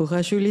ჯამლეთ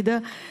ხუხაშვილი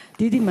და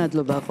დიდი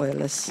მადლობა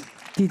ყველას.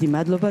 დიდი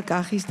მადლობა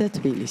კახის და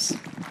თბილისის.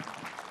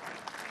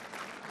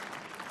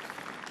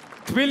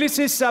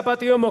 თბილისის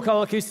საპატიო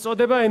მოქალაქის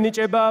წოდება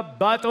ენიჭება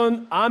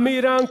ბატონ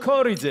ამირან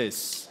ქორიძეს.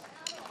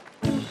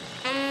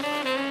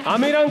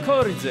 ამირან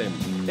ქორიძე,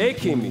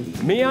 ექიმი,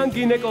 მეან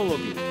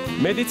გინეკოლოგი,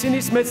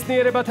 მედიცინის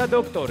მეცნიერებათა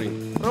დოქტორი,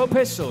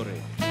 პროფესორი.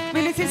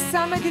 თბილისის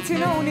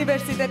სამედიცინო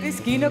უნივერსიტეტის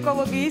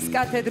გინეკოლოგიის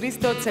კათედრის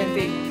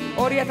დოცენტი.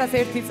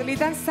 2001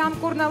 წლიდან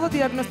სამკურნალო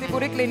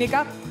დიაგნოსტიკური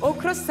კლინიკა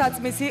ოქროს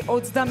საწმისი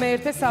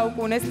 21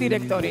 საუკუნეს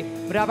დირექტორი.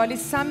 მრავალი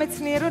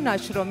სამეცნიერო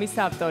ნაშრომის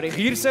ავტორი.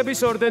 ღირსების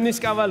ორდენის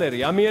კავალერი,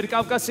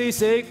 ამიერკავკასიის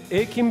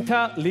ექიმთა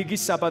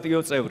ლიგის საპატიო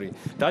წევრი.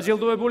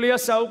 დაჯილდოებულია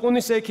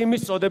საუკუნის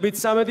ექიმის წოდებით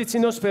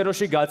სამედიცინო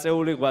სფეროში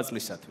გაწეული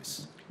ღვაწლისათვის.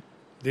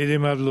 დიდი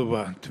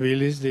მადლობა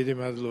თბილისს, დიდი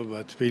მადლობა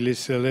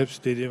თბილისელებს,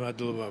 დიდი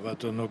მადლობა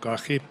ბატონო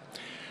კახი.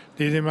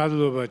 დიდი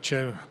მადლობა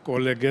ჩემ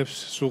კოლეგებს,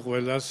 სულ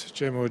ყველას,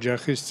 ჩემ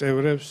ოჯახის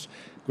წევრებს,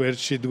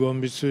 გვერდში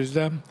დგომისთვის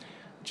და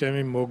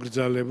ჩემი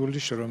მოგრძალებული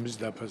შრომის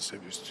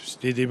დაფასებისთვის.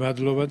 დიდი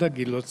მადლობა და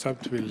გილოცავთ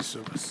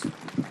თბილისობას.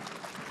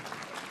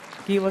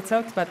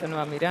 გილოცავთ ბატონო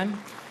ამირან.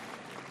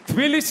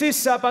 თბილისის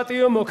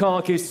საპატიო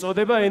მოქალაქის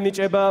წოდება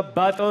ენიჭება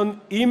ბატონ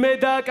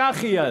იმედა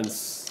კახიანს.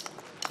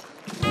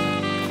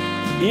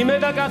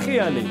 იმედა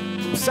კახიანი,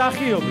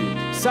 მსახიობი,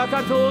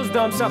 საქართველოს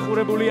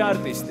დამსახურებული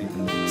არტისტი,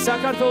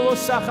 საქართველოს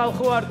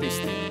სახალხო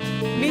არტისტი.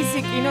 მისი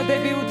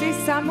კინოდებიუტი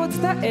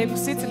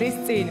 66 წლის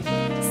წინ.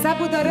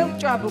 საბუდარელ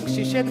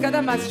ჭაბუკში შედგა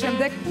და მას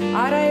შემდეგ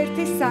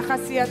არაერთი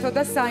სახასიათო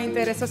და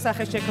საინტერესო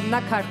სახე შექმნა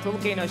ქართულ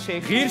კინოში.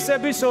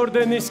 ღირსების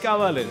ორდენის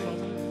კავალერი.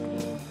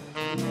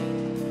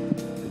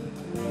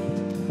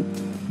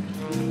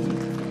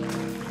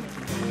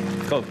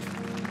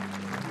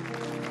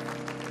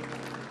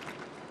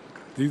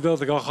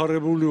 დიდად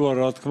გახარებული ვარ,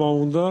 რა თქმა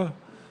უნდა,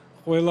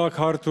 ყველა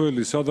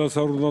ქართველი, სადაც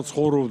არ უნდა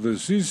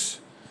ცხოვრობდეს ის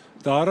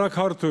და არა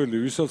ქართველი,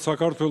 ვისაც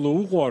საქართველო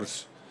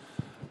უყვარს,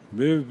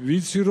 მე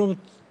ვიცი, რომ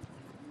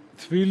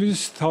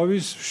თბილისს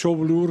თავის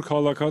მშობლიურ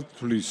ქალაქად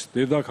თვლის,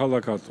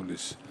 დედაქალაქად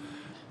თვლის.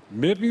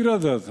 მე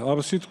პირადად ამ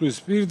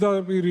სიტყვის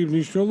პირდაპირი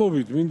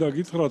მნიშვნელობით მინდა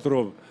გითხრათ,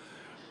 რომ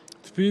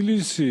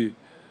თბილისი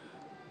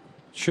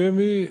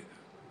ჩემი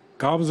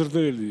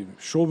გამზრდელი,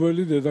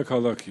 მშობელი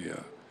დედაქალაქია.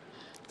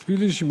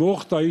 თბილისში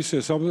მოხდა ისე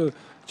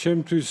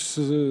ჩემთვის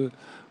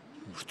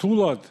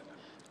რთულად,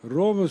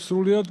 რომ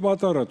სრულიად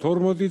პატარა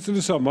 12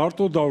 წლისა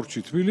მარტო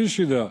დავრჩი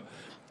თბილისში და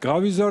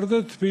გავიზარდე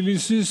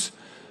თბილისის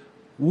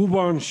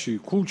უბანში,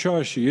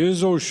 ქუჩაში,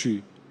 ეზოში,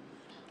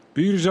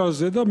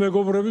 ბირჟაზე და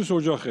მეგობრების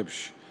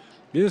ოჯახებში.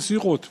 ეს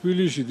იყო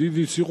თბილისში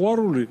დიდი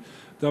სიყვარული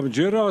და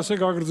ჯერა ასე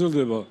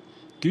გაგრძელდება.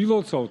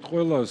 გილოცავთ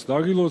ყველას,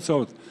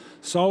 დაგილოცავთ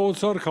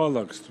საოცარ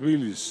ქალაქს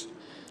თბილისს.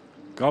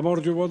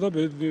 გამარჯობა და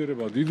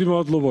ბედნიერება. დიდი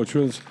მადლობა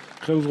ჩვენს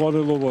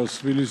ხელმძღვანელობას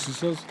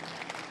თბილისისას.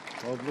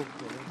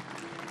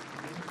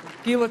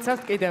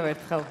 გილოცავთ კიდევ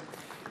ერთხელ.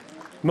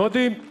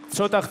 მოდი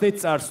ცოტა ხნით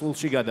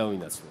წარსულში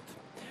გადავინაცვლოთ.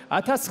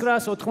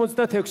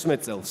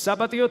 1996 წელს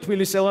საპატიო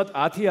თბილისელად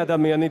 10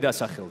 ადამიანი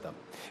დასახელდა.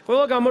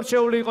 ყველა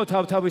გამორჩეული იყო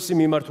თავთავისი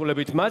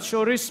მიმართულებით, მათ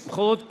შორის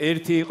მხოლოდ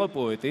ერთი იყო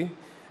პოეტი,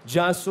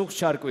 ჯანსუღ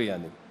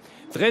ჩარკვიანი.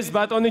 დღეს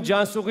ბატონი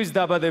ჯანსუღის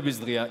დაბადების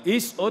დღეა.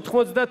 ის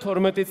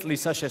 92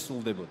 წლისა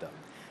შესრულდებოდა.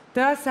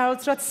 და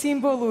საოცრად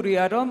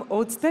სიმბოლურია, რომ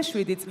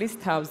 27 წლის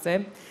თავზე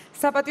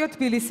საპატიო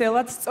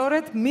თბილისელად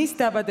სწორედ მის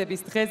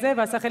დაბადების დღეზე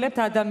ვასახელებთ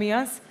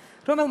ადამიანს,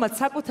 რომელმაც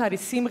საკუთარი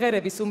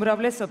სიმღერების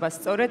უმრავლესობა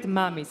სწორედ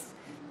მამის,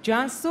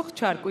 ჯანსუღ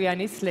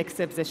ჩარკვიანის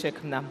ლექსებზე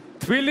შექმნა.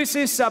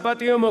 თბილისის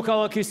საპატიო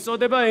მოქალაქის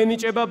წოდება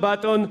ენიჭება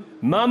ბატონ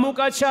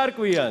მამუკა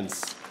ჩარკვიანს.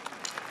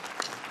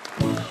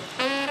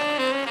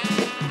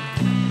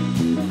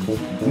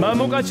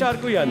 მამუკა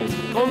ჩარკვიანი,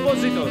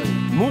 კომპოზიტორი,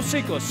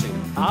 მუსიკოსი,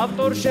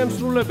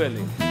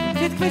 ავტორ-შემსრულებელი.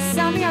 თითქმის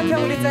 3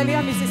 ათეული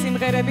წელია მისი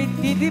სიმღერები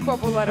დიდი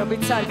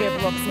პოპულარობით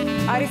სარგებლობს.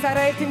 არის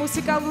არაერთი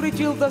მუსიკალური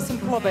ჯილდოს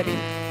მფლობელი.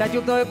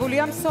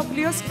 დაჯილდოებულია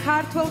მსოფლიოს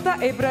ქართველ და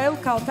ებრაელ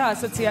ქალთა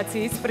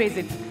ასოციაციის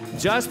პრიზით.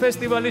 ჯაზ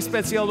ფესტივალის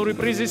სპეციალური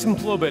პრიზის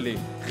მფლობელი,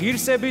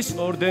 ღირსების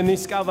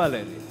ორდენის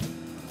კავალერი.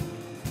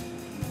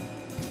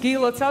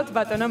 გილოცავთ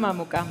ბატონო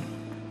მამუკა.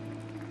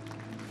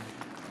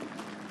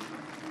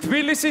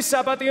 თბილისის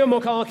საპატიო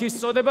მოქალაქის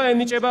წოდება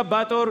ენიჭება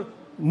ბატონ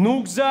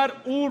ნუგზარ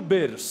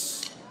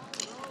ურბერს.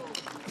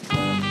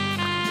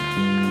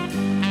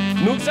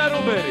 ნუგზარ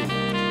ურბერი,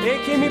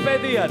 ექიმი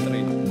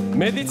პედიატრი,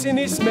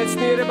 მედიცინის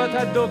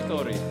მეცნიერებათა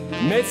დოქტორი,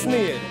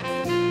 მეცნიერი.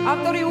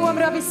 ავტორი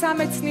უამრავი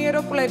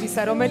სამეცნიერო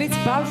კვლევისა, რომელიც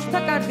ბავშვთა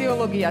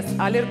კარდიოლოგიას,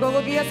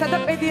 ალერგოლოგიასა და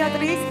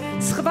პედიატრიის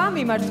სხვა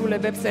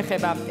მიმართულებებს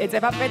ეხება.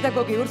 ეწევა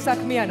პედაგოგიურ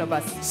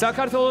საქმიანობას.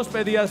 საქართველოს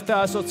პედიატრთა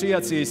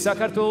ასოციაციის,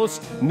 საქართველოს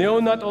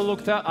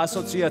ნეონატოლოგთა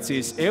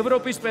ასოციაციის,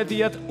 ევროპის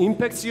პედიატრ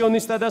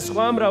ინფექციონისტთა და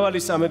სხვა მრავალი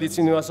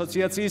სამედიცინო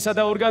ასოციაციისა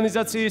და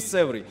ორგანიზაციის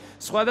წევრი,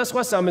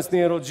 სხვადასხვა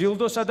სამეცნიერო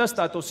ჯილდოსა და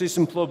სტატუსის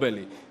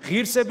მფლობელი,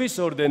 ღირსების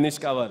ორდენის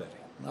კავალერი.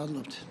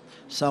 მადლობთ.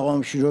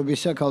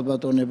 საღამოშრობისა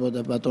ქალბატონებო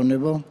და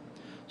ბატონებო,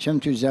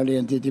 ჩემთვის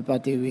ძალიან დიდი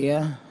პატივია,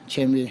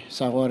 ჩემი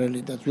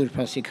საყვარელი და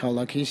ძვირფასი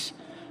ქალაქის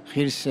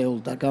ღირსეულ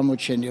და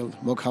გამოჩენილ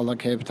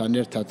მოქალაქეებთან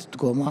ერთად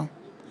დგომა.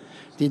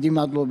 დიდი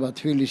მადლობა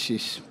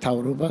თბილისის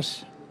მთავრობას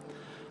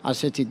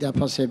ასეთი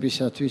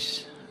დაფასებისათვის.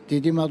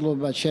 დიდი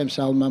მადლობა ჩემს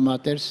ალმა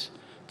მატერს,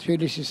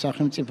 თბილისის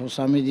სახელმწიფო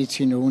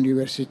სამედიცინო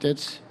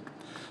უნივერსიტეტს,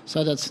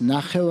 სადაც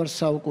 9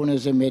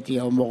 საუკუნეზე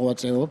მეტია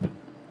მოღვაწეობ.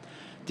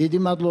 დიდი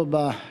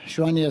მადლობა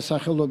შვანიას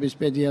სახელობის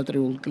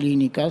პედიატრიულ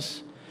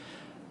კლინიკას.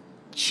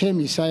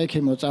 ჩემი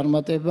საექიმო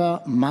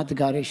წარმატება მათ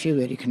გარეშე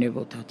ვერ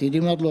იქნებოდა. დიდი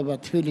მადლობა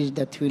თბილისს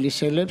და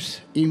თბილისელებს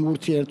იმ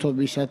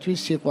ურთიერთობისათვის,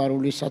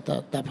 სიყვარულისა და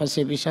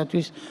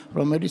დაფასებისათვის,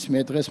 რომელიც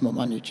მე დღეს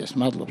მომანიჭეს.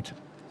 მადლობთ.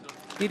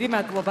 დიდი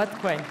მადლობა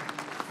თქვენ.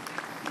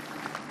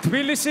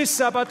 თბილისის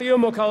საპატიო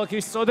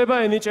მოქალაქის წოდება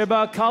ენიჭება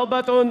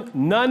ქალბატონ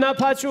ნანა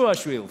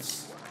ფაჩუაშვილს.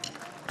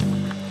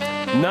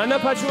 ნანა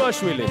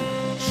ფაჩუაშვილი,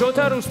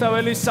 შოთა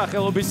რუსთაველის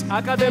სახელობის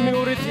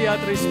აკადემიური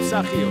თეატრის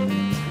მსახიობი.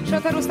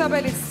 შოთა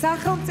რუსთაველის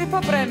სახელმწიფო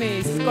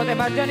პრემიის, კოტე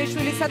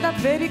მარჯანიშვილისა და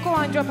ვერიკო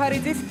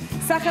ანჯაფარიძის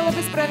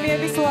სახელობის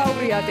პრემიების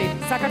ლაურეატი,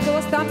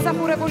 საქართველოს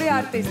დამსახურებული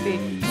არტისტი,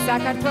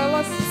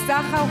 საქართველოს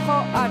სახალხო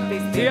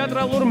არტისტი.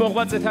 თეატრალურ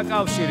მოღვაწეთა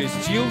კავშირის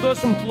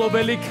ჯილდოს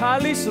მფლობელი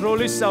ქალის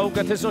როლის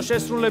საუკეთესო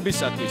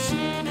შესრულებისათვის,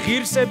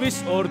 ღირსების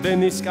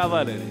ორდენის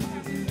კავალერი.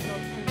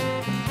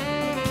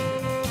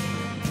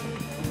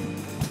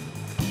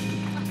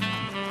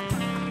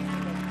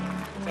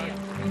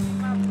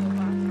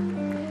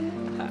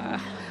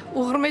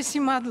 უღრმესი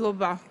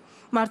მადლობა.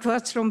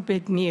 მართლაც რომ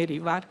ბედნიერი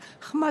ვარ,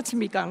 ხმაც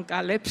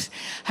მიკანკალებს,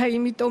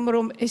 იმიტომ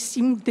რომ ეს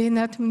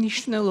იმდენად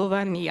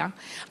მნიშვნელოვანია,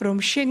 რომ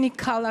შენი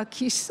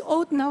ქალაქის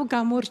ოდნავ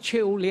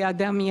გამორჩეული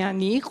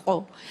ადამიანი იყო,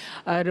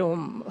 რომ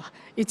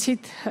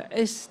იცით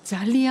ეს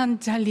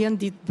ძალიან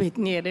დიდ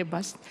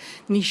ბედნიერებას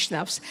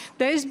ნიშნავს.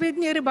 და ეს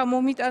ბედნიერება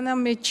მომიტანა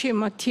მე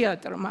ჩემმა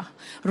თეატრმა,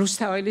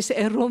 რუსთაველის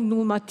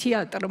ეროვნულმა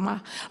თეატრმა,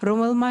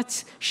 რომელმაც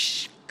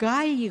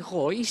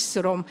გაიღო ის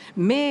რომ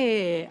მე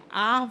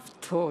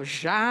ავთო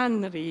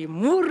ჟანრი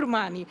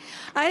მურმანი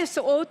აი ეს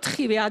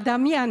ოთხივე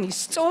ადამიანი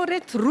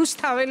სწორედ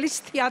რუსთაველის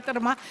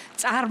თეატრმა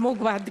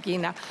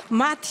წარმოგვადგინა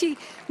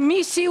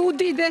მისი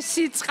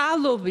უდიდესი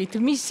წყალობით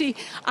მისი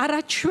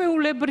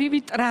არაჩვეულებრივი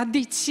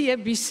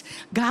ტრადიციების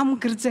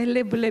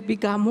გამგრძელებლები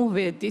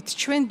გამოვედით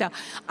ჩვენ და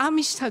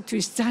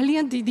ამისათვის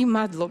ძალიან დიდი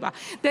მადლობა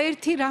და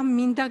ერთი რამ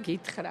მინდა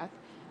გითხრათ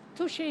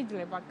თუ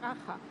შეიძლება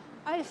კახა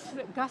აი ეს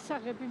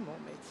გასაღები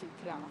მომეცით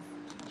რა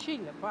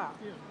შეიძლება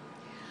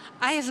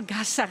აი ეს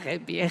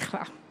გასაღები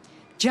ეხლა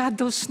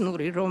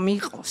ჯადოსნური რომ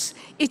იყოს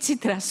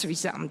იცით რას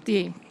ვიზამდი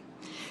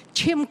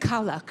ჩემ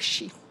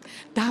ქალაქში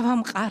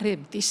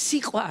დავამყარებდი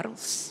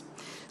სიყვარულს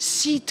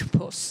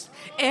სითბოს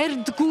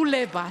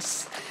ერთგულებას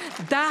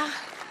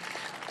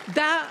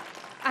და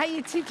აი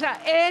იცით რა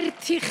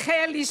ერთი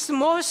ხელის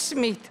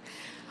მოსმით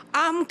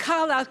ამ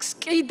ქალაქს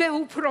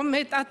კიდევ უფრო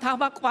მეტად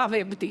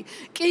ავაყვავებდი,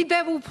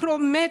 კიდევ უფრო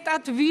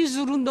მეტად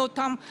ვიზრუნოთ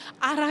ამ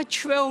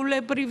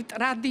არაჩვეულებრივ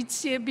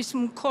ტრადიციების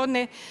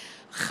მქონე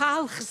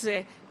ხალხზე,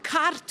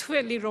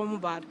 ქართველი რომ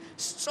ვარ,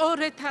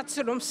 სწორედაც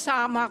რომ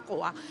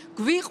საამაყოა,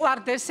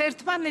 გვიყვარდეს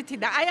ერთმანეთი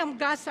და აი ამ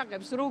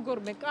გასაღებს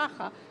როგორმე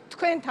კახა,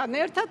 თქვენთან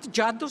ერთად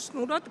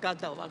ჯადოსნურად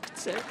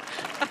გადავაქცევ.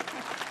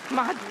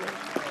 მადლობა.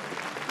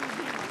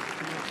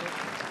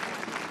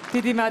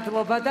 დიდი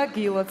მადლობა და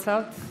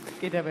გილოცავთ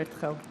კიდევ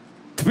ერთხელ.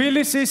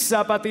 თბილისის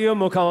საპატიო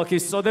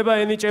მოქალაქის წოდება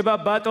ენიჭება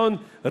ბატონ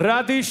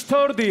რადიშ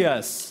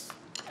თორდიას.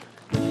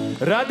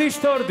 რადიშ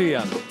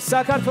თორდია,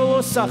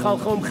 საქართველოს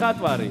სახალხო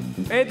მხატვარი,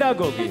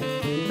 პედაგოგი.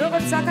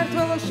 როგორც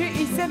საქართველოში,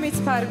 ისე მის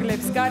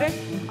ფარგლებს გარეთ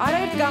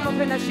არაერთ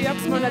გამოფენაში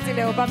აქვს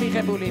მონაწილეობა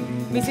მიღებული.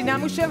 მისი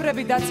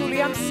ნამუშევრები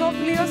დაცულია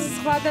მსოფლიოს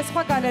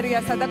სხვადასხვა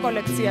გალერეასა და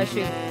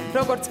კოლექციაში.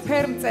 როგორც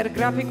ფერმწერ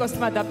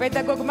გრაფიკოსმა და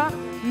პედაგოგმა,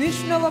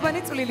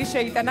 მნიშვნელოვანი წვლილი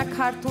შეიტანა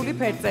ქართული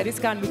ფერწერის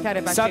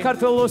განვითარებაში.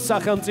 საქართველოს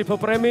სახელმწიფო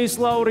პრემიის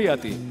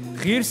ლაურეატი,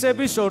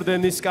 ღირსების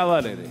ორდენის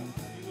კავალერი.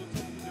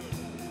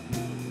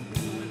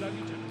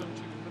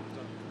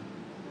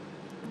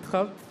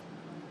 ხავთ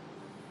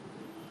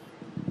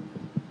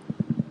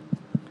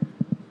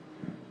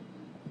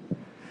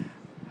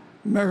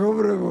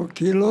მეგობრებო,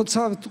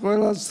 გილოცავთ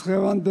ყველას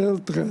დღევანდელ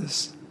დღეს.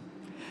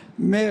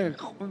 მე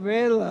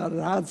ყველა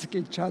რაც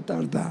კი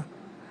ჩატარდა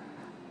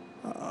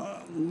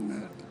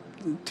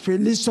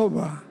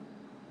თბილისობა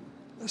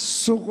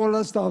სულ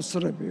ყველას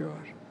დავსწრები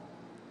ვარ.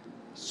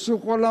 სულ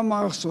ყველა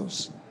მახსოვს.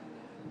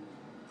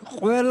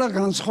 ყველა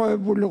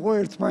განსხვავებული იყო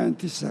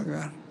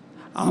ერთმანეთისაგან.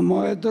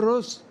 ამავე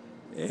დროს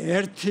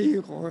ერთი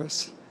იყო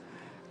ეს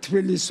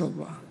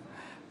თბილისობა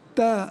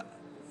და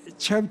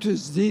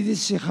ჩემთვის დიდი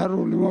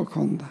სიხარული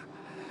მოქონდა.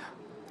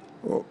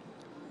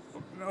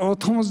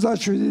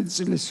 97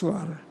 წლის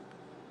ვარ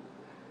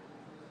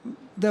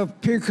და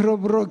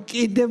ფიქრობ რომ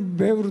კიდევ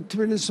ბევრ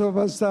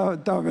თბილისობას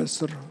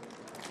დავესწრო.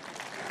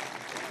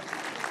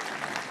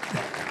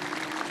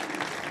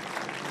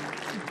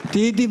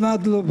 დიდი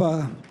მადლობა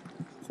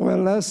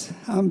ყველას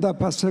ამ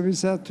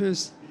დაფასებისათვის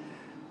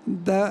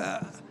და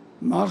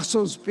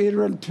მახსოვს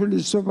პირველ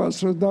თბილისობას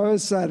რომ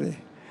დავესწარე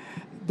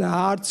და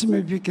არც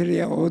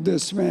მიფიქრია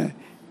ოდესმე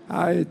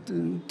აი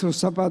თუ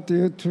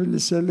საპატიო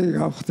თბილისელი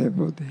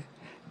გავხდებოდი.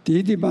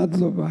 დიდი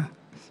მადლობა.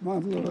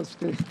 მადლობას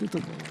გიხდით.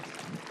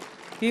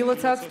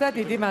 გილოცავთ და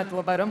დიდი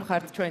მადლობა რომ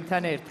ხართ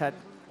ჩვენთან ერთად.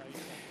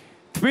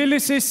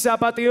 თბილისის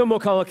საპატიო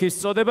მოქალაქის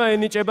წოდება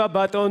ენიჭება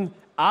ბატონ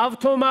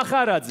ავთო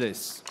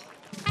მახარაძეს.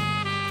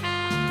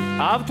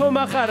 ავთო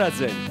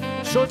მახარაძე,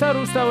 შოთა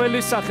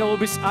რუსთაველის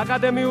სახელობის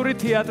აკადემიური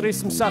თეატრის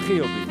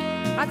მსახიობი.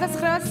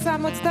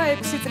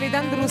 1966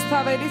 წლიდან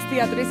რუსთაველის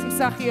თეატრის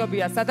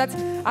მსახიობია, სადაც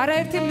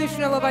არაერთი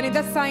მნიშვნელოვანი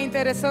და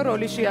საინტერესო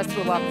როლი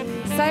შეასრულა.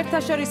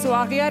 საერთაშორისო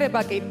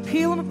აღიარება კი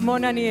ფილმ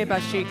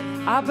მონანიებაში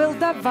აბელ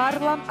და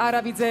ვარლამ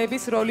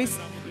არავიძეების როლის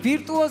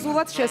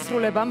ვირტუოზულად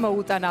შესრულებამ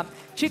მოუტანა.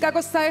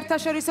 ჩიკაგოს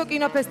საერთაშორისო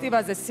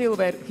კინოფესტივალზე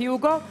სილვერ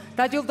ჰიუგო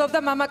დაჯილდოვდა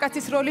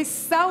მამაკაცის როლის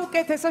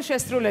საუკეთესო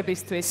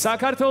შესრულებისთვის.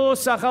 საქართველოს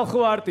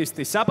სახალხო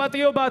არტისტი,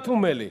 საპატიო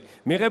ბათუმელი,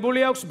 მიღებული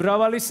აქვს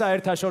მრავალი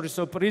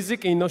საერთაშორისო პრიზი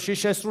კინოში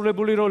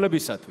შესრულებული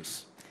როლებისათვის.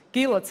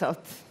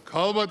 გილოცავთ.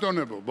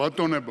 ქალბატონებო,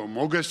 ბატონებო,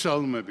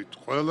 მოგესალმებით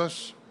ყველას.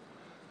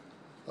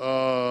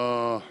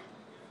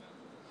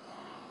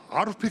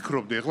 არ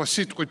ვფიქრობდი, ეხლა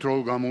სიტყვით რო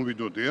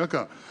გამოვიდოდი აქ,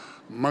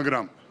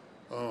 მაგრამ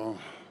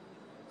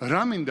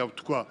რა მინდა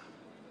ვთქვა,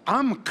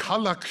 ამ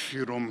ქალაქში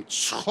რომ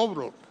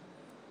ცხოვრობ,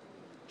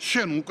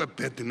 შენ უკვე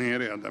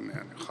ბედნიერი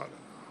ადამიანი ხარ.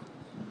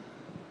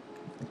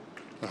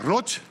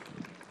 როც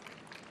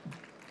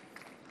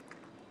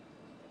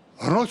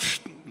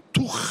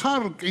თუ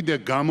ხარ კიდე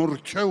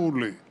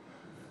გამორჩეული,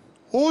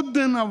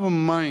 ოდნავ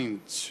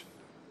მაინც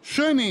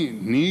შენი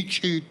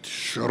ნიჭით,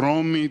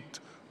 შრომით,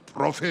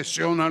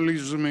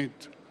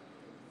 პროფესიონალიზმით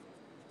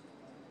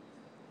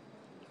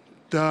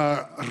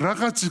და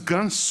რაღაც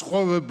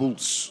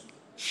განსხვავებულს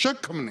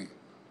შექმნი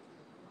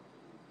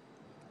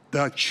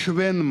და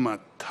ჩვენმა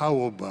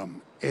თაობამ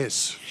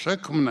ეს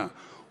შექმნა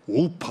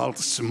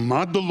უფალს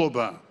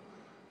მადლობა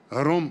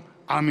რომ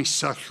ამის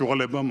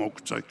საშუალება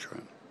მოგცა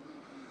ჩვენ.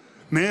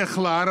 მე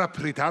ახლა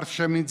არაფრით არ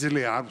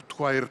შემიძლია არ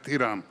ვთქვა ერთი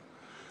რამ.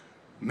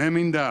 მე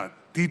მინდა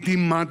დიდი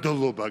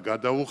მადლობა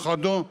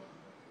გადავუხადო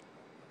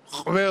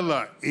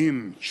ყველა იმ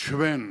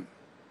ჩვენ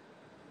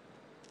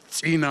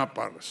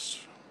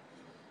წინაპარს,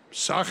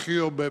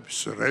 მსახიობებს,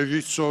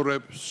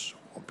 რეჟისორებს,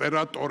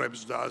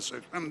 ოპერატორებს და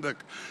ასე შემდეგ,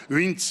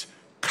 ვინც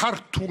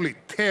ქართული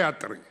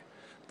თეატრი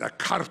და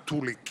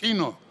ქართული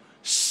კინო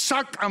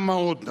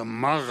საკამაოდ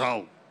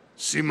მაღალ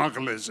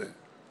სიმაღლეზე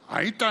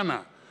აიტანა,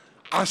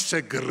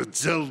 ასე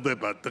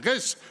გრძელდება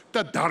დღეს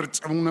და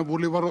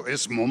დარწმუნებული ვარ, რომ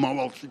ეს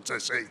მომავალშიც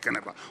ესე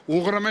იქნება.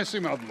 უღრმესი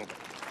მადლობა.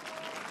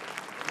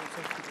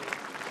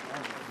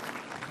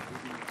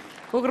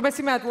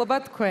 უღრმესი მადლობა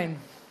თქვენ.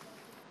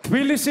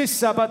 თბილისის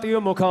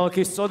საპატიო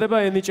მოქალაქის წოდება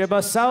ენიჭება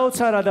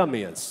საოცარ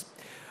ადამიანს,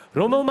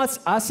 რომელმაც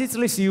 100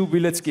 წლის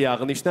იუბილეც კი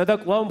აღნიშნა და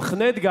კვლავ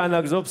მხნედ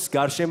განაგზობს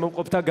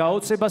გარშემოყოფთა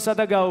გაოცებასა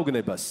და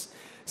გაოგნებას.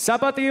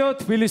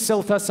 საპატიო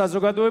თბილისელთა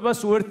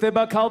საზოგადოებას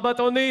უერთდება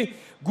ქალბატონი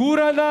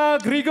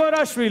გურანა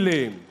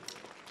გრიგორაშვილი.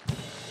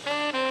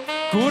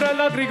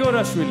 გურანა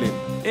გრიგორაშვილი,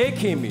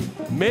 ექიმი,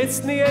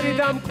 მეცნიერი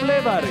და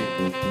მკვლევარი.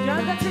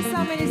 ჯანდაცვის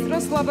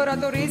სამინისტროს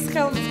ლაბორატორიის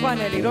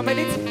ხელმძღვანელი,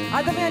 რომელიც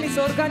ადამიანის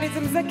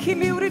ორგანიზმზე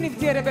ქიმიური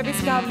ნივთიერებების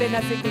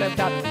გავლენას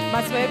იკვლევდა.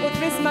 მასვე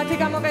ეკუთვნის მათი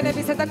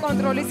გამოყენებისა და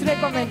კონტროლის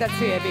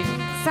რეკომენდაციები.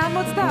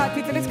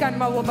 70 წლის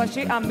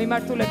განმავლობაში ამ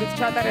მიმართულებით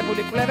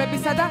ჩატარებული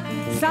კვლევებისა და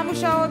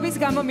სამუშაოების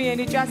გამო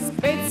მიენიჭა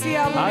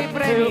სპეციალური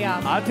პრემია.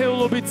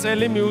 ათეულობით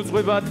წელი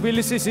მიუძღვება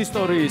თბილისის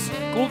ისტორიის,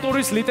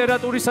 კულტურის,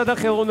 ლიტერატურისა და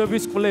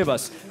ხელოვნების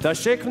კვლევას და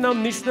შექმნა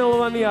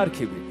მნიშვნელოვანი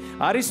არქივი.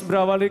 არის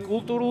მრავალი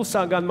კულტურულ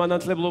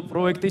საგანმანათლებლო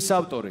პროექტის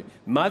ავტორი,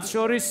 მათ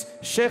შორის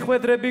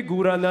შეხვედრები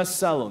გურანას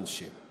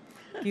სალონში.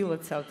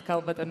 გილოცავთ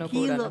ქალბატონო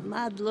გურანა.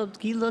 მადლობთ,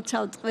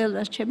 გილოცავთ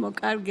ყველას ჩემო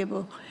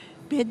კარგებო.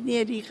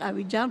 ბედნიერი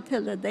იყავი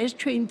ჯანმრთელად და ეს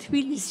ჩვენი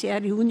თბილისი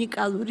არის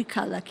უნიკალური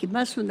ქალაქი.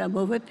 მას უნდა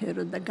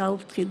მოვეფერო და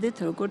გავუფრთხილდეთ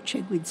როგორც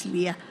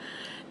შეგვიძლია.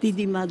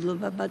 დიდი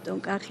მადლობა ბატონ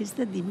კახის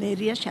და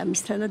დიმერიას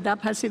ამისთანა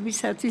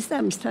დაფასებისათვის და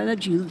ამისთანა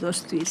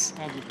ჯილდოსთვის.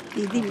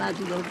 დიდი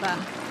მადლობა.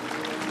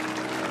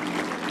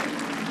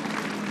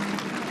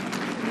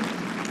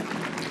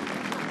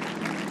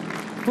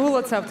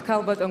 ვულოცავთ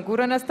ქალბატონ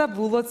გურანას და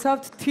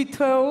ვულოცავთ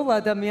თითოეულ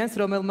ადამიანს,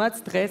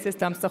 რომელმაც დღეს ეს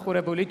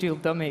დამსახურებული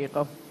ჯილდო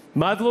მიიღო.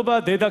 მადლობა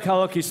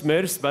დედაქალაქის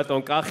მერს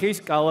ბატონ კახის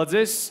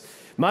კალაძეს.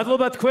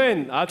 მადლობა თქვენ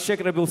აქ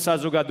შეკრებილ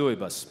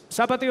საზოგადოებას.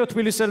 საპატიო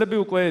თბილისელები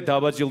უკვე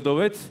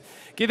დავაჯილდოვეთ.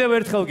 კიდევ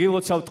ერთხელ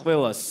გილოცავთ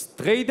ყველას.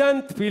 დღეიდან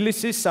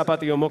თბილისის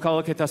საპატიო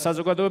მოქალაქეთა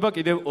საზოგადოება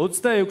კიდევ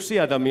 26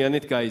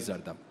 ადამიანით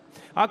გაიზარდა.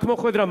 აქ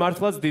მოხვედრა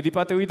მართლაც დიდი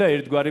პატივი და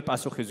ერთგვარი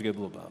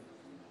პასუხისმგებლობაა.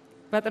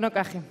 ბატონო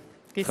კახი,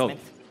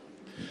 გისმენთ.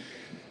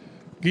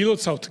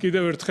 გილოცავთ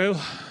კიდევ ერთხელ.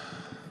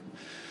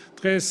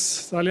 დღეს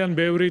ძალიან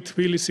ბევრი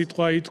თბილი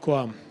სიტყვა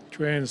ითქვა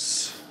ჩვენს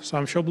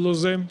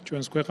სამშობლოზე,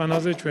 ჩვენს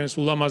ქვეყანაზე, ჩვენს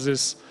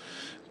ულამაზეს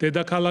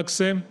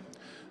დედაქალაქზე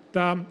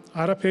და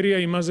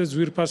არაფერია იმაზე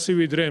ძვირფასი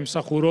ვიდრე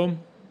ემსახურო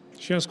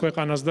შენს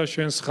ქვეყანას და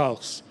შენს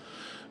ხალხს.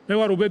 მე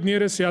ვარ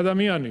უბედნიერესი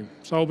ადამიანი,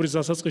 საუბრის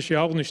დასაწყისში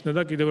აღვნიშნე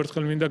და კიდევ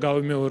ერთხელ მინდა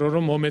გავიმეორო,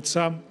 რომ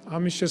მომეცა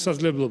ამის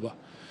შესაძლებლობა.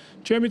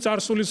 ჩემი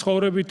წარსული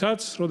ცხოვრებითაც,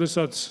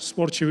 როდესაც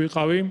სპორტში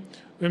ვიყავი,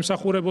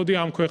 ემსახურებოდი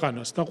ამ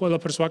ქვეყანას და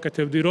ყველაფერს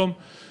ვაკეთებდი, რომ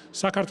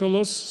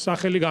საქართველოს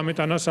სახელი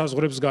გამეტანა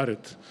საზღვრებს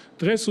გარეთ.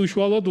 დღეს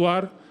უშუალოდ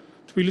ვარ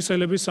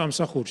თბილისელების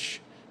სამსახურში,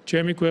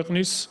 ჩემი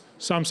ქვეყნის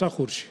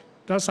სამსახურში.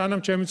 და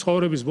სანამ ჩემი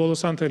ცხოვრების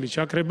ბოლოსანთელი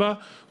ჩაქრება,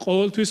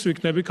 ყოველთვის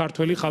ვიქნები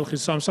ქართველი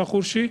ხალხის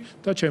სამსახურში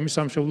და ჩემი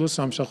სამშობლოს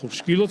სამსახურში.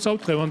 გილოცავთ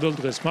დღევანდელ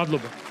დღეს.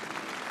 მადლობა.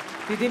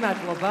 დიდი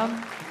მადლობა.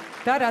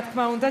 და რა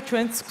თქმა უნდა,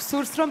 ჩვენც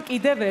გსურს, რომ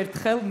კიდევ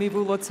ერთხელ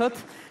მივულოცოთ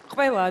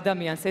ყველა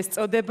ადამიანს ეს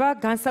წოდება,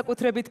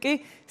 განსაკუთრებით კი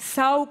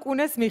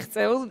საუკუნეს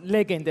მიღწეულ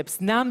ლეგენდებს,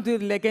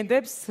 ნამდვილ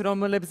ლეგენდებს,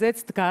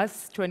 რომლებზეც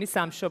დგას ჩვენი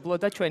სამშობლო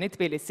და ჩვენი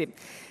თბილისი.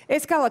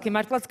 ეს ქალაქი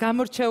მართლაც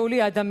გამორჩეული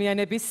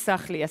ადამიანების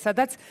სახლია,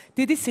 სადაც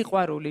დიდი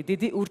სიყვარული,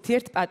 დიდი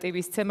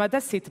ურთიერთპატივისცემა და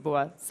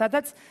სითბოა,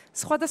 სადაც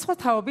სხვადასხვა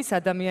თაობის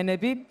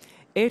ადამიანები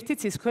ერთი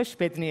ცის ქვეშ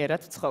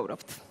ბედნიერად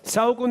ცხოვრობთ.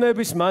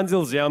 საუკუნეების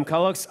მანძილზე ამ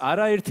ქალაქს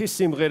არაერთი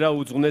სიმღერა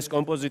უძღვნეს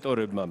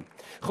კომპოზიტორებმა,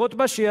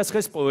 ხოტბა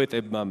შეასხეს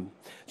პოეტებმა.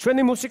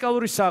 ჩვენი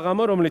მუსიკალური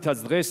საღამო, რომლითაც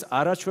დღეს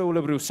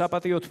არაჩვეულებრივ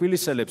საპატიო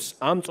თბილისელებს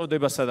ამ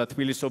წოდებასა და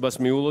თბილისობას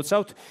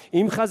მიულოცავთ,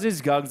 იმ ხაზის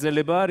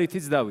გაგრძელებაა,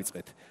 რითიც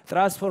დავიწყეთ.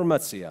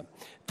 ტრანსფორმაცია,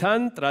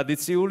 თან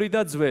ტრადიციული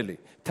და ძველი,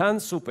 თან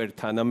სუპერ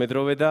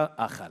თანამედროვე და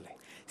ახალი.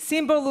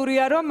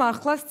 სიმბოლურია, რომ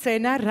ახლა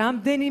სცენა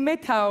რამდენიმე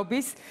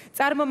თაობის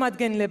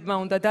წარმომადგენლებმა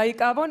უნდა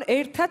დაიკავონ,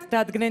 ერთად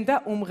დადგნენ და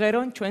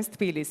უმღერონ ჩვენს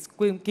თბილისს.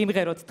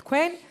 გიმღეროთ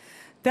თქვენ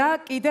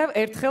და კიდევ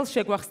ერთხელ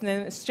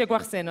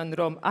შეგვახსენონ,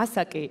 რომ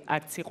ასაკი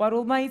არც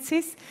სიყვარულმა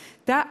იცის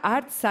და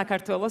არც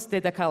საქართველოს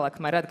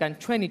დედაქალაქმა, რადგან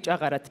ჩვენი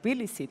ჭაღარა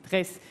თბილისი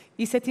დღეს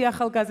ისეთი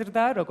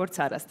ახალგაზრდაა, როგორც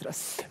არასდროს.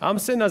 ამ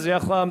სცენაზე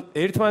ახლა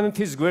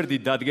ერთმანეთის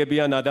გვერდით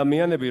დადგებიან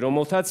ადამიანები,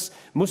 რომელთაც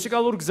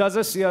მუსიკალურ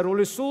გზაზე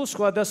სიარული სულ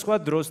სხვადასხვა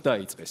დროს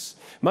დაიწყეს.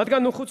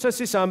 მათგან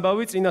უხუცესის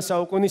ამბავი წინა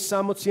საუკუნის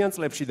 60-იან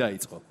წლებში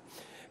დაიწყო.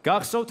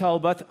 გახსოვთ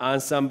ალბათ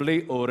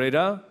ანსამბლი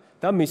ორერა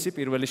და მისი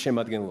პირველი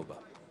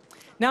შემადგენლობა.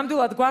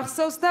 ნამდვილად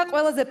გვახსოვს და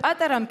ყველაზე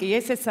პატარამ კი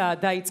ესესაა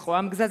დაიწყო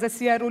ამ გზაზე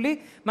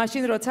სიარული,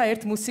 მაშინ როცა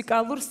ერთ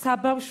მუსიკალურ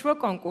საბავშვო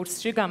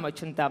კონკურსში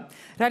გამოჩნდა.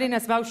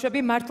 რარინას ბავშვები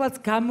მართლაც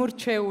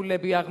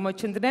გამორჩეულები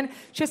აღმოჩნდნენ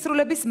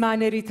შესრულების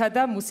მანერითა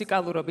და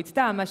მუსიკალურობით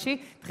და ამაში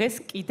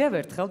დღეს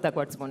კიდევ ერთხელ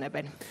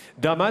დაგვარწმუნებენ.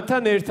 და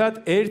მათთან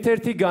ერთად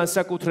ერთ-ერთი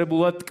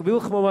განსაკუთრებულად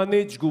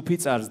ტკბილხმოვანი ჯგუფი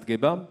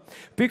წარსდგება.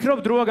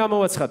 ფიქრობ დროა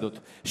გამოვაცხადოთ.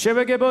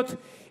 შევეგებოთ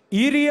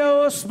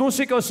ირიაოს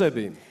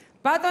მუსიკოსები.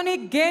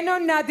 ბატონი გენო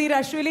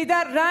ნადირაშვილი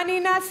და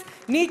რანინას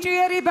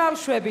ნიჭიერი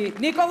ბავშვები,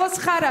 ნიკოლოს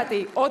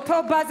ხარატი,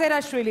 ოთო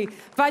ბაზერაშვილი,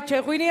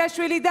 ვაჩე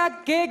ღვინიაშვილი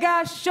და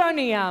გეგა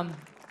შონია.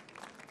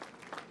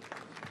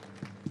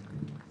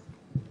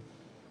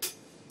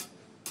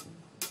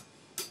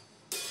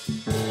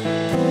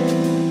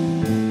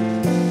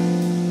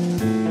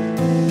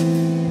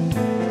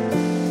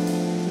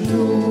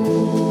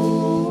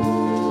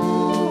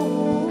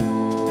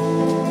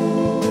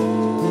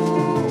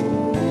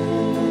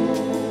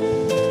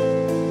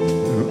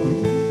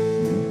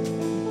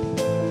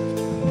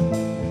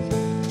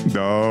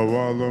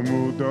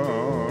 Davalmuda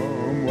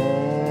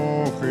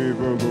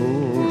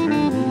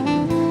mohibguri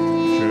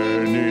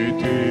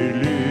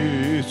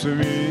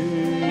shenitilisvi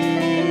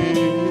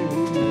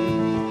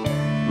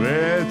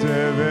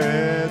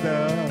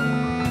veteveda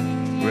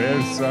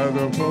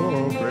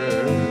versadopope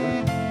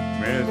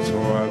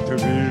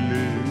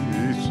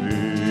metsvatvilisi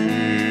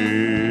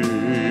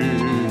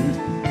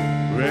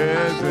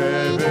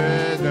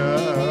veteveda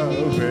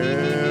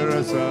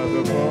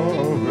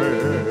versadopope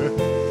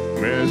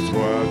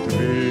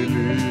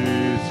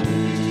metsvatvilisi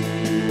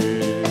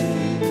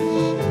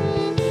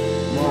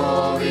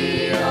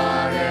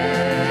moriare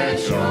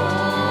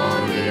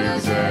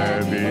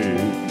shonilzebi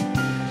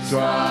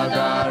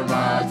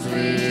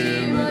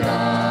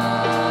svadarmatvimda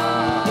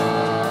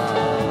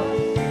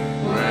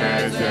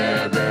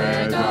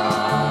veteveda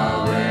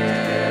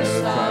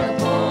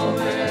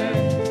versadopope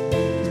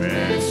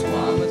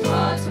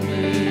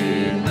metsvatvilisi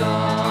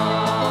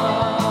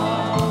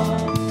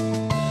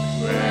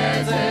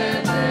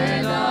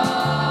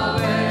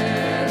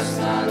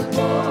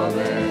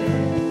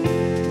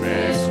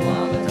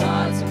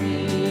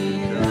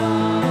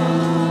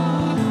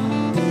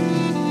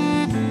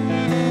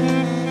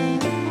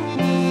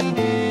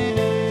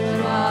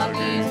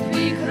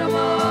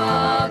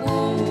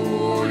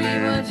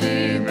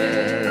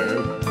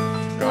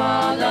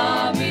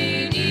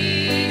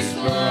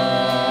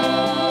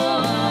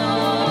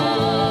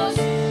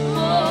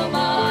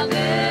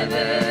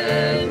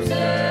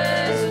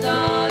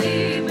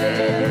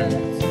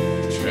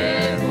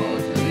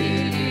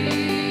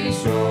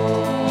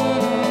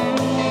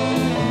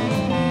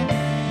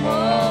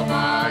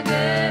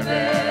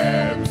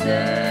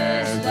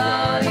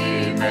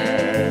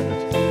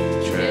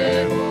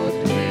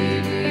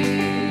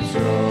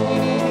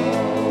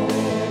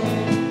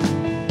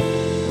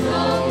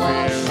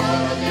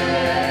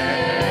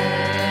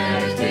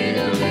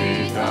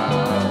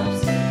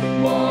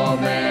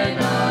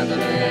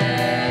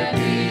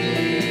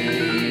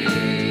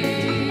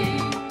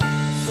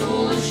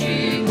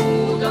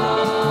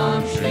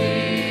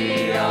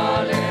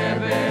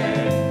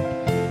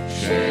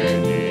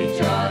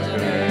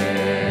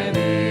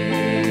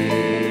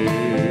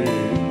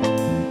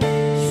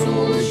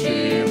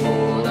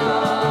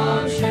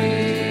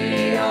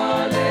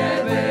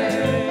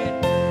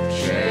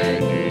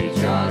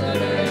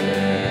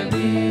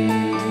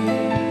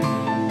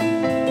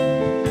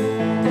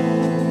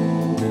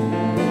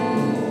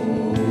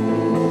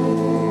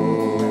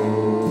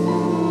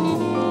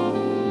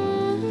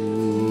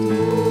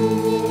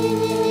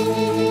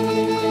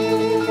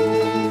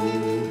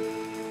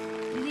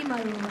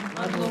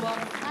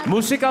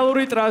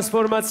მუსიკალური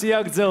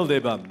ტრანსფორმაცია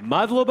გრძელდება.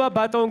 მადლობა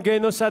ბატონ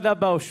გენოსა და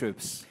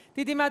ბავშვებს.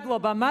 დიდი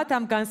მადლობა მათ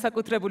ამ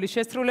განსაკუთრებული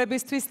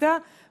შესრულებისთვის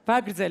და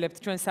ვაგრძელებთ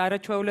ჩვენს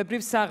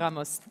არაჩვეულებრივ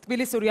საღამოს.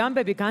 თბილისური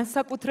ამბები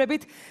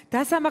განსაკუთრებით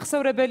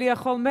დასამახსოვრებელია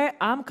ხოლმე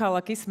ამ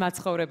ქალაქის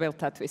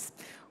მაცხოვრებელთათვის.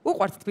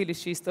 უყვართ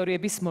თბილისში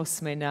ისტორიების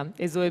მოსმენა,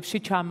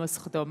 ეზოებში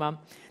ჩამოსხდომა,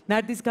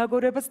 ნარდის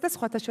გაგორებაც და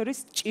სხვათა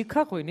შორის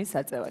ჭიქა ღვინის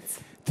აწევაც.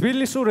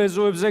 თბილისურ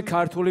ეზოებზე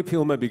ქართული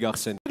ფილმები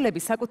გახსენდა.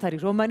 საკუთარი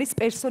რომანის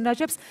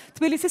პერსონაჟებს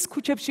თბილისის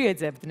ქუჩებში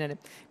ეძებდნენ.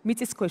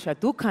 მიწისქვეშა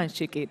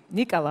დუქანში კი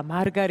ნიკალა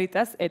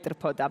მარგარიტას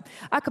ეტრფოდა.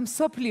 აქ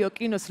მსოფლიო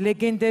კინოს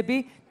ლეგენდები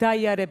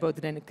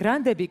დაიარებოდნენ,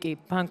 გრანდები კი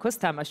ბანკოს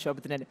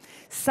თამაშობდნენ.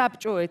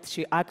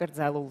 საბჭოეთში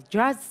აკრძალულ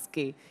ჯაზს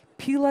კი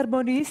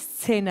ფილარმონიის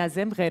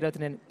სცენაზე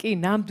მღეროდნენ. კი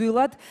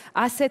ნამდვილად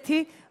ასეთი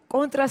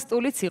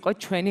კონტრასტულიც იყო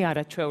ჩვენი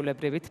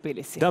არაჩვეულებრივი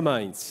თბილისი. და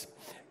მაინც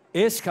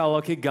ეს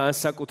ქალაქი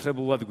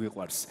განსაკუთრებულად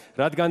გვიყვარს,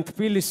 რადგან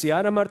თბილისი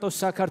არა მარტო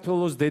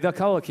საქართველოს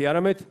დედაქალაქი,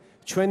 არამედ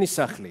ჩვენი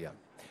სახლია.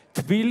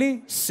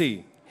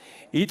 თბილისი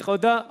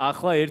იტყოდა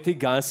ახლა ერთი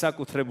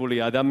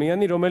განსაკუთრებული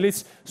ადამიანი,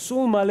 რომელიც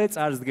სულ მალე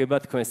წარსდგება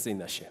თქვენს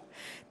წინაშე.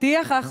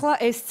 დიახ, ახლა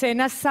ეს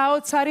სცენა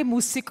საოცარი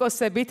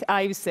მუსიკოსებით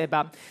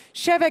აივსება.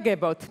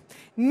 შევეგებოთ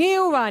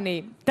ნიუვანი,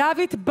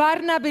 დავით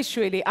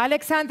ბარნაბიშვილი,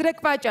 ალექსანდრე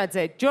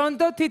კვაჭაძე,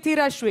 ჯონდო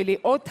თითირაშვილი,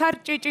 ოთარ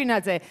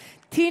ჭიჭინაძე,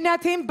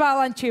 თინათინ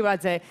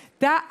ბალანჩივაძე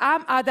და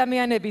ამ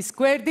ადამიანების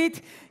გვერდით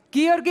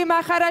გიორგი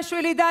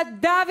მახარაშვილი და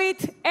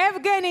დავით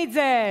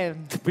ევგენიძე.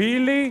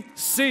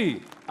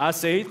 თბილისი.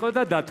 ასე იყო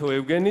და დათო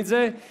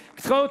ევგენიძე.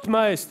 გთხოვთ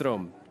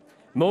მაესტრომ.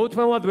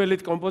 მოუთმევად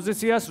ველით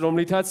კომპოზიციას,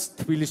 რომლითაც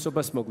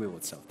თბილისობას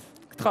მოგვივოცავთ.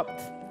 გთხოვთ.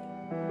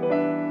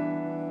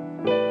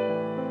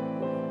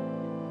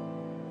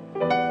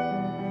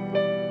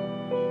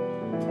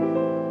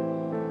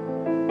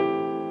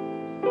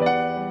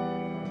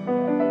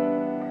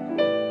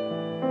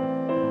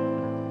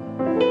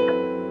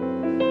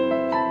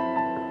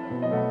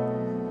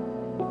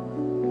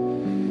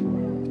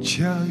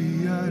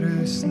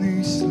 Chaiares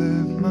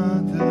nislemma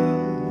da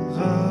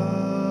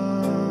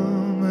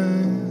ghame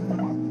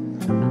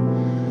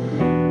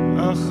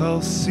Akhal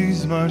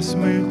sizmars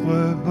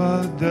miqweba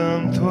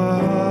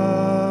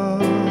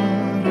damtware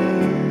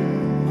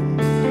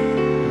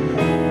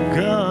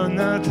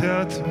Ganata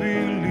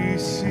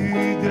Tbilisi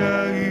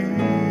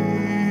daise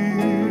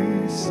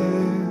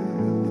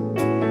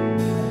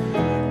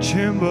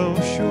Chem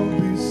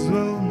bavshobis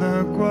vel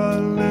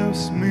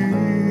naqvalevs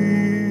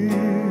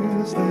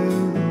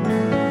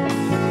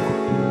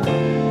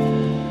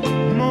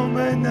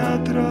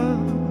Momenatra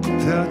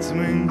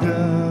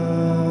tacminda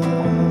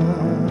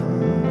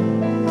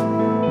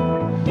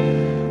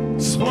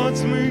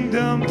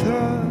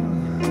Svatmindamta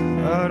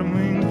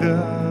arminda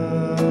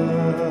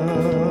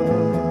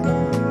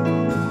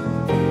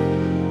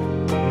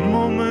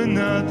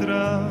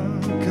Momenatra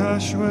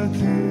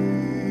kashveti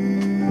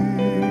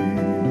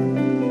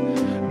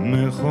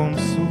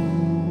Mekhomsu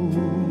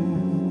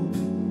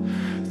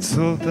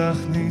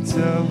Tsotachni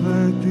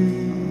zavedi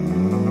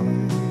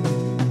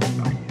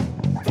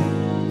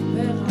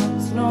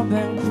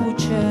Ben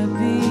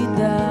kuchebi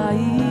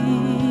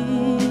daise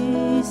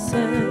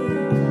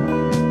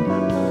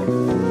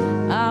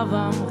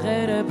Avam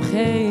ghereb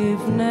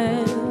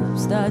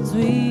khevnebs da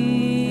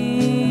zvimes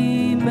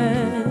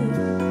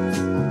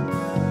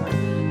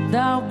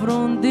Da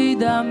brundi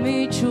da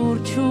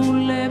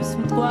michurchulebs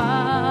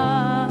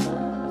mtwari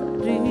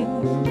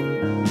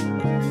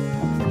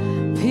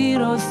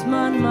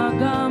Pirosman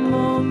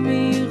magamo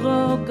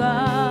migoga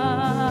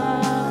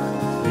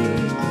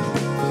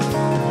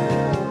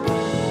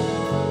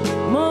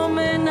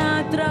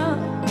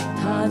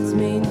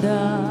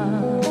Tazminda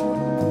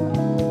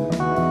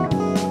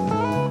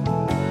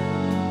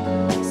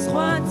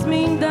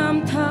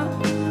Swatzmindamta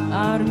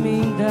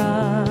arminda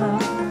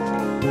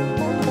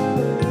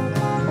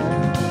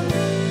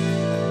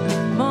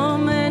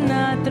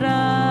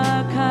Momenatra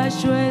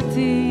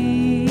kashweti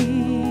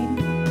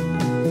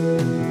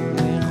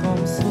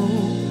Mekhomsu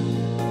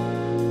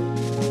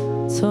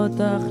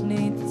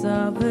Tsotachnit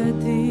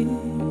zaveti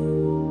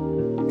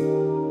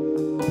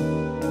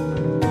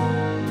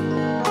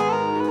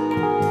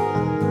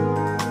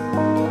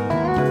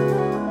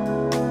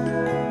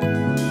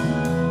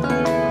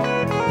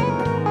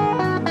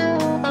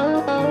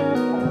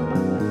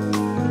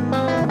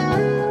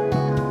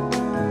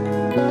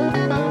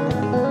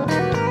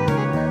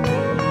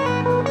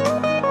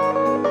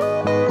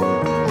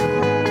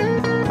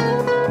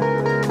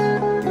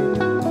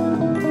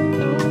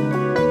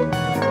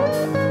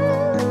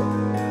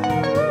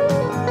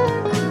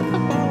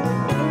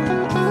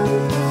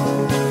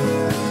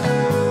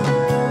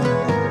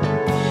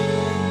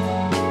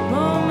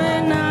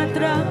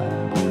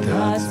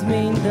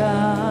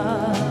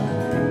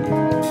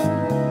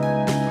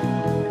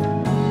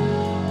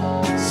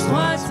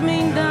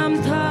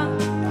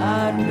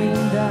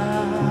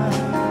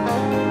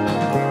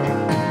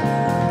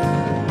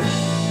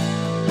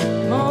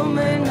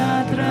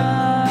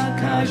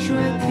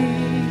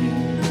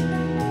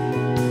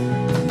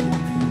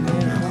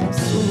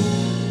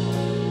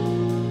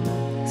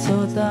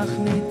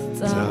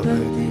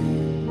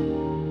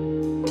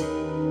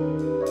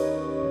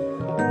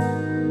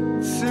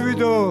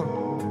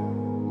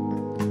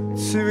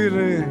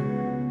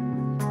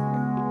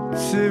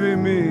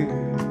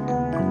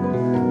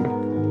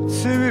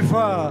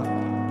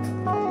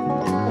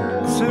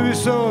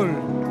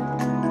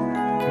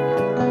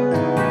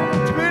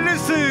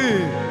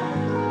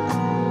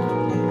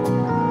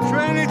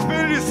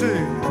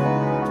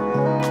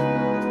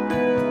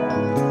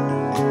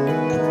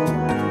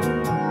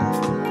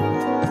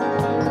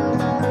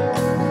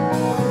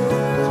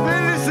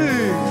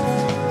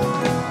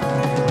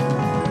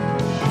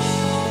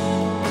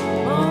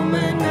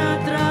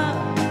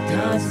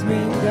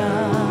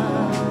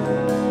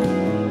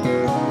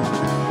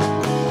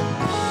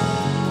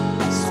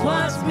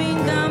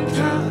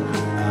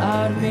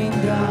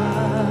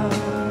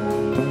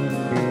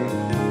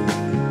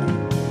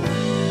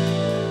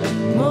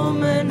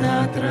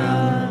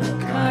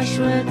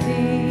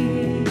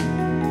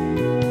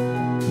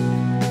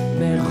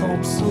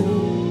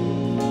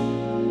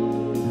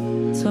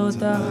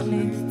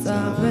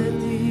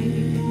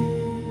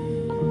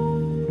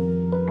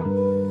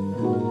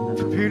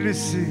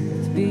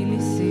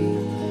Tbilisi.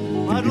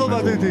 Madloba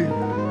dedi.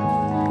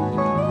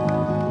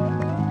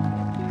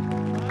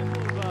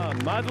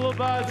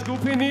 Madloba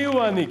ჯგუფი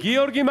ნიუანი,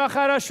 გიორგი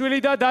მახარაშვილი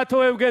და დათო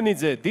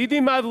ევგენიძე. დიდი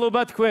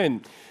მადლობა თქვენ.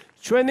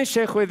 ჩვენი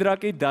შეხვედრა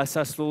კი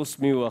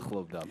დასასრულს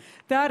მიუახლოვდა.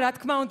 და რა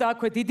თქმა უნდა,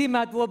 აქვე დიდი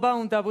მადლობა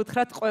უნდა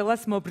ვუთხრათ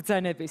ყველას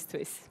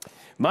მობრძანებისთვის.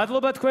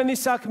 მადლობა თქვენი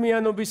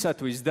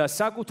საქმიანობისათვის და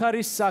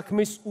საკუთარი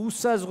საქმის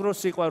უსაზღრო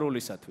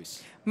სიყვარულისათვის.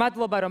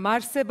 მადლობა რომ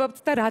არსებობთ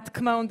და რა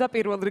თქმა უნდა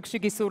პირველ რიგში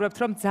გისურვებთ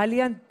რომ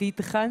ძალიან დიდ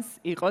ხანს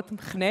იყოთ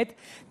მხნედ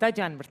და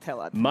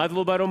ჯანმრთელად.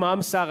 მადლობა რომ ამ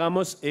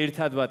საღამოს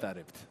ერთად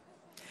ვატარებთ.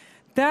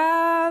 და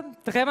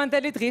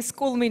დღევანდელი დღის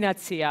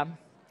კულმინაცია.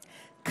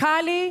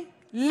 ქალი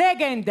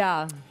ლეგენდა.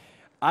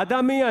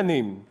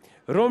 ადამიანი,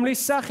 რომლის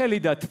სახელი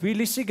და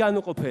თბილისი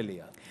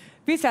განუყოფელია.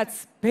 ვისაც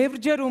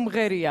ბევრჯერ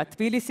უმღერია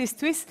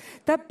თბილისისთვის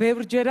და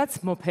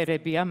ბევრჯერაც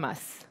მოფერებია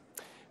მას.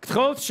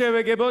 გთხოვთ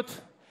შევეგებოთ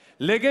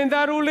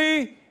ლეგენდარული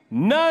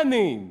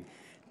ნანი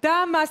და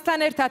მასთან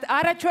ერთად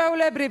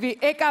არაჩვეულებრივი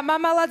ეკა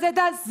მამალაძე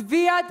და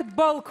ზვიად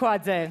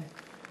ბოლქვაძე.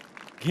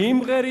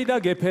 გიმღერი და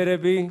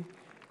გეფერები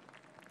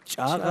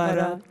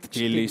ჭაღარა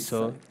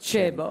თბილისო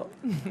ჩემო.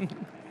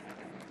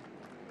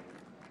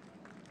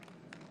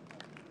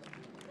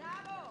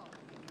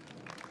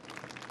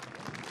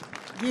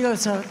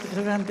 გილოცა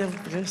დღევანდელ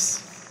დღეს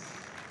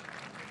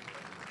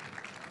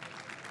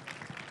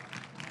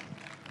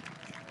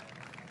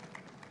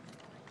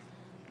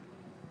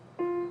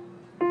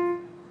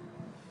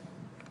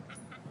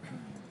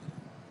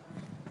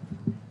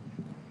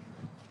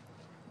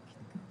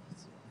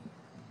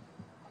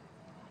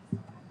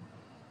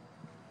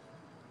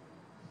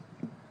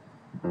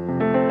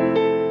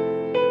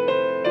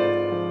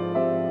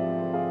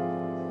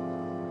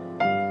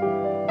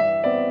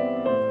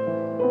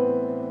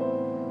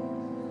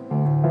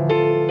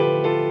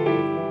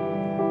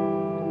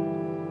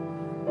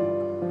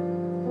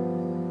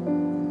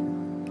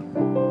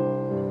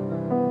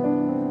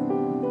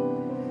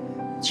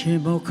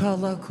ჩემო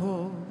ქალაქო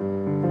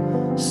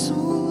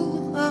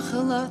სულ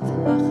ახლად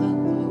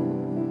ახალო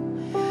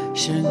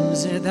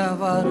შენზე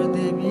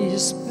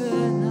დავარდების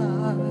პენა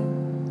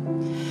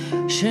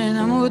შენ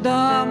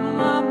მუდამ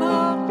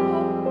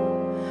მამაყო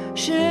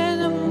შენ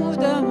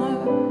მუდამ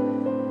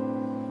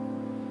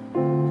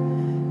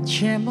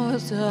ჩემო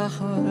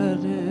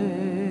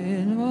ზახარენვა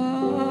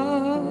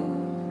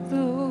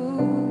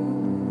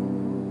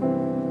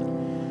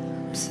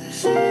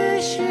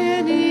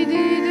შენი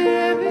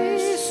დიდები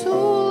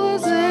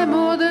სულზე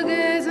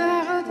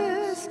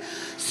მოდგეზაღდეს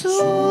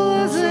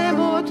სულზე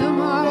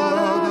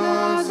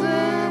მოდმაღლაზე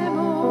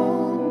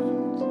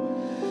მოდ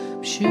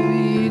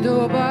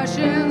მშვიდობა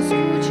შენს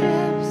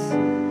ქუჩებს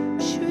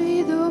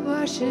მშვიდობა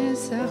შენს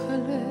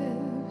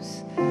სახლებს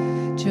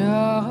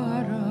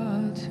ჯარა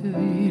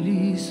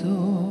თბილისო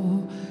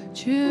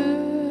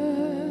ჩემო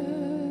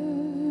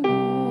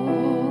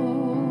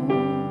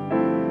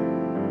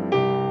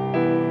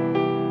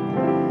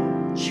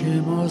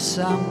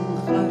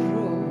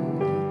სამყარო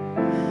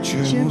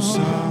ჩემო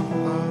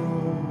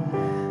სამყარო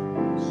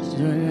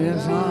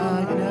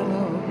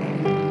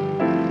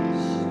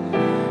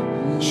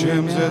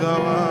ჩემზე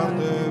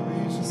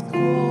დავარდების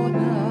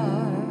გონა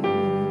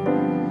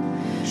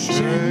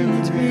შენ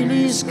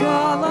თბილის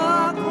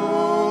ქალაქო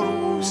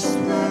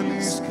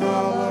რუსეთის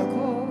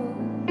ქალაქო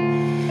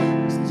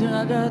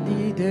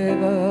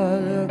ზადადიდება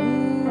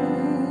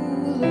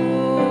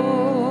გულო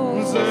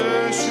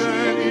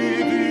შენი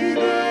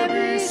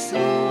დიდების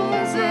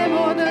სულზე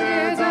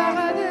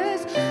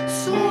მოდგეზაღდეს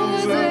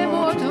სულზე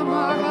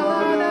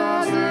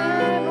მოდმაღლაზე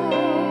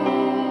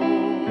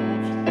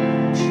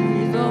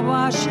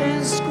მშვიდობა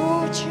შენს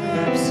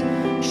ქუჩებს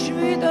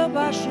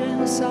მშვიდობა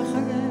შენს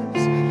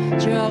სახლებს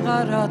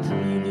ჯაღარა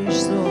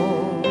თბილისო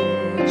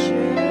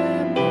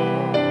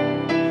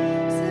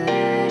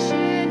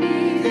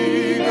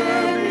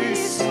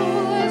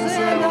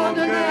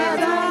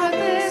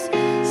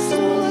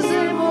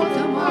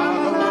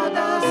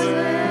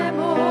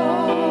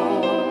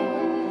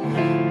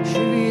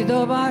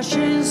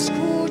შენს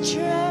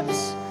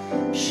ქუჩებს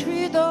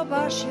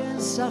მშვიდობა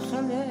შენს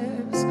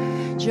სახლებს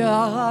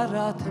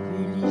ჯაღარა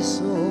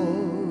თბილისო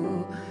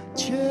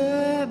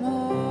ჩემო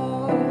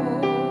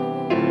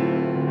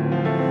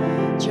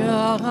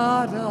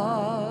ჯაღარა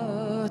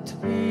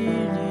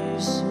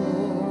თბილისო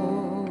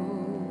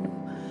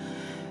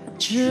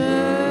ჩემო